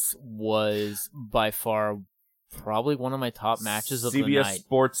 This was by far probably one of my top matches of the CBS night.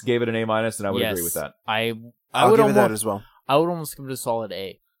 Sports gave it an A-, and I would agree with that. I'll would give it almost, that as well. I would almost give it a solid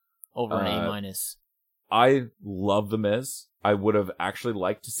A over an A-. I love The Miz. I would have actually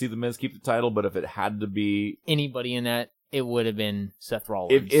liked to see The Miz keep the title, but if it had to be Anybody in that, it would have been Seth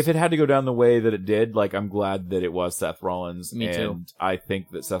Rollins. If it had to go down the way that it did, like, I'm glad that it was Seth Rollins. Me too. And I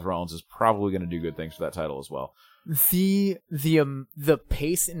think that Seth Rollins is probably going to do good things for that title as well. The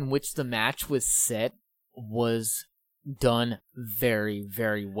pace in which the match was set was done very,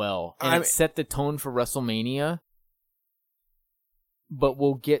 very well. And it set the tone for WrestleMania. But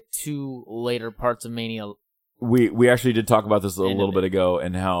we'll get to later parts of Mania. We actually did talk about this a little bit ago,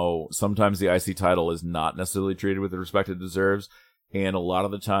 and how sometimes the IC title is not necessarily treated with the respect it deserves. And a lot of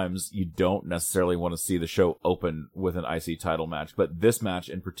the times you don't necessarily want to see the show open with an IC title match. But this match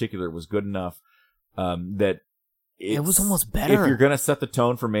in particular was good enough that it was almost better. If you're going to set the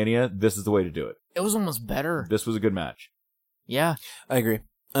tone for Mania, this is the way to do it. It was almost better. This was a good match. Yeah. I agree.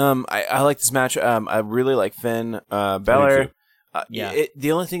 I like this match. I really like Finn Balor. Yeah.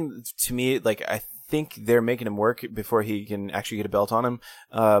 The only thing to me, like, I think they're making him work before he can actually get a belt on him.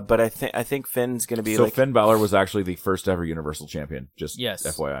 But I think Finn's going to be so Finn Balor was actually the first ever Universal Champion. Just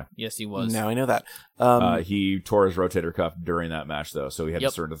FYI. Yes, he was. Now I know that. He tore his rotator cuff during that match, though, so he had to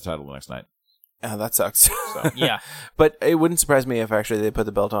surrender the title the next night. Oh, that sucks. So. Yeah. But it wouldn't surprise me if actually they put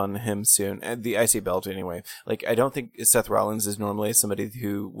the belt on him soon. The IC belt, anyway. Like, I don't think Seth Rollins is normally somebody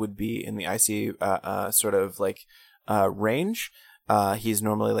who would be in the IC sort of, like, range. He's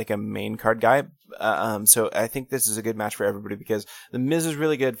normally like a main card guy. So I think this is a good match for everybody because The Miz is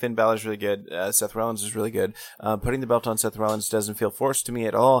really good. Finn Balor is really good. Seth Rollins is really good. Putting the belt on Seth Rollins doesn't feel forced to me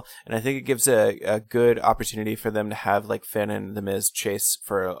at all. And I think it gives a good opportunity for them to have like Finn and The Miz chase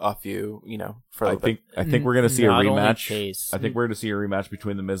for a few, for a little bit. I think we're going to see a rematch. Chase. I think we're going to see a rematch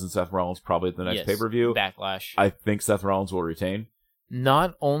between The Miz and Seth Rollins probably at the next pay-per-view. Backlash. I think Seth Rollins will retain.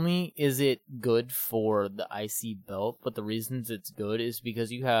 Not only is it good for the IC belt, but the reasons it's good is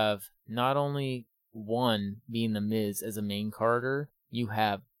because you have not only one being The Miz as a main carder, you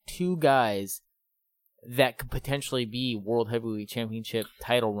have 2 guys that could potentially be World Heavyweight Championship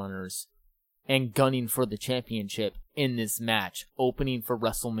title runners and gunning for the championship in this match, opening for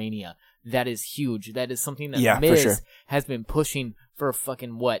WrestleMania. That is huge. That is something that Miz has been pushing for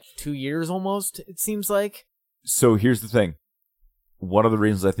fucking, 2 years almost, it seems like? So here's the thing. One of the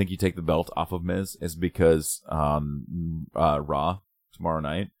reasons I think you take the belt off of Miz is because Raw tomorrow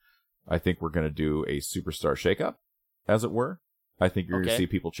night, I think we're going to do a superstar shakeup, as it were. I think you're going to see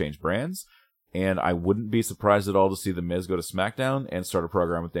people change brands, and I wouldn't be surprised at all to see the Miz go to SmackDown and start a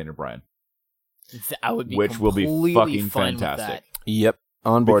program with Daniel Bryan. I would be which will be fucking fantastic. Yep,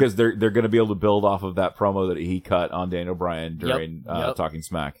 on board. Because they're going to be able to build off of that promo that he cut on Daniel Bryan during Talking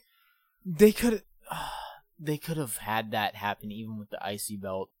Smack. They could have had that happen even with the IC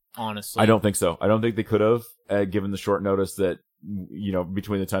belt, honestly. I don't think so. I don't think they could have, given the short notice that,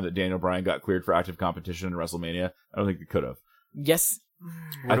 between the time that Daniel Bryan got cleared for active competition in WrestleMania. I don't think they could have. Yes.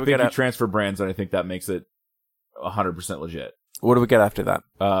 I think you transfer brands, and I think that makes it 100% legit. What do we get after that?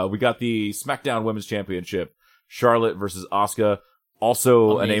 We got the SmackDown Women's Championship, Charlotte versus Asuka.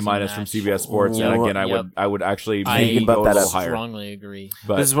 Also an Amazing A- from match. CBS Sports, Yeah, and again, yep. I would actually I maybe bump go a that little up. higher. Strongly agree.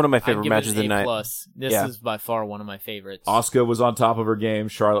 But This is one of my I'd favorite give matches it of an the night. A+. This Yeah. is by far one of my favorites. Asuka was on top of her game.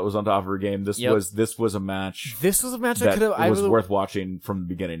 Charlotte was on top of her game. This Yep. was a match This was a match that I could have. was worth watching from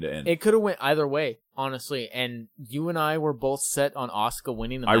beginning to end. It could have went either way, honestly. And you and I were both set on Asuka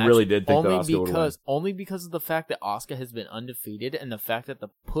winning the I match. really did think that only Asuka would because only because of the fact that Asuka has been undefeated and the fact that the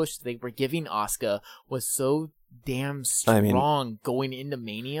push they were giving Asuka was so damn strong going into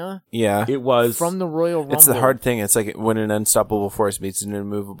Mania Yeah. It was from the Royal Rumble. It's the hard thing. It's like when an unstoppable force meets an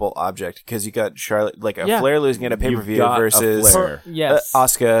immovable object, because you got Charlotte, like a Yeah. Flair losing at a pay-per-view got a versus Flair. Yes.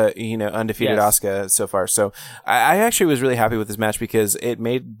 Asuka, undefeated Yes. Asuka so far. So I actually was really happy with this match because it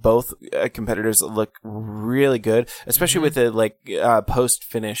made both competitors look really good, especially with the post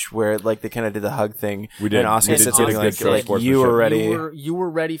finish where like they kind of did the hug thing. We did. And Asuka We did said see something the like, good show like sportsmanship. you were ready. You were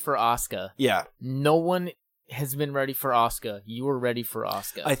ready for Asuka. Yeah. No one has been ready for Asuka. You were ready for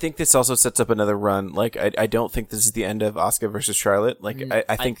Asuka. I think this also sets up another run. Like I don't think this is the end of Asuka versus Charlotte. Like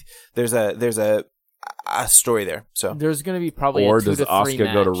I think there's a story there. So There's going to be probably or a 2 does to 3 Asuka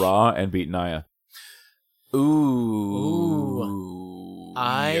match. go to Raw and beat Nia? Ooh.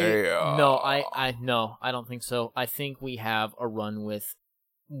 Yeah. No, I don't think so. I think we have a run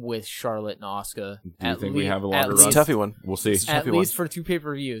with Charlotte and Asuka. Do you think we have a longer It's a run? toughy one. We'll see. It's a At toughy least for 2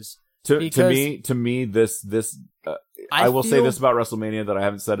 pay-per-views. To because me, this I will say feel- this about WrestleMania that I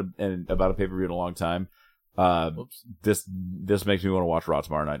haven't said about a pay per view in a long time. Oops. This makes me want to watch Raw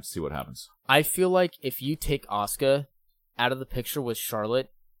tomorrow night to see what happens. I feel like if you take Asuka out of the picture with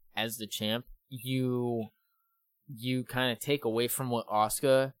Charlotte as the champ, you kind of take away from what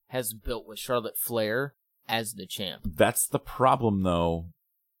Asuka has built with Charlotte Flair as the champ. That's the problem, though,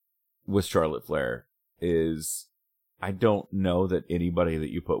 with Charlotte Flair is I don't know that anybody that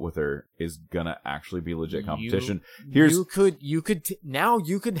you put with her is gonna actually be legit competition. You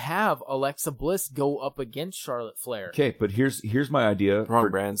could have Alexa Bliss go up against Charlotte Flair. Okay, but here's my idea. Wrong for-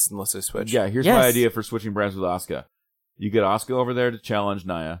 brands unless they switch. Yeah, here's Yes. my idea for switching brands with Asuka. You get Asuka over there to challenge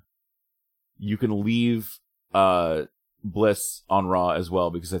Nia. You can leave Bliss on Raw as well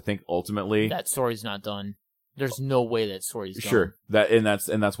because I think ultimately That story's not done. There's no way that story's done. sure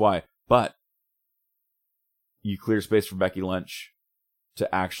that's why. But you clear space for Becky Lynch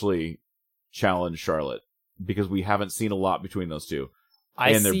to actually challenge Charlotte because we haven't seen a lot between those two.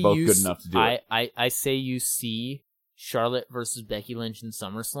 And they're both good enough to do it. I say you see Charlotte versus Becky Lynch in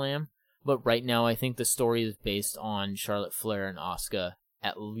SummerSlam, but right now I think the story is based on Charlotte Flair and Asuka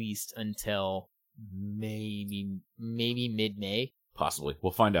at least until maybe mid-May, Possibly.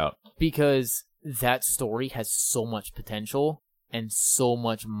 We'll find out. because that story has so much potential and so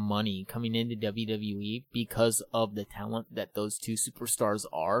much money coming into WWE because of the talent that those two superstars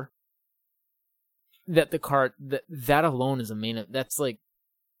are. That that alone is a main. That's like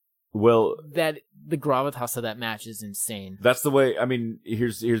Well, that. The gravitas of that match is insane. that's the way. I mean,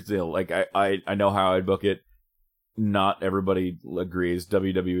 here's the deal. Like, I know how I'd book it. Not everybody agrees.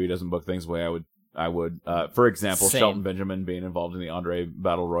 WWE doesn't book things the way I would. For example, Same. Shelton Benjamin being involved in the Andre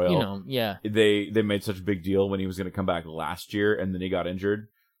Battle Royal. Yeah. They made such a big deal when he was going to come back last year, and then he got injured.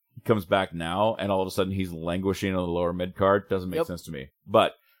 He comes back now, and all of a sudden he's languishing on the lower mid card. Doesn't make Yep. sense to me.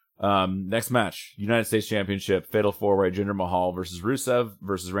 But next match, United States Championship, Fatal 4-Way, Jinder Mahal versus Rusev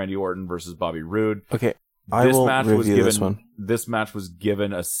versus Randy Orton versus Bobby Roode. Okay. I will review this one. This match was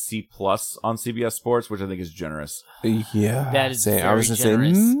given a C+ on CBS Sports, which I think is generous. Yeah. That is I was very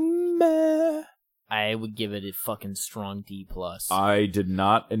gonna generous. say meh. I would give it a fucking strong D+. I did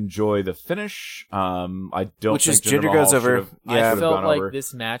not enjoy the finish. I don't Which think is Jinder Mahal goes over. should've- Yeah. I should've felt gone like over.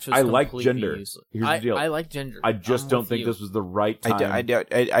 this match was I like completely Jinder. useless. Here's the deal. I like Jinder. I just I'm don't with think you. this was the right time.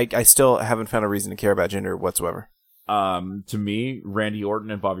 I still haven't found a reason to care about Jinder whatsoever. To me, Randy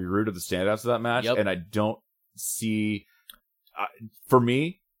Orton and Bobby Roode are the standouts of that match, Yep. and I don't see. For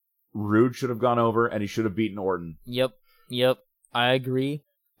me, Roode should have gone over, and he should have beaten Orton. Yep. I agree.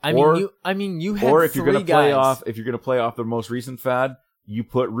 Or- You had Or if you're three gonna play guys. off the most recent fad, you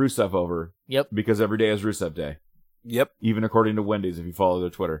put Rusev over Yep. because every day is Rusev Day, Yep. even according to Wendy's if you follow their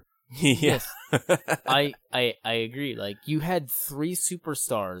Twitter. Yes. I agree. Like, you had 3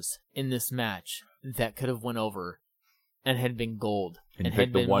 superstars in this match that could have went over and had been gold And and you had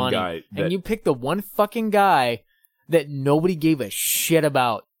picked the been one money. guy that- And you picked the one fucking guy that nobody gave a shit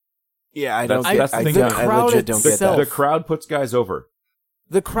about. Yeah, I That's- don't. that's the I, thing don't, that- I crowd legit don't get itself- that. The crowd puts guys over.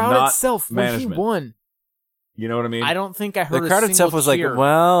 The crowd Not itself, when management. he won, You know what I mean? I don't think I heard The a crowd single itself was like, cheer.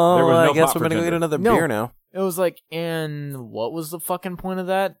 well, There was no I guess pop we're for gonna go Jinder. get another No. beer now. It was like, and what was the fucking point of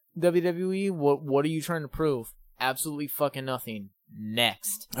that, WWE? What are you trying to prove? Absolutely fucking nothing.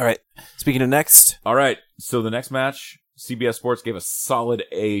 Next. All right. Speaking of next, All right. So the next match, CBS Sports gave a solid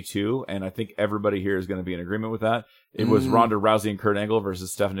A to, and I think everybody here is going to be in agreement with that. It was Ronda Rousey and Kurt Angle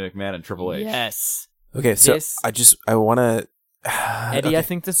versus Stephanie McMahon and Triple H. Yes. Okay, so I want to... Eddie, okay. I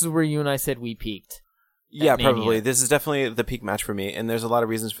think this is where you and I said we peaked. Yeah, Mania. probably. This is definitely the peak match for me, and there's a lot of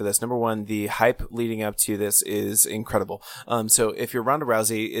reasons for this. Number one, the hype leading up to this is incredible. So if you're Ronda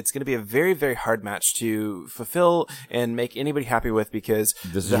Rousey, it's going to be a very, very hard match to fulfill and make anybody happy with because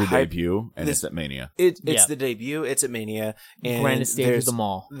this is your debut, and it's at Mania. It's the debut. It's at Mania, and grandest stage of them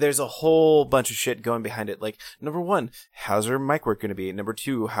all. There's a whole bunch of shit going behind it. Like, number one, how's her mic work going to be? Number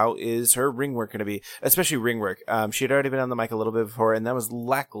two, how is her ring work going to be? Especially ring work. She had already been on the mic a little bit before, and that was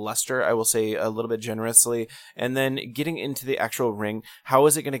lackluster. I will say a little bit generously. And then getting into the actual ring, how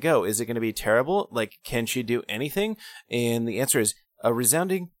is it going to go? Is it going to be terrible? Like, can she do anything? And the answer is a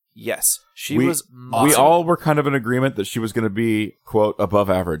resounding yes. We awesome. all were kind of in agreement that she was going to be, quote, above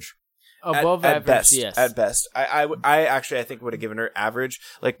average. Above at average, best, yes. At best. I actually, I think would have given her average.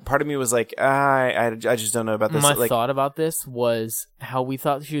 Like, part of me was like, I just don't know about this. My thought about this was how we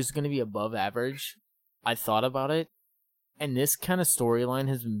thought she was going to be above average. I thought about it. And this kind of storyline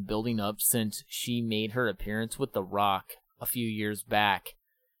has been building up since she made her appearance with The Rock a few years back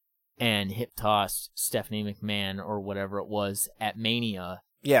and hip tossed Stephanie McMahon or whatever it was at Mania.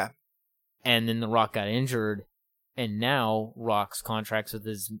 Yeah. And then The Rock got injured, and now Rock's contracts with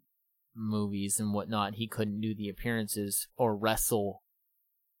his movies and whatnot, he couldn't do the appearances or wrestle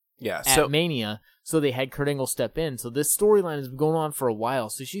at Mania, so they had Kurt Angle step in. So this storyline has been going on for a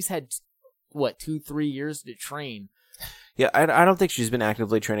while. So she's had, 2-3 years to train. Yeah, I don't think she's been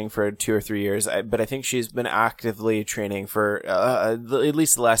actively training for 2 or 3 years, but I think she's been actively training for at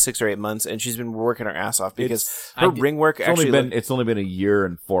least the last 6 or 8 months, and she's been working her ass off because her ring work it's only been a year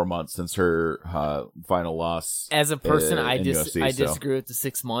and 4 months since her final loss. As a person, I UFC, disagree with the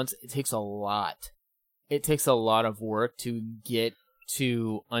 6 months. It takes a lot. It takes a lot of work to get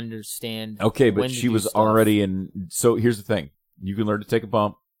to understand. Okay, but she was already in. So here's the thing: you can learn to take a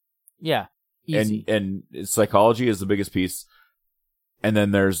bump. Yeah. Easy. And psychology is the biggest piece, and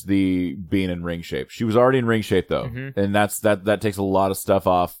then there's the being in ring shape. She was already in ring shape though, and that takes a lot of stuff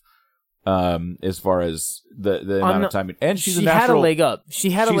off. As far as the amount of time, and she had a leg up.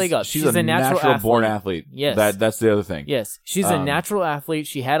 She's a natural born athlete. Yes, that's the other thing. Yes, she's a natural athlete.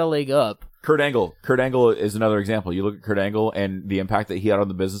 She had a leg up. Kurt Angle is another example. You look at Kurt Angle and the impact that he had on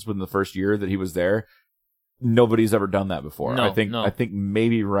the business within the first year that he was there. Nobody's ever done that before. No, I think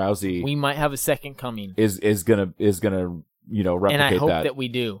maybe Rousey. We might have a second coming. Is gonna replicate and I hope that. that we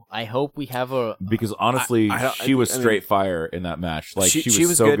do. I hope we have a because honestly, she was straight fire in that match. Like she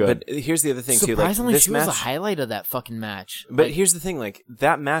was so good. But here's the other thing surprisingly, too. Like, she was a highlight of that fucking match. But here's the thing: like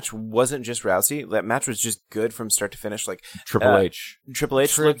that match wasn't just Rousey. That match was just good from start to finish. Like Triple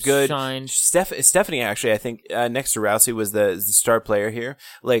H looked good. Shined. Stephanie actually, I think next to Rousey was the star player here.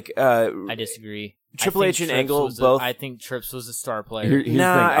 Like I disagree. Triple H and Angle both. I think Trips was a star player. Here's the thing.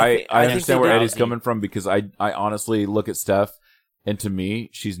 I understand where Eddie's coming from because I honestly look at Steph, and to me,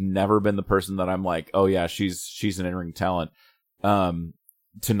 she's never been the person that I'm like, oh yeah, she's an in-ring talent.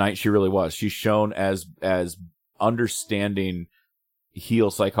 Tonight she really was. She's shown as understanding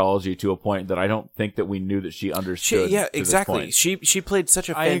heel psychology to a point that I don't think that we knew that she understood. Exactly. She played such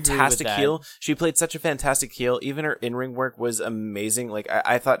a fantastic heel. She played such a fantastic heel. Even her in-ring work was amazing. Like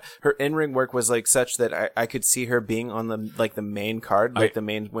I thought her in-ring work was like such that I could see her being on the main card, like the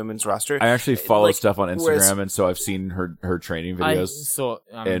main women's roster. I actually follow stuff on Instagram, and so I've seen her training videos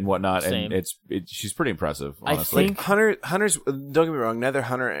and whatnot, same. and she's pretty impressive. Honestly, I think Hunter's. Don't get me wrong. Neither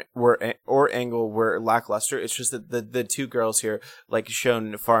Hunter or Angle were lackluster. It's just that the two girls here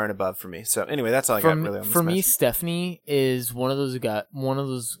shown far and above for me. So anyway, that's all I got really on this for me. match. Stephanie is one of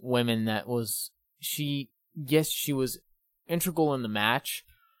those women that was she was integral in the match.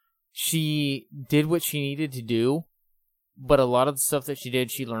 She did what she needed to do, but a lot of the stuff that she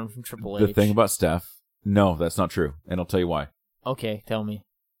did, she learned from Triple H. The thing about Steph, no, that's not true, and I'll tell you why. Okay, tell me.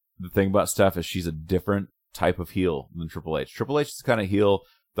 The thing about Steph is she's a different type of heel than Triple H. Triple H is the kind of heel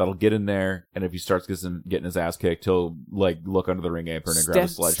that'll get in there, and if he starts getting his ass kicked, he'll look under the ring apron and grab a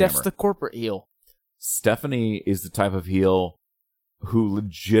sledgehammer. Steph's the corporate heel. Stephanie is the type of heel who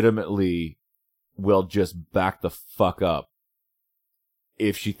legitimately will just back the fuck up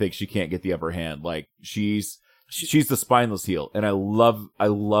if she thinks she can't get the upper hand. Like she's the spineless heel, and I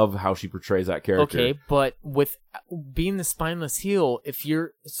love how she portrays that character. Okay, but with being the spineless heel, if you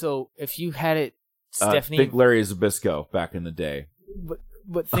had it, Stephanie, think Larry Zbyszko back in the day.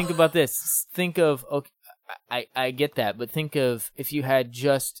 But think about this. Think of, okay, I get that, but think of if you had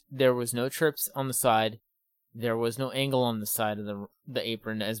there was no Trips on the side, there was no Angle on the side of the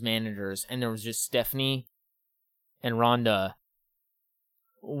apron as managers, and there was just Stephanie and Ronda,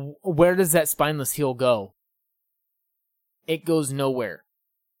 where does that spineless heel go? It goes nowhere.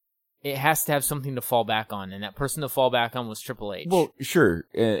 It has to have something to fall back on, and that person to fall back on was Triple H. Well, sure,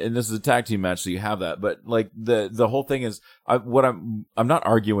 and this is a tag team match, so you have that. But like the whole thing is, I'm not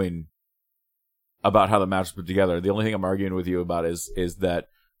arguing about how the match was put together. The only thing I'm arguing with you about is that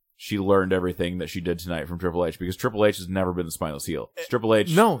she learned everything that she did tonight from Triple H, because Triple H has never been the spineless heel. Triple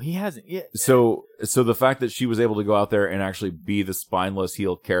H, no, he hasn't. Yeah. So the fact that she was able to go out there and actually be the spineless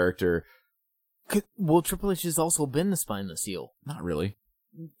heel character, well, Triple H has also been the spineless heel. not really.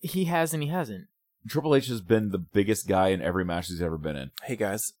 He has and he hasn't. Triple H has been the biggest guy in every match he's ever been in. Hey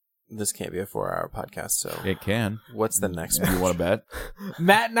guys, this can't be a 4-hour podcast, so It can. what's the next Do you want to bet?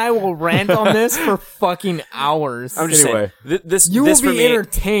 Matt and I will rant on this for fucking hours. I'm just Anyway, saying, this you this will for be me,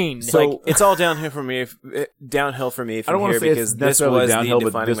 entertained. So- like it's all downhill for me. Downhill for me I from don't want here to say because it's this necessarily was downhill, the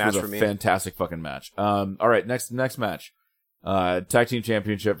but defining this match was for a me. fantastic fucking match. All right, next match. Tag team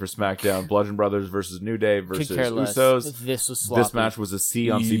championship for SmackDown: Bludgeon Brothers versus New Day versus Could care less. Usos. This was sloppy. This match was a C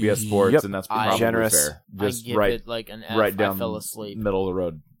on CBS Sports, Yep. and that's I- probably Generous. fair. Just I give right, it like an F. right down I fell asleep. middle of the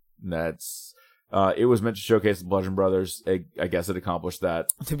road. That's it was meant to showcase the Bludgeon Brothers. I guess it accomplished that.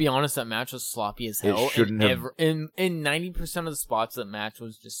 To be honest, that match was sloppy as It hell. shouldn't have- In 90% of the spots, that match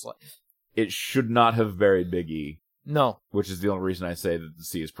was just like It should not have buried Big E, no. which is the only reason I say that the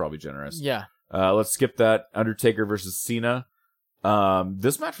C is probably generous. Yeah. Let's skip that. Undertaker versus Cena.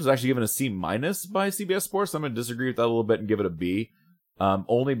 This match was actually given a C- by CBS Sports. I'm going to disagree with that a little bit and give it a B.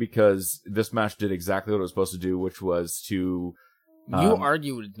 Only because this match did exactly what it was supposed to do, which was to. You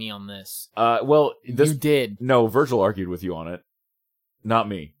argued with me on this. Well, this You did. no. Virgil argued with you on it, not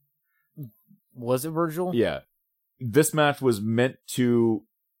me. Was it Virgil? Yeah, this match was meant to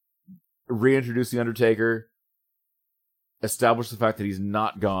reintroduce the Undertaker, establish the fact that he's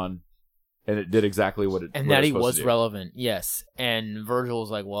not gone, and it did exactly what it And what that it he supposed was to do. relevant, yes. And Virgil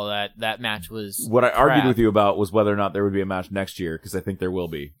was like, well, that match was What I argued crap. with you about was whether or not there would be a match next year, because I think there will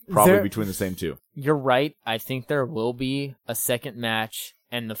be. Probably There- between the same two. You're right. I think there will be a second match,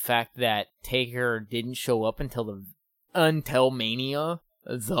 and the fact that Taker didn't show up until Mania,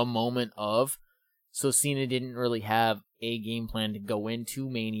 the moment of, so Cena didn't really have a game plan to go into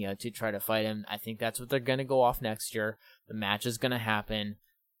Mania to try to fight him. I think that's what they're gonna go off next year. The match is gonna happen.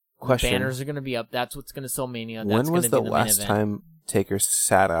 Question: Banners are gonna be up. That's what's gonna sell Mania. That's when was gonna the be the main last event. time Taker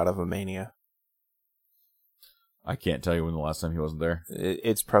sat out of a Mania? I can't tell you when the last time he wasn't there.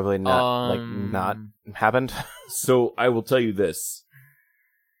 It's probably not not happened. So I will tell you this.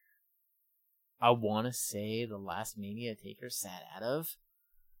 I want to say the last Mania Taker sat out of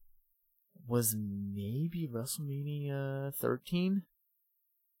was maybe WrestleMania 13.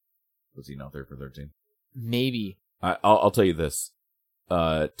 Was he not there for 13? Maybe. I'll tell you this.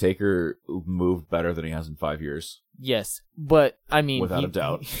 Taker moved better than he has in 5 years. Yes, but I mean, Without a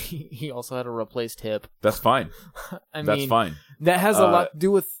doubt. he also had a replaced hip. That's fine. I That's mean, fine. that has a lot to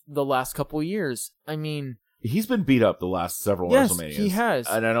do with the last couple of years. I mean, He's been beat up the last several yes, WrestleManias. he has,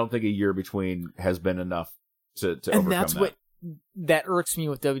 And I don't think a year between has been enough to and overcome that's that. what that irks me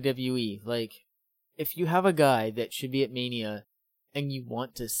with WWE. Like, if you have a guy that should be at Mania and you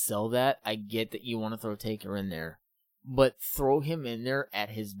want to sell that, I get that you want to throw Taker in there. But throw him in there at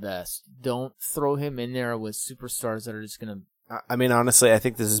his best. Don't throw him in there with superstars that are just going to... I mean, honestly, I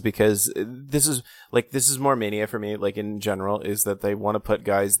think this is because this is more Mania for me. Like in general, is that they want to put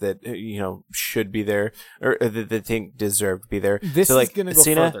guys that should be there or that they think deserve to be there. This so, is like, going to go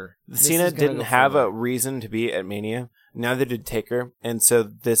further. Cena didn't have a reason to be at Mania. Neither did Taker, and so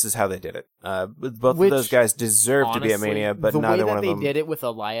this is how they did it. Both of those guys deserve to be at Mania, but neither one of them. The way that they did it with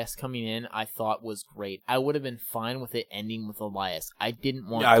Elias coming in, I thought was great. I would have been fine with it ending with Elias. I didn't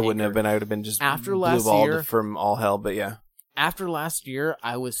want. I Taker. wouldn't have been. I would have been just After blue last balled year- from all hell. But yeah. After last year,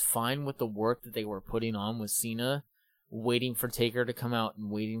 I was fine with the work that they were putting on with Cena, waiting for Taker to come out and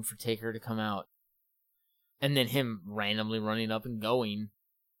waiting for Taker to come out. And then him randomly running up and going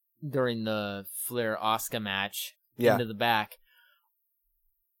during the Flair-Asuka match into the back.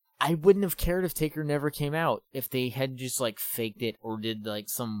 I wouldn't have cared if Taker never came out. If they had just like faked it or did like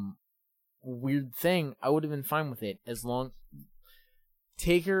some weird thing, I would have been fine with it. As long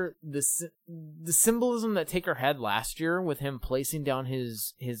Taker, the symbolism that Taker had last year with him placing down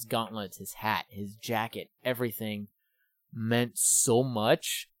his gauntlets, his hat, his jacket, everything meant so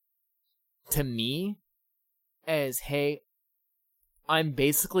much to me as, hey, I'm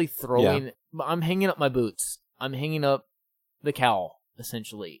basically I'm hanging up my boots. I'm hanging up the cowl,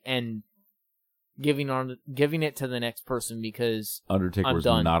 essentially, and giving it to the next person because Undertaker was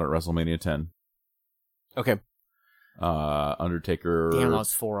done. not at WrestleMania 10. Okay. Undertaker. Damn, I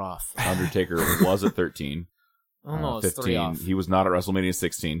was 4 off. Undertaker was at 13. Oh no, it's 15. 3 off. He was not at WrestleMania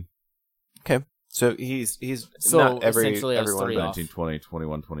 16. Okay. So he's So not essentially that's everyone, 3 but off. 19, 20,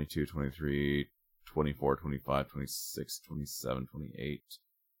 21, 22, 23, 24, 25, 26, 27, 28.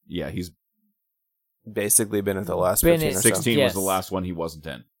 Yeah, he's basically been at the last Been 15 at or so. 16 Yes. was the last one he wasn't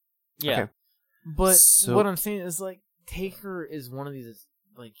in. Yeah. Okay. But So- what I'm saying is, like, Taker is one of these,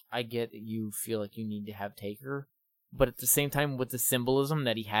 like, I get that you feel like you need to have Taker, but at the same time, with the symbolism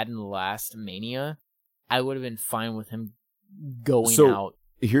that he had in the last Mania, I would have been fine with him going out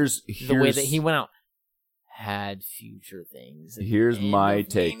Here's the way that he went out. Had future things. Here's And my the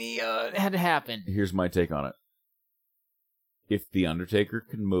take. Mania, it had to happen. Here's my take on it. If The Undertaker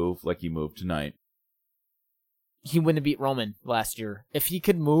can move like he moved tonight, He wouldn't have beat Roman last year. If he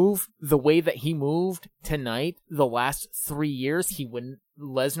could move the way that he moved tonight, the last 3 years,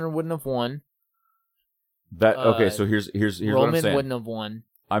 Lesnar wouldn't have won. okay, so here's what I'm Roman saying. wouldn't have won.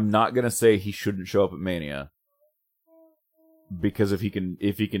 I'm not gonna say he shouldn't show up at Mania, because if he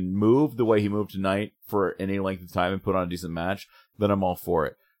can move the way he moved tonight for any length of time and put on a decent match, then I'm all for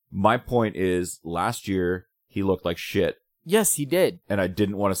it. My point is, last year he looked like shit, Yes, he did. and I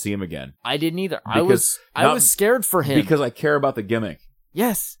didn't want to see him again I didn't either. Because I not- was scared for him. because I care about the gimmick.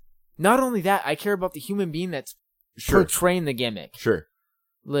 Yes. Not only that, I care about the human being that's Sure, portraying the gimmick. sure.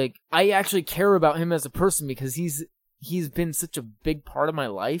 Like, I actually care about him as a person because he's been such a big part of my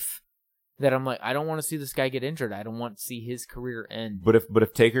life that I'm like, I don't want to see this guy get injured. I don't want to see his career end. But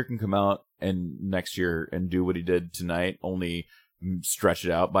if Taker can come out and next year and do what he did tonight, only stretch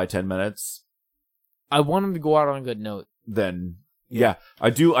it out by 10 minutes, I want him to go out on a good note. then yeah,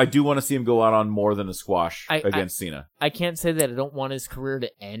 I do want to see him go out on more than a squash against Cena. I can't say that I don't want his career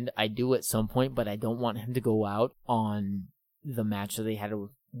to end. I do at some point, but I don't want him to go out on the match that they had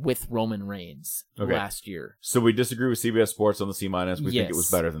with Roman Reigns last year. So we disagree with CBS Sports on the C-. We think it was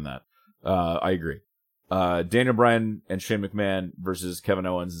Yes. better than that. I agree. Daniel Bryan and Shane McMahon versus Kevin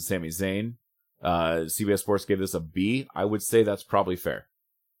Owens and Sami Zayn. CBS Sports gave this a B. I would say that's probably fair.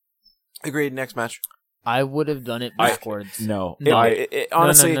 Agreed. Next match. I would have done it backwards. No.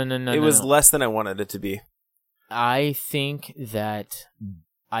 Honestly, no, it was less than I wanted it to be. I think that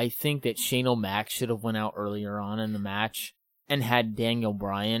Shane O'Mac should have went out earlier on in the match and had Daniel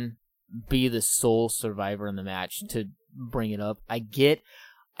Bryan be the sole survivor in the match to bring it up.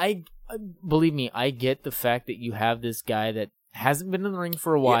 Believe me, I get the fact that you have this guy that hasn't been in the ring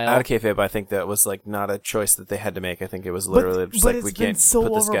for a while. Yeah, out of kayfabe, I think that was like not a choice that they had to make. I think it was literally just but like, we it's been can't so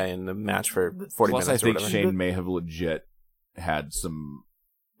put this over- guy in the match for 40 Plus, minutes I or think whatever. Shane may have legit had some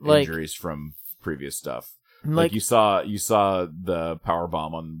Like- injuries from previous stuff. Like, you saw the power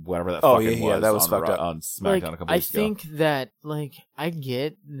bomb on whatever that Oh, fucking yeah, was. that was on fucked up. on SmackDown like, a couple I weeks ago. think that, like, I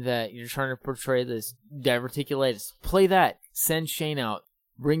get that you're trying to portray this diverticulitis. Play that. Send Shane out.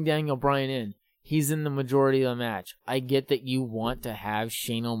 Bring Daniel Bryan in. He's in the majority of the match. I get that you want to have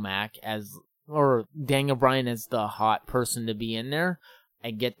Shane O'Mac or Daniel Bryan as the hot person to be in there. I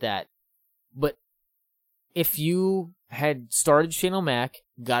get that. But if you had started Shane O'Mac,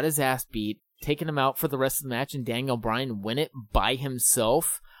 got his ass beat, taken him out for the rest of the match, and Daniel Bryan win it by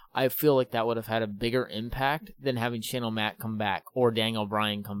himself, I feel like that would have had a bigger impact than having Shane O'Mac come back or Daniel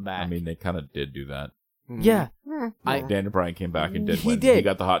Bryan come back. I mean, they kind of did do that. Yeah. Daniel Bryan came back and did He win. did. He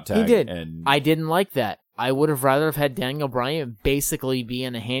got the hot tag. He did. And I didn't like that. I would have rather have had Daniel Bryan basically be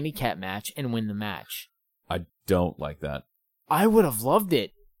in a handicap match and win the match. I don't like that. I would have loved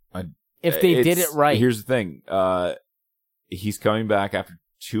it if they did it right. Here's the thing. He's coming back after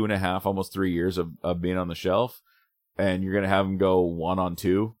 2.5, almost 3 years of being on the shelf, and you're going to have him go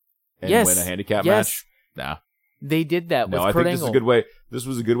 1-on-2 and win a handicap match? Nah. They did that with No, I Kurt think this is a Angle. good way. This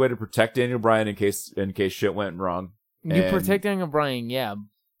was a good way to protect Daniel Bryan in case shit went wrong. You And- protect Daniel Bryan, yeah,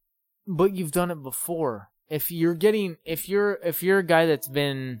 but you've done it before. If you're a guy that's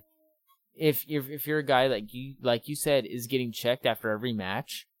been, if you're a guy like you said is getting checked after every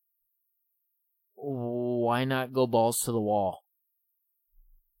match, why not go balls to the wall?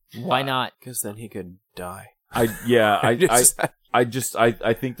 Why not? Because then he could die. I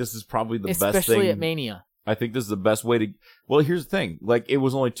think this is probably the best thing. Especially at Mania. I think this is the best way to. Well, here's the thing. Like, it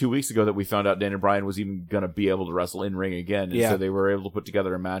was only 2 weeks ago that we found out Daniel Bryan was even going to be able to wrestle in ring again. And so they were able to put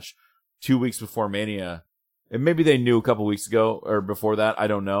together a match 2 weeks before Mania. And maybe they knew a couple weeks ago or before that. I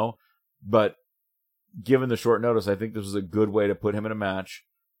don't know. But given the short notice, I think this was a good way to put him in a match.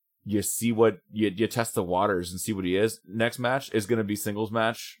 You see what you test the waters and see what he is. Next match is going to be singles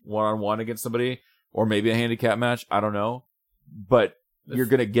match, 1-on-1 against somebody, or maybe a handicap match. I don't know. But you're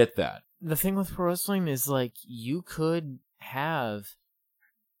going to get that. The thing with pro wrestling is, like, you could have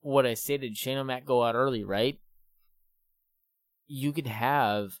what I stated, Shane O'Mac go out early, right? you could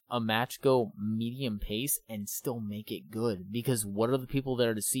have a match go medium pace and still make it good. Because what are the people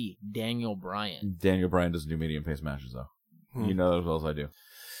there to see? Daniel Bryan. Daniel Bryan doesn't do medium pace matches, though. You know that as well as I do.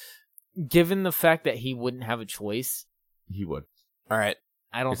 Given the fact that he wouldn't have a choice, He would. All right.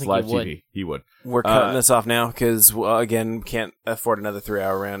 I don't It's think live he would. TV. He would. We're cutting this off now because, again, can't afford another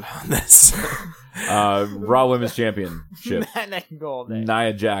 3-hour round on this. Raw Women's Championship. Man, I can go all day.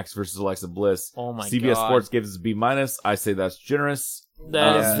 Nia Jax versus Alexa Bliss. Oh my CBS God. Sports gives us B-. I say that's generous.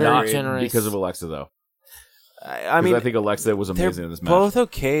 That is very not generous. because of Alexa, though. I mean, I think Alexa was they're amazing in this match. both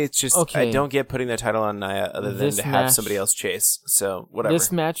okay. It's just Okay. I don't get putting the title on Nia other than This to have match- somebody else chase. So whatever.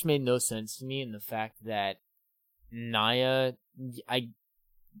 This match made no sense to me in the fact that Nia,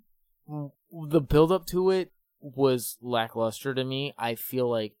 the build up to it was lackluster to me. I feel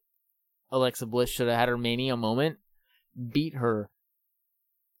like Alexa Bliss should have had her Mania moment, beat her.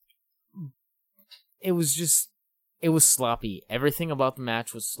 It was sloppy. Everything about the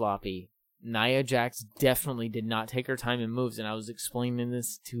match was sloppy. Nia Jax definitely did not take her time in moves, and I was explaining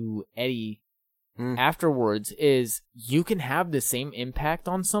this to Eddie afterwards, is you can have the same impact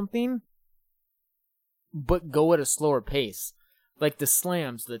on something, but go at a slower pace. Like the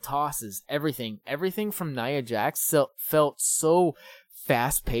slams, the tosses, everything from Nia Jax felt so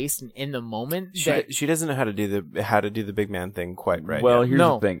fast-paced and in the moment that She doesn't know how to do the big man thing quite right. Well,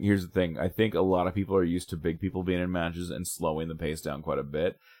 yet. here's the thing. I think a lot of people are used to big people being in matches and slowing the pace down quite a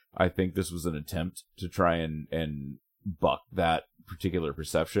bit. I think this was an attempt to try and buck that particular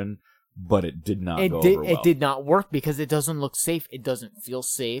perception, but it did not go over well. It did not work because it doesn't look safe. It doesn't feel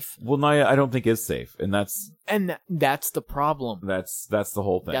safe. Well, Nia, I don't think is safe, and that's the problem. that's the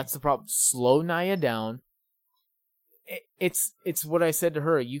whole thing. That's the problem. Slow Nia down. It's what I said to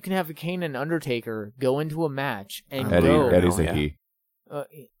her. You can have a Kane and Undertaker go into a match and go. Eddie's Oh, a yeah.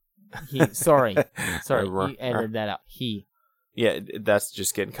 he. Sorry, you edited that out. Yeah, that's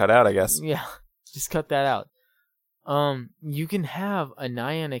just getting cut out, I guess. Yeah, just cut that out. You can have a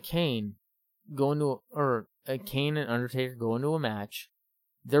Nia and a Kane or a Kane and Undertaker go into a match.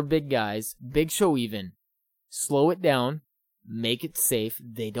 They're big guys, Big Show even. Slow it down, make it safe.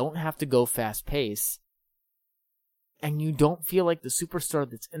 They don't have to go fast pace. And you don't feel like the superstar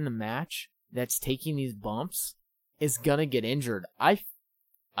that's in the match that's taking these bumps is gonna get injured. I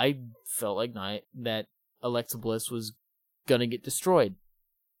felt like that Alexa Bliss was gonna get destroyed.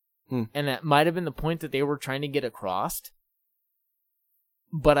 And that might have been the point that they were trying to get across.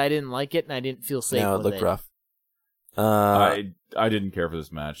 But I didn't like it and I didn't feel safe No, it with looked it. rough. I didn't care for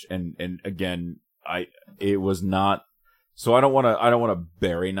this match, and again, it was not. So I don't want to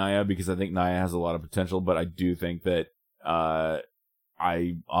bury Nia because I think Nia has a lot of potential, but I do think that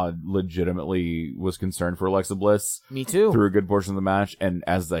I legitimately was concerned for Alexa Bliss Me too. through a good portion of the match, and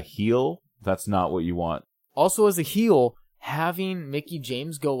as the heel, that's not what you want. Also, as a heel, having Mickie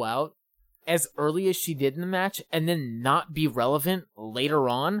James go out as early as she did in the match and then not be relevant later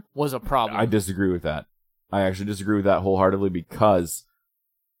on was a problem. I disagree with that. I actually disagree with that wholeheartedly because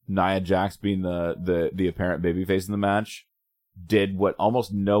Nia Jax, being the apparent babyface in the match, did what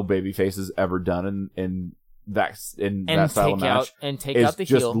almost no babyface has ever done in that style of match. Take is out the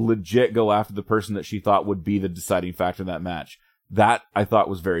just heel. legit go after the person that she thought would be the deciding factor in that match. That I thought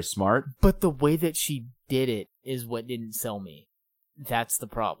was very smart. But the way that she did it is what didn't sell me. That's the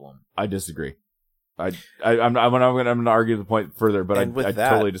problem. I disagree. I'm going to argue the point further, but I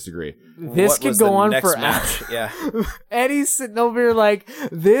totally disagree. This What could was go the on next for match? Yeah. Eddie's sitting over here like,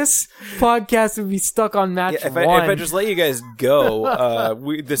 this podcast would be stuck on match If one. I just let you guys go,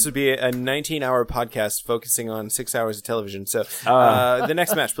 this would be a 19-hour podcast focusing on 6 hours of television. So the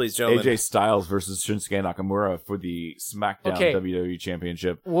next match, please, gentlemen. AJ Styles versus Shinsuke Nakamura for the SmackDown WWE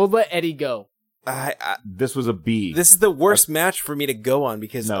Championship. We'll let Eddie go. This was a B. This is the worst match for me to go on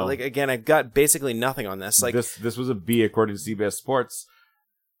because, No. again, I've got basically nothing on this. Like this was a B according to CBS Sports.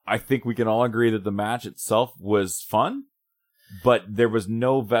 I think we can all agree that the match itself was fun, but there was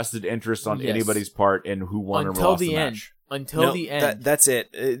no vested interest on Yes. anybody's part in who won or Until lost the the end. match. Until the end. That's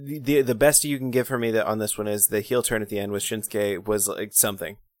it. The best you can give for me on this one is the heel turn at the end with Shinsuke was like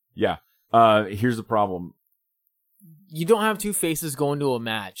something. Yeah. Here's the problem. You don't have two faces go into a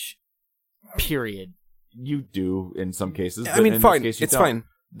match. Period. You do in some cases. I but mean, in fine. This case you It's don't. fine.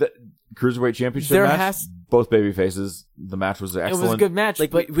 The Cruiserweight Championship There match, has- both baby faces. The match was excellent. It was a good match.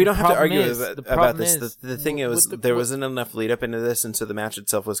 Like but we don't the have to problem argue is- the about problem this. is, The thing is, there wasn't enough lead up into this, and so the match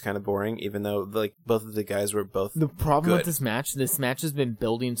itself was kind of boring. Even though like both of the guys were both the problem with good. this match has been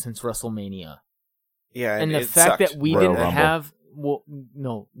building since WrestleMania. Yeah, And the it fact sucked. that we Royal didn't Rumble. have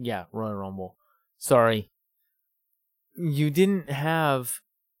Royal Rumble. Sorry. You didn't have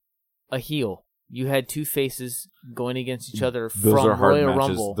a heel. You had two faces going against each other Those from are hard Royal matches.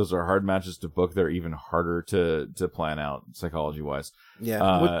 Rumble. Those are hard matches to book. They're even harder to plan out psychology wise.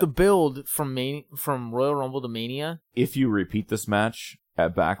 Yeah. With the build from Royal Rumble to Mania, If you repeat this match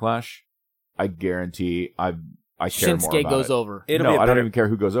at Backlash, I guarantee I care more Shinsuke about goes it. over. It'll No, be a I don't better- even care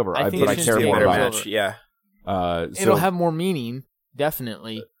who goes over. I think But I it's care just more better about match. it. Yeah. It'll So have more meaning,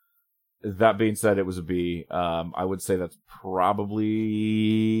 definitely. that being said, it was a B. I would say that's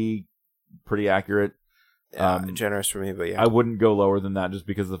probably pretty accurate. Generous for me, but yeah. I wouldn't go lower than that just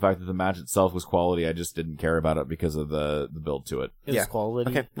because of the fact that the match itself was quality. I just didn't care about it because of the build to it. It was Yeah.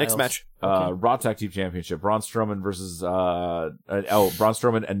 quality. Okay, next match. Raw Tag Team Championship: Braun Strowman versus Braun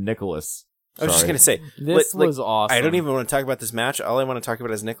Strowman and Nicholas. I was just going to say, This like, was awesome. I don't even want to talk about this match. All I want to talk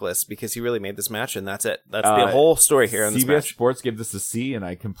about is Nicholas because he really made this match, and that's it. That's the whole story here in this CBS match. Sports gave this a C, and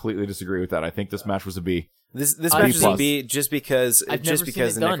I completely disagree with that. I think this match was a B. This I match is a plus. B just because I've just never seen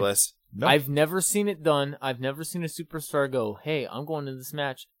because it of done. Nicholas. No. I've never seen it done. I've never seen a superstar go, hey, I'm going to this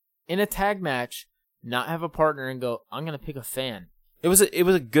match in a tag match, not have a partner and go, I'm going to pick a fan. It was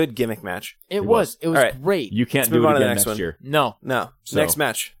a good gimmick match. It was All right. great. You can't Let's do move it on to the again next next one. year No. No, So- next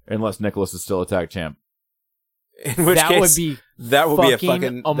match. unless Nicholas is still a tag champ. In which that case, would be that will be a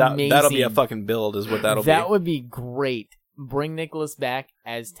fucking fucking that'll be a amazing. fucking build, is what that'll that be. would be great. Bring Nicholas back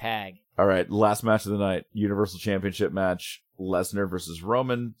as tag. All right, last match of the night: Universal Championship match. Lesnar versus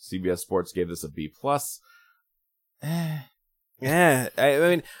Roman. CBS Sports gave this a B+. Yeah, I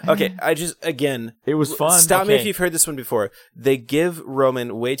mean, okay. I just again, It was fun. Stop me if Okay. you've heard this one before. They give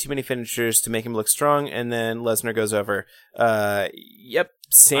Roman way too many finishers to make him look strong, and then Lesnar goes over. Yep,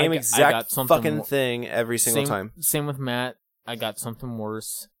 same I got exact something fucking more- thing every single time. Same with Matt. I got something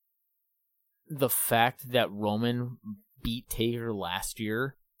worse. The fact that Roman beat Taker last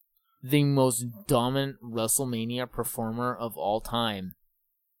year, the most dominant WrestleMania performer of all time,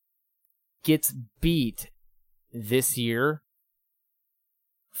 gets beat this year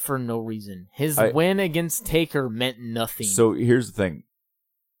for no reason. His win against Taker meant nothing. So here's the thing: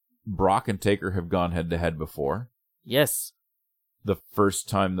 Brock and Taker have gone head to head before. yes,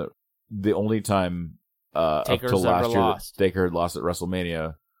 The only time up Taker's till last ever year lost. that Taker had lost at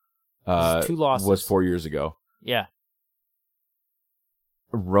WrestleMania It's 2 losses. was 4 years ago. yeah.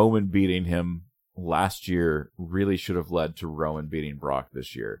 Roman beating him last year really should have led to Roman beating Brock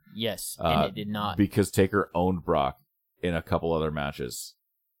this year. Yes, and it did not. Because Taker owned Brock in a couple other matches.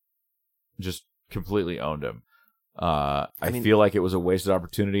 Just completely owned him. I mean- feel like it was a wasted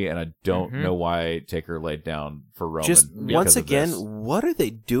opportunity, and I don't Mhm. know why Taker laid down for Roman. Just because once of again, this. what are they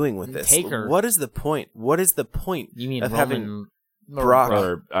doing with this? Taker. What is the point? What is the point You mean of Roman having or Brock-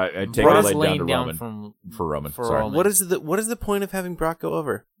 Or Taker Brock's laid down laying to down Roman from for Roman. for Sorry. Roman. what is the point of having Brock go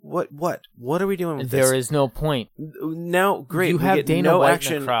over? What are we doing with this? There is no point. Now, great. You we have get Dana no White in the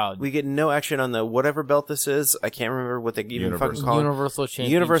action. crowd. We get no action on the whatever belt this is. I can't remember what they even Universal. fucking call it. Universal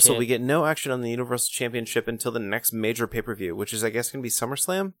Championship. Universal. We get no action on the Universal Championship until the next major pay-per-view, which is, I guess, going to be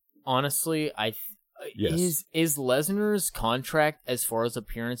SummerSlam. Honestly, Yes. is Lesnar's contract as far as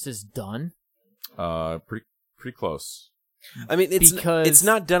appearances done? Pretty close. I mean, Because- it's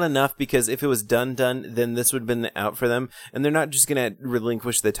not done enough, because if it was done, then this would have been out for them, and they're not just going to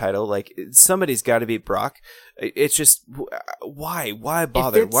relinquish the title. Like, somebody's got to beat Brock. It's just, why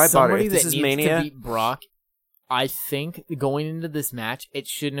bother? If it's Why bother? somebody If this that is needs Mania, to beat Brock, I think going into this match, it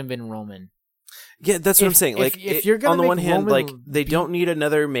shouldn't have been Roman. yeah, that's what I'm if- saying. if- Like, if you're gonna on the make one hand, Roman like, they beat- don't need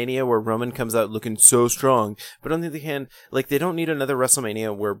another Mania where Roman comes out looking so strong, but on the other hand, like, they don't need another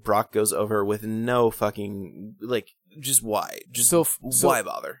WrestleMania where Brock goes over with no fucking, like, just why? Just So why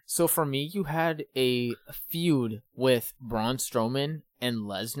bother? So for me, you had a feud with Braun Strowman and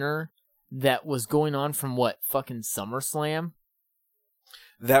Lesnar that was going on from what, fucking SummerSlam?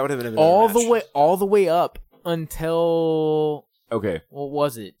 That would have been a better match. all the way up until Okay, what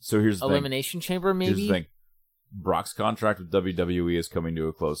was it? so here's the thing. Elimination Chamber, maybe? Here's the thing. Brock's contract with WWE is coming to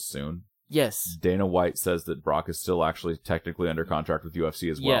a close soon. Yes. Dana White says that Brock is still actually technically under contract with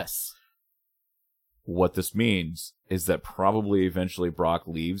UFC as well. Yes. What this means is that probably eventually Brock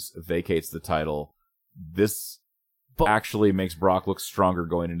leaves, vacates the title. This But actually makes Brock look stronger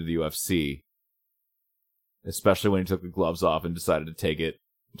going into the UFC, especially when he took the gloves off and decided to take it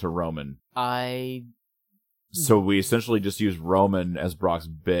to Roman. So we essentially just use Roman as Brock's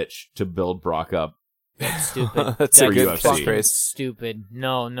bitch to build Brock up. that's stupid. That's a For good UFC. fucking phrase. stupid.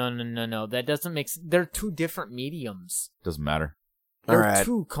 No. That doesn't make they're two different mediums. Doesn't matter. All They're right.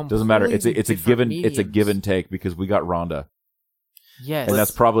 two completely Doesn't matter. It's a different given. It's a mediums. give and take because we got Ronda, Yes. and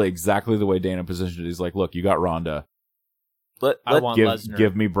that's probably exactly the way Dana positioned it. He's like, "Look, you got Ronda. I want Lesnar.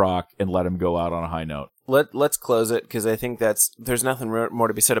 Give me Brock and let him go out on a high note." let's close it because I think there's nothing more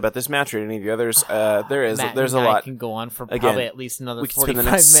to be said about this match or any of the others. There's a lot. I can go on for Again, probably at least another we could 45 spend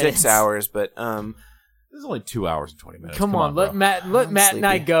the next minutes. 6 hours, but This is only 2 hours and 20 minutes. Come on, let bro. Matt and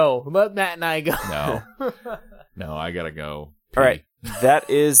I go. Let Matt and I go. No, I gotta go. all right. That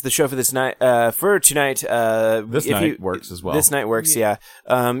is the show for this night. For tonight, This night works as well. This night works, yeah.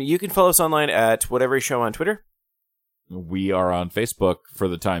 You can follow us online at Whatever Show on Twitter. We are on Facebook for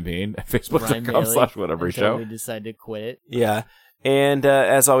the time being. Facebook.com/whatevershow. We decide to quit it. Yeah. And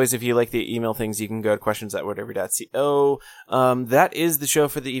as always, if you like the email things, you can go to questions@whatever.co. That is the show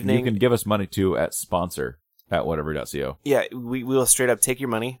for the evening. You can give us money too at sponsor@whatever.co. Yeah, we will straight up take your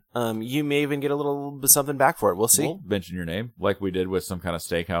money. You may even get a little something back for it. We'll see. We'll mention your name like we did with some kind of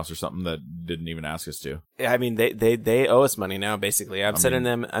steakhouse or something that didn't even ask us to. I mean, they owe us money now. Basically, I'm sending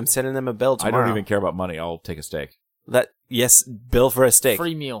them a bill tomorrow. I don't even care about money. I'll take a steak. Yes, bill for a steak.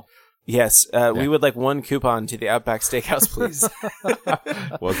 Free meal. Yes, we would like one coupon to the Outback Steakhouse, please.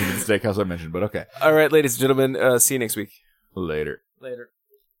 Welcome to the steakhouse I mentioned, but okay. All right, ladies and gentlemen, see you next week. Later. Later.